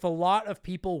saying, if a lot of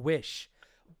people wish.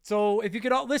 So if you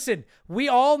could all listen, we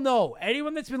all know,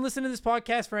 anyone that's been listening to this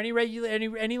podcast for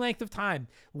any length of time,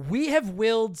 we have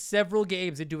willed several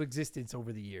games into existence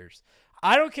over the years.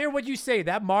 I don't care what you say.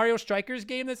 That Mario Strikers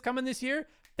game that's coming this year,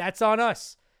 that's on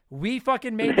us. We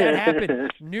fucking made that happen.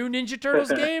 New Ninja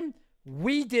Turtles game,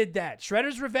 we did that.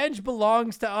 Shredder's Revenge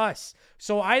belongs to us.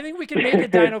 So I think we can make a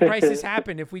Dino Crisis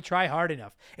happen if we try hard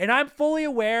enough. And I'm fully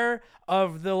aware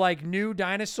of the like new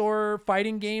dinosaur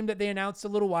fighting game that they announced a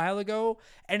little while ago.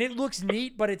 And it looks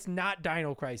neat, but it's not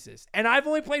Dino Crisis. And I've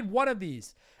only played one of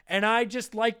these. And I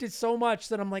just liked it so much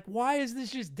that I'm like, why is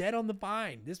this just dead on the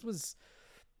vine? This was,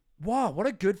 wow, what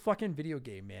a good fucking video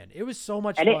game, man. It was so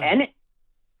much fun.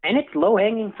 And it's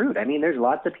low-hanging fruit. I mean, there's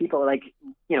lots of people like,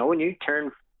 when you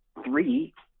turn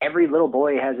 3, every little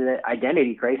boy has an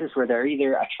identity crisis where they're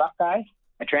either a truck guy,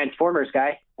 a Transformers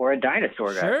guy, or a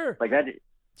dinosaur guy. Sure. Like that.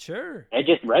 Sure. It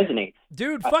just resonates.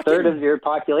 Dude, a third of your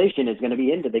population is going to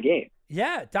be into the game.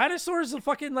 Yeah, dinosaurs are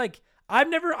fucking like, I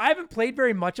haven't played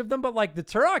very much of them, but like the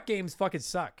Turok games fucking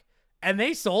suck. And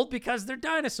they sold because they're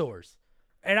dinosaurs.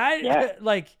 And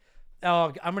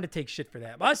oh, I'm going to take shit for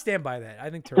that. I'll stand by that.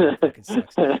 I think Turok fucking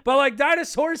sucks. But like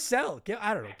dinosaurs sell.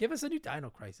 I don't know. Give us a new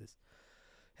Dino Crisis.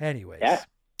 Anyways. Yeah.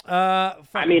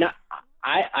 I mean,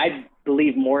 I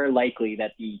believe more likely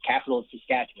that the capital of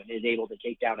Saskatchewan is able to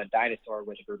take down a dinosaur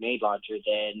with a grenade launcher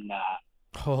than,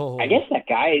 I guess that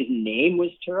guy's name was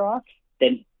Turok,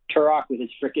 than Turok with his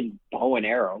freaking bow and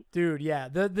arrow. Dude, yeah.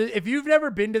 If you've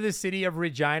never been to the city of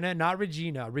Regina, not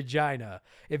Regina, Regina.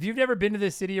 If you've never been to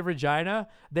the city of Regina,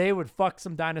 they would fuck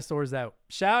some dinosaurs out.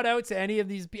 Shout out to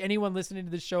anyone listening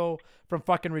to the show from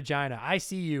fucking Regina. I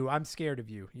see you. I'm scared of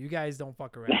you. You guys don't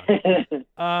fuck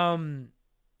around.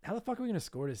 How the fuck are we gonna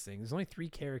score this thing? There's only 3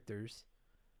 characters.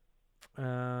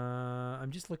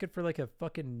 I'm just looking for like a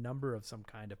fucking number of some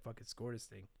kind to fucking score this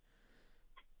thing.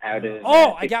 Out of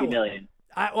I got million.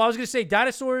 I was gonna say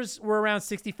dinosaurs were around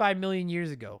 65 million years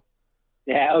ago.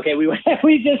 Yeah, okay, we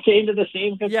just came to the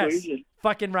same conclusion. Yes,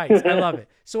 fucking right. I love it.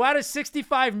 So out of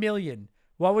 65 million,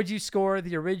 what would you score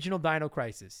the original Dino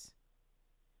Crisis?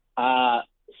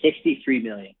 63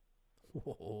 million.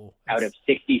 Whoa, out of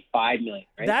 65 million,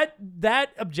 right? That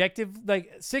objective, like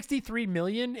 63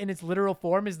 million in its literal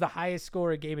form, is the highest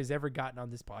score a game has ever gotten on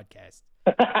this podcast.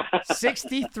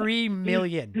 63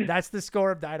 million. That's the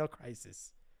score of Dino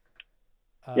Crisis.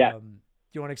 Yeah. Do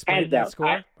you want to explain that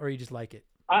score, or you just like it?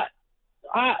 I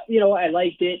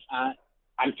liked it.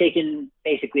 I'm taking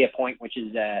basically a point, which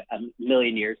is a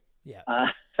million years. Yeah.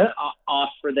 Off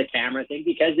for the camera thing,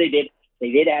 because they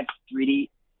did have 3D.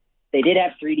 They did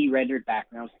have 3D rendered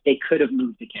backgrounds. They could have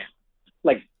moved the camera.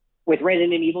 Like with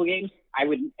Resident Evil games, I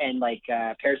wouldn't, and like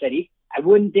Parasite Eve, I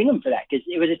wouldn't ding them for that because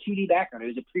it was a 2D background. It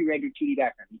was a pre-rendered 2D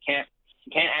background. You can't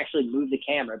actually move the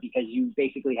camera because you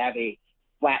basically have a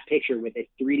flat picture with a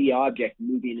 3D object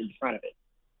moving in front of it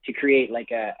to create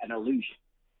like an illusion.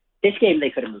 This game, they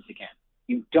could have moved the camera.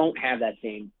 You don't have that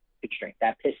same constraint.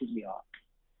 That pisses me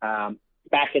off.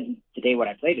 Back in the day when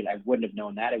I played it, I wouldn't have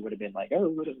known that. It would have been like,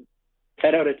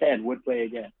 10 out of 10, would play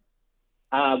again.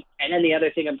 And then the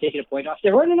other thing I'm taking a point off,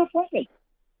 there weren't enough weapons.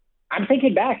 I'm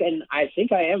thinking back, and I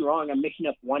think I am wrong. I'm mixing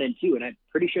up 1 and 2, and I'm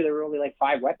pretty sure there were only like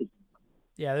 5 weapons.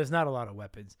 Yeah, there's not a lot of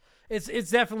weapons.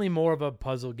 It's definitely more of a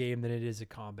puzzle game than it is a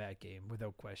combat game,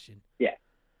 without question. Yeah.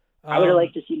 I would have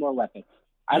liked to see more weapons.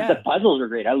 The puzzles were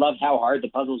great. I loved how hard the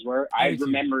puzzles were. I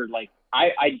remember,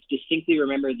 I distinctly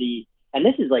remember and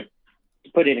this is like,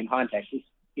 to put it in context, it's,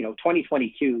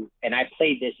 2022, and I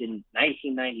played this in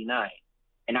 1999,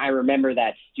 and I remember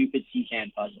that stupid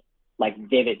Seacan puzzle, like,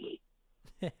 vividly.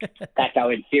 That's how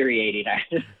infuriated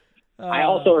I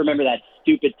also remember that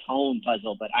stupid tone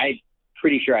puzzle, but I'm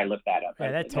pretty sure I looked that up.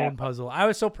 Yeah, that tone puzzle. I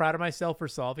was so proud of myself for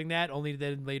solving that, only to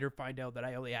then later find out that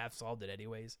I only half solved it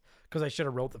anyways, because I should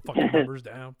have wrote the fucking numbers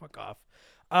down. Fuck off.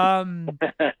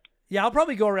 Yeah, I'll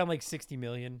probably go around like 60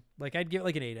 million. Like, I'd give it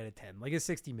like an 8 out of 10. Like, it's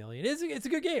 60 million. It's a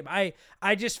good game. I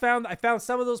found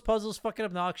some of those puzzles fucking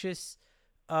obnoxious.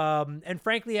 And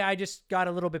frankly, I just got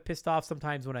a little bit pissed off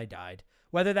sometimes when I died.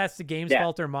 Whether that's the game's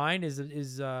fault or mine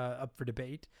is up for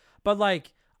debate. But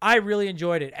like, I really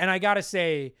enjoyed it. And I gotta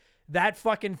say, that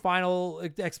fucking final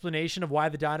explanation of why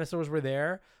the dinosaurs were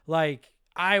there, like,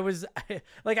 I was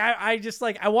like, I just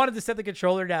like, I wanted to set the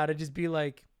controller down and just be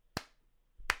like,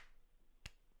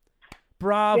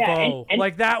 bravo. Yeah, and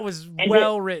like, that was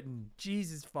well written.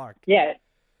 Jesus fuck. Yeah.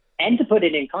 And to put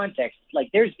it in context, like,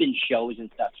 there's been shows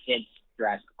and stuff since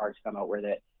Jurassic Park's come out where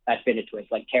that's been a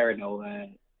twist, like Terra Nova,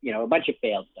 a bunch of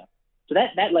failed stuff. So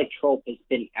that like trope has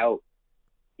been out,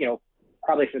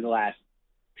 probably for the last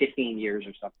 15 years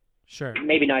or something. Sure.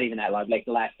 Maybe not even that long, like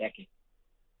the last decade.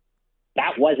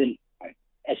 That wasn't,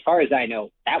 as far as I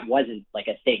know, that wasn't like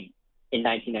a thing in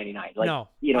 1999. Like, no,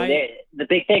 the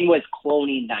big thing was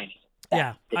cloning dinosaurs.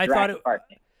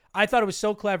 I thought it was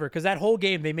so clever because that whole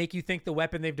game, they make you think the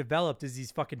weapon they've developed is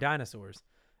these fucking dinosaurs.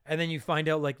 And then you find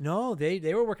out, like, no, they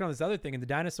were working on this other thing, and the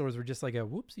dinosaurs were just like a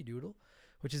whoopsie doodle,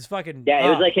 which is fucking. Yeah, it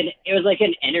was like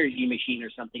an energy machine or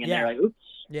something, and they're like, oops.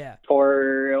 Yeah.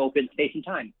 For open space and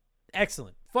time.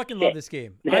 Excellent. Fucking love this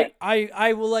game.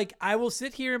 I will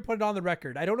sit here and put it on the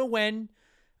record. I don't know when.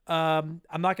 I'm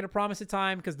not going to promise a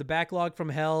time because the backlog from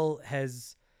hell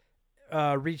has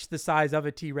reached the size of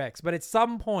a T-Rex. But at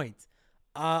some point,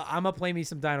 I'm going to play me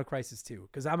some Dino Crisis 2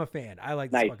 because I'm a fan. I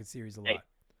like this fucking series a lot.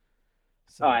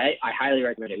 So. I highly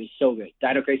recommend it. It was so good.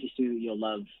 Dino Crisis 2 you'll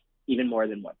love even more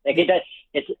than 1. Like,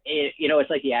 it's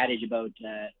like the adage about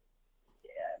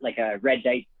like a red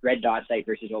dot site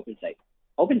versus open site.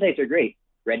 Open sites are great.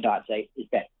 Red dot site is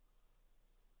better.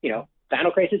 Dino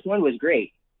Crisis 1 was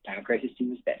great. Dino Crisis 2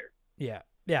 was better.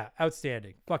 Yeah,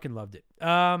 outstanding. Fucking loved it.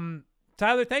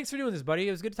 Tyler, thanks for doing this, buddy.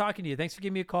 It was good talking to you. Thanks for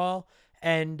giving me a call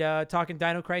and talking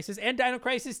Dino Crisis and Dino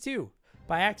Crisis 2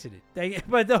 by accident.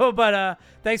 But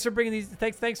thanks for bringing these.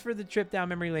 Thanks for the trip down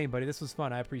memory lane, buddy. This was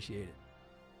fun. I appreciate it.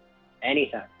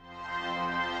 Anytime.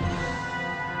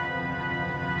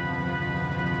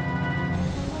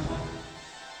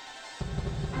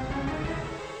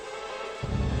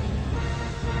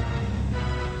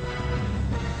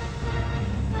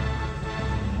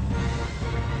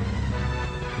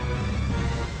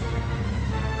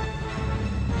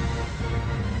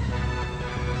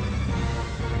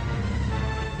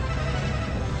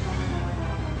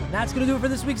 That's going to do it for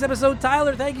this week's episode.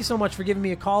 Tyler, thank you so much for giving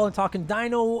me a call and talking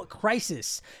Dino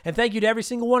Crisis. And thank you to every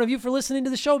single one of you for listening to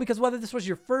the show, because whether this was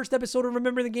your first episode of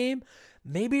Remember the Game,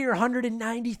 maybe your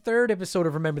 193rd episode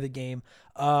of Remember the Game,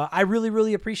 I really,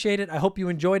 really appreciate it. I hope you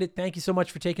enjoyed it. Thank you so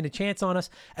much for taking a chance on us.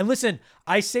 And listen,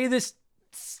 I say this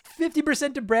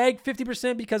 50% to brag,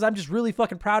 50% because I'm just really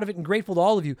fucking proud of it and grateful to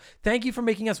all of you. Thank you for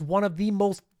making us one of the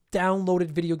most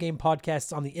downloaded video game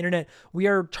podcasts on the internet.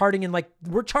 We're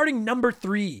charting number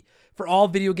 3 for all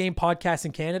video game podcasts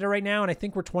in Canada right now, and I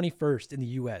think we're 21st in the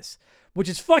US, which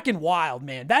is fucking wild,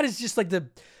 man. That is just like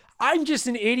I'm just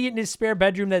an idiot in his spare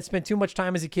bedroom that spent too much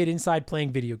time as a kid inside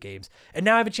playing video games. And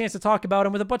now I have a chance to talk about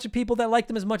them with a bunch of people that like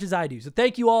them as much as I do. So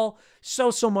thank you all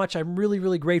so much. I'm really,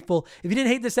 really grateful. If you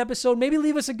didn't hate this episode, maybe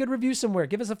leave us a good review somewhere.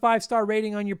 Give us a 5-star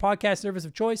rating on your podcast service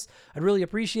of choice. I'd really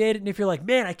appreciate it. And if you're like,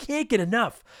 man, I can't get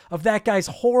enough of that guy's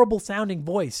horrible sounding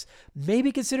voice,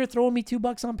 maybe consider throwing me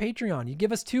 $2 on Patreon. You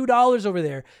give us $2 over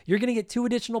there. You're going to get 2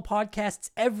 additional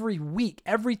podcasts every week,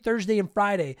 every Thursday and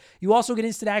Friday. You also get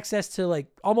instant access to like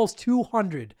almost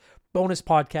 200 bonus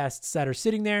podcasts that are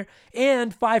sitting there,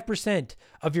 and 5%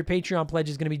 of your Patreon pledge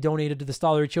is going to be donated to the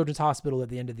Stollery Children's Hospital at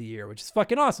the end of the year, which is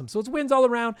fucking awesome. So it's wins all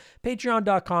around.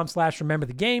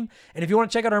 Patreon.com/rememberthegame. And if you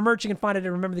want to check out our merch, you can find it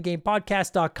at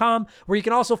rememberthegamepodcast.com, where you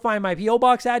can also find my P.O.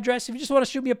 Box address. If you just want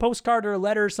to shoot me a postcard or a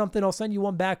letter or something, I'll send you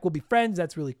one back. We'll be friends.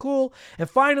 That's really cool. And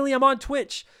finally, I'm on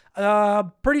Twitch.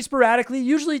 Pretty sporadically,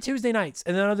 usually Tuesday nights.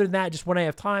 And then other than that, just when I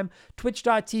have time,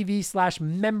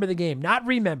 twitch.tv/memberthegame. Not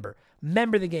remember.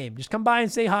 Member the game. Just come by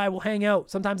and say hi. We'll hang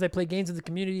out. Sometimes I play games in the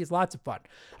community. It's lots of fun.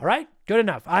 All right? Good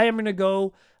enough. I am going to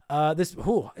go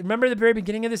remember the very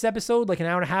beginning of this episode, like an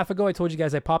hour and a half ago, I told you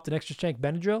guys I popped an extra strength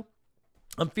Benadryl.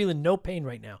 I'm feeling no pain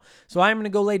right now. So I'm going to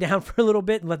go lay down for a little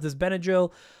bit and let this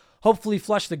Benadryl hopefully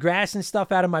flush the grass and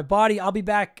stuff out of my body. I'll be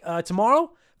back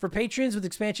tomorrow for patrons with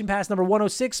Expansion Pass number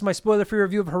 106, my spoiler-free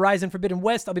review of Horizon Forbidden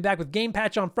West. I'll be back with Game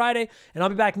Patch on Friday, and I'll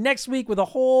be back next week with a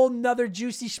whole nother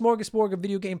juicy smorgasbord of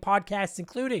video game podcasts,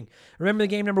 including Remember the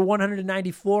Game number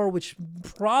 194, which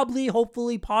probably,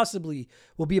 hopefully, possibly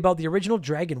will be about the original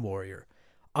Dragon Warrior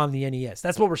on the NES.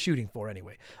 That's what we're shooting for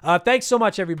anyway. Thanks so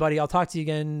much, everybody. I'll talk to you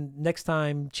again next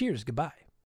time. Cheers. Goodbye.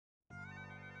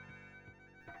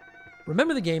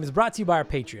 Remember the Game is brought to you by our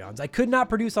Patreons. I could not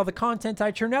produce all the content I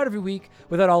churn out every week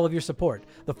without all of your support.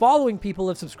 The following people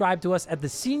have subscribed to us at the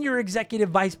senior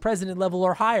executive vice president level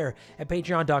or higher at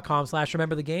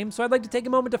patreon.com/rememberthegame. So I'd like to take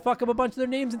a moment to fuck up a bunch of their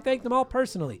names and thank them all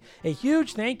personally. A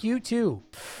huge thank you to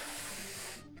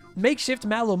Makeshift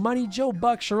Mallow Money, Joe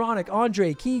Buck, Sharonic,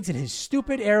 Andre, Keegs and his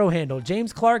stupid arrow handle,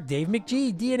 James Clark, Dave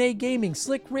McGee, DNA Gaming,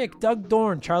 Slick Rick, Doug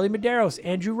Dorn, Charlie Medeiros,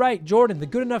 Andrew Wright, Jordan, The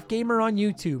Good Enough Gamer on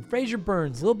YouTube, Fraser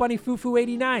Burns, Lil Bunny Fufu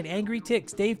 89, Angry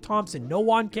Ticks, Dave Thompson, No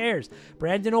One Cares,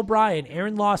 Brandon O'Brien,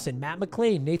 Aaron Lawson, Matt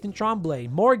McLean, Nathan Tremblay,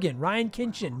 Morgan, Ryan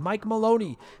Kinchin, Mike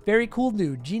Maloney, Very Cool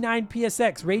Dude,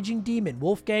 G9PSX, Raging Demon,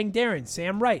 Wolfgang Darren,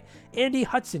 Sam Wright, Andy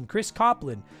Hudson, Chris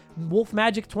Copland, Wolf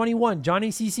Magic 21, Johnny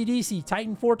CCDC,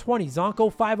 Titan 420,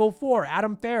 Zonko 504,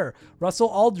 Adam Fair, Russell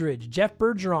Aldridge, Jeff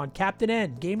Bergeron, Captain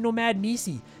N, Game Nomad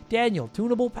Nisi, Daniel,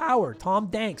 Tunable Power, Tom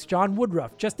Danks, John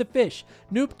Woodruff, Just a Fish,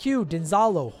 Noob Q,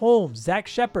 Denzalo, Holmes, Zach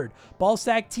Shepard,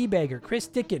 Ballsack Teabagger, Chris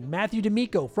Dickin, Matthew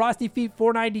D'Amico, Frosty Feet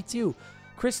 492,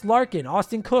 Chris Larkin,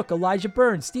 Austin Cook, Elijah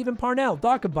Burns, Stephen Parnell,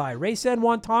 Dakabai, Ray San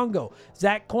Wantongo,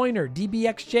 Zach Coiner,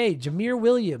 DBXJ, Jameer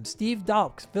Williams, Steve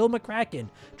Dalks, Phil McCracken,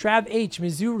 Trav H,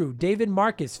 Mizuru, David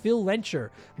Marcus, Phil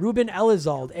Lencher, Ruben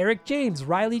Elizald, Eric James,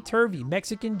 Riley Turvey,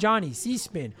 Mexican Johnny,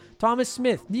 C-Spin, Thomas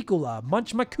Smith, Nicola,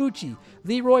 Munch Makuchi,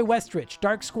 Leroy Westrich,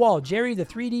 Dark Squall, Jerry the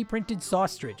 3D Printed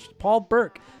Saustrich, Paul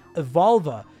Burke,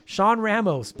 Evolva, Sean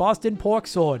Ramos, Boston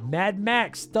Porksword, Mad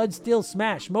Max, Stud Steel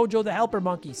Smash, Mojo the Helper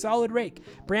Monkey, Solid Rake,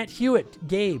 Brant Hewitt,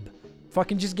 Gabe,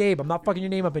 fucking just Gabe, I'm not fucking your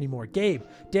name up anymore, Gabe,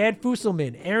 Dan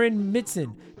Fusselman, Aaron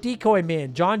Mitson, Decoy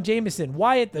Man, John Jameson,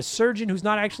 Wyatt the Surgeon, who's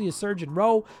not actually a surgeon,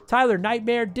 Rowe, Tyler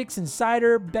Nightmare, Dixon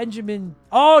Cider,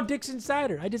 Dixon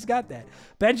Cider, I just got that,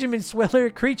 Benjamin Swiller,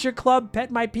 Creature Club,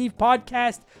 Pet My Peeve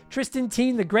Podcast, Tristan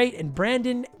Teen the Great, and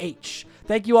Brandon H.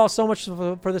 Thank you all so much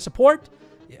for the support.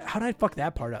 How did I fuck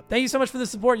that part up? Thank you so much for the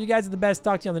support. You guys are the best.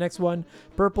 Talk to you on the next one.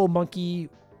 Purple Monkey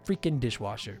freaking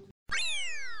Dishwasher.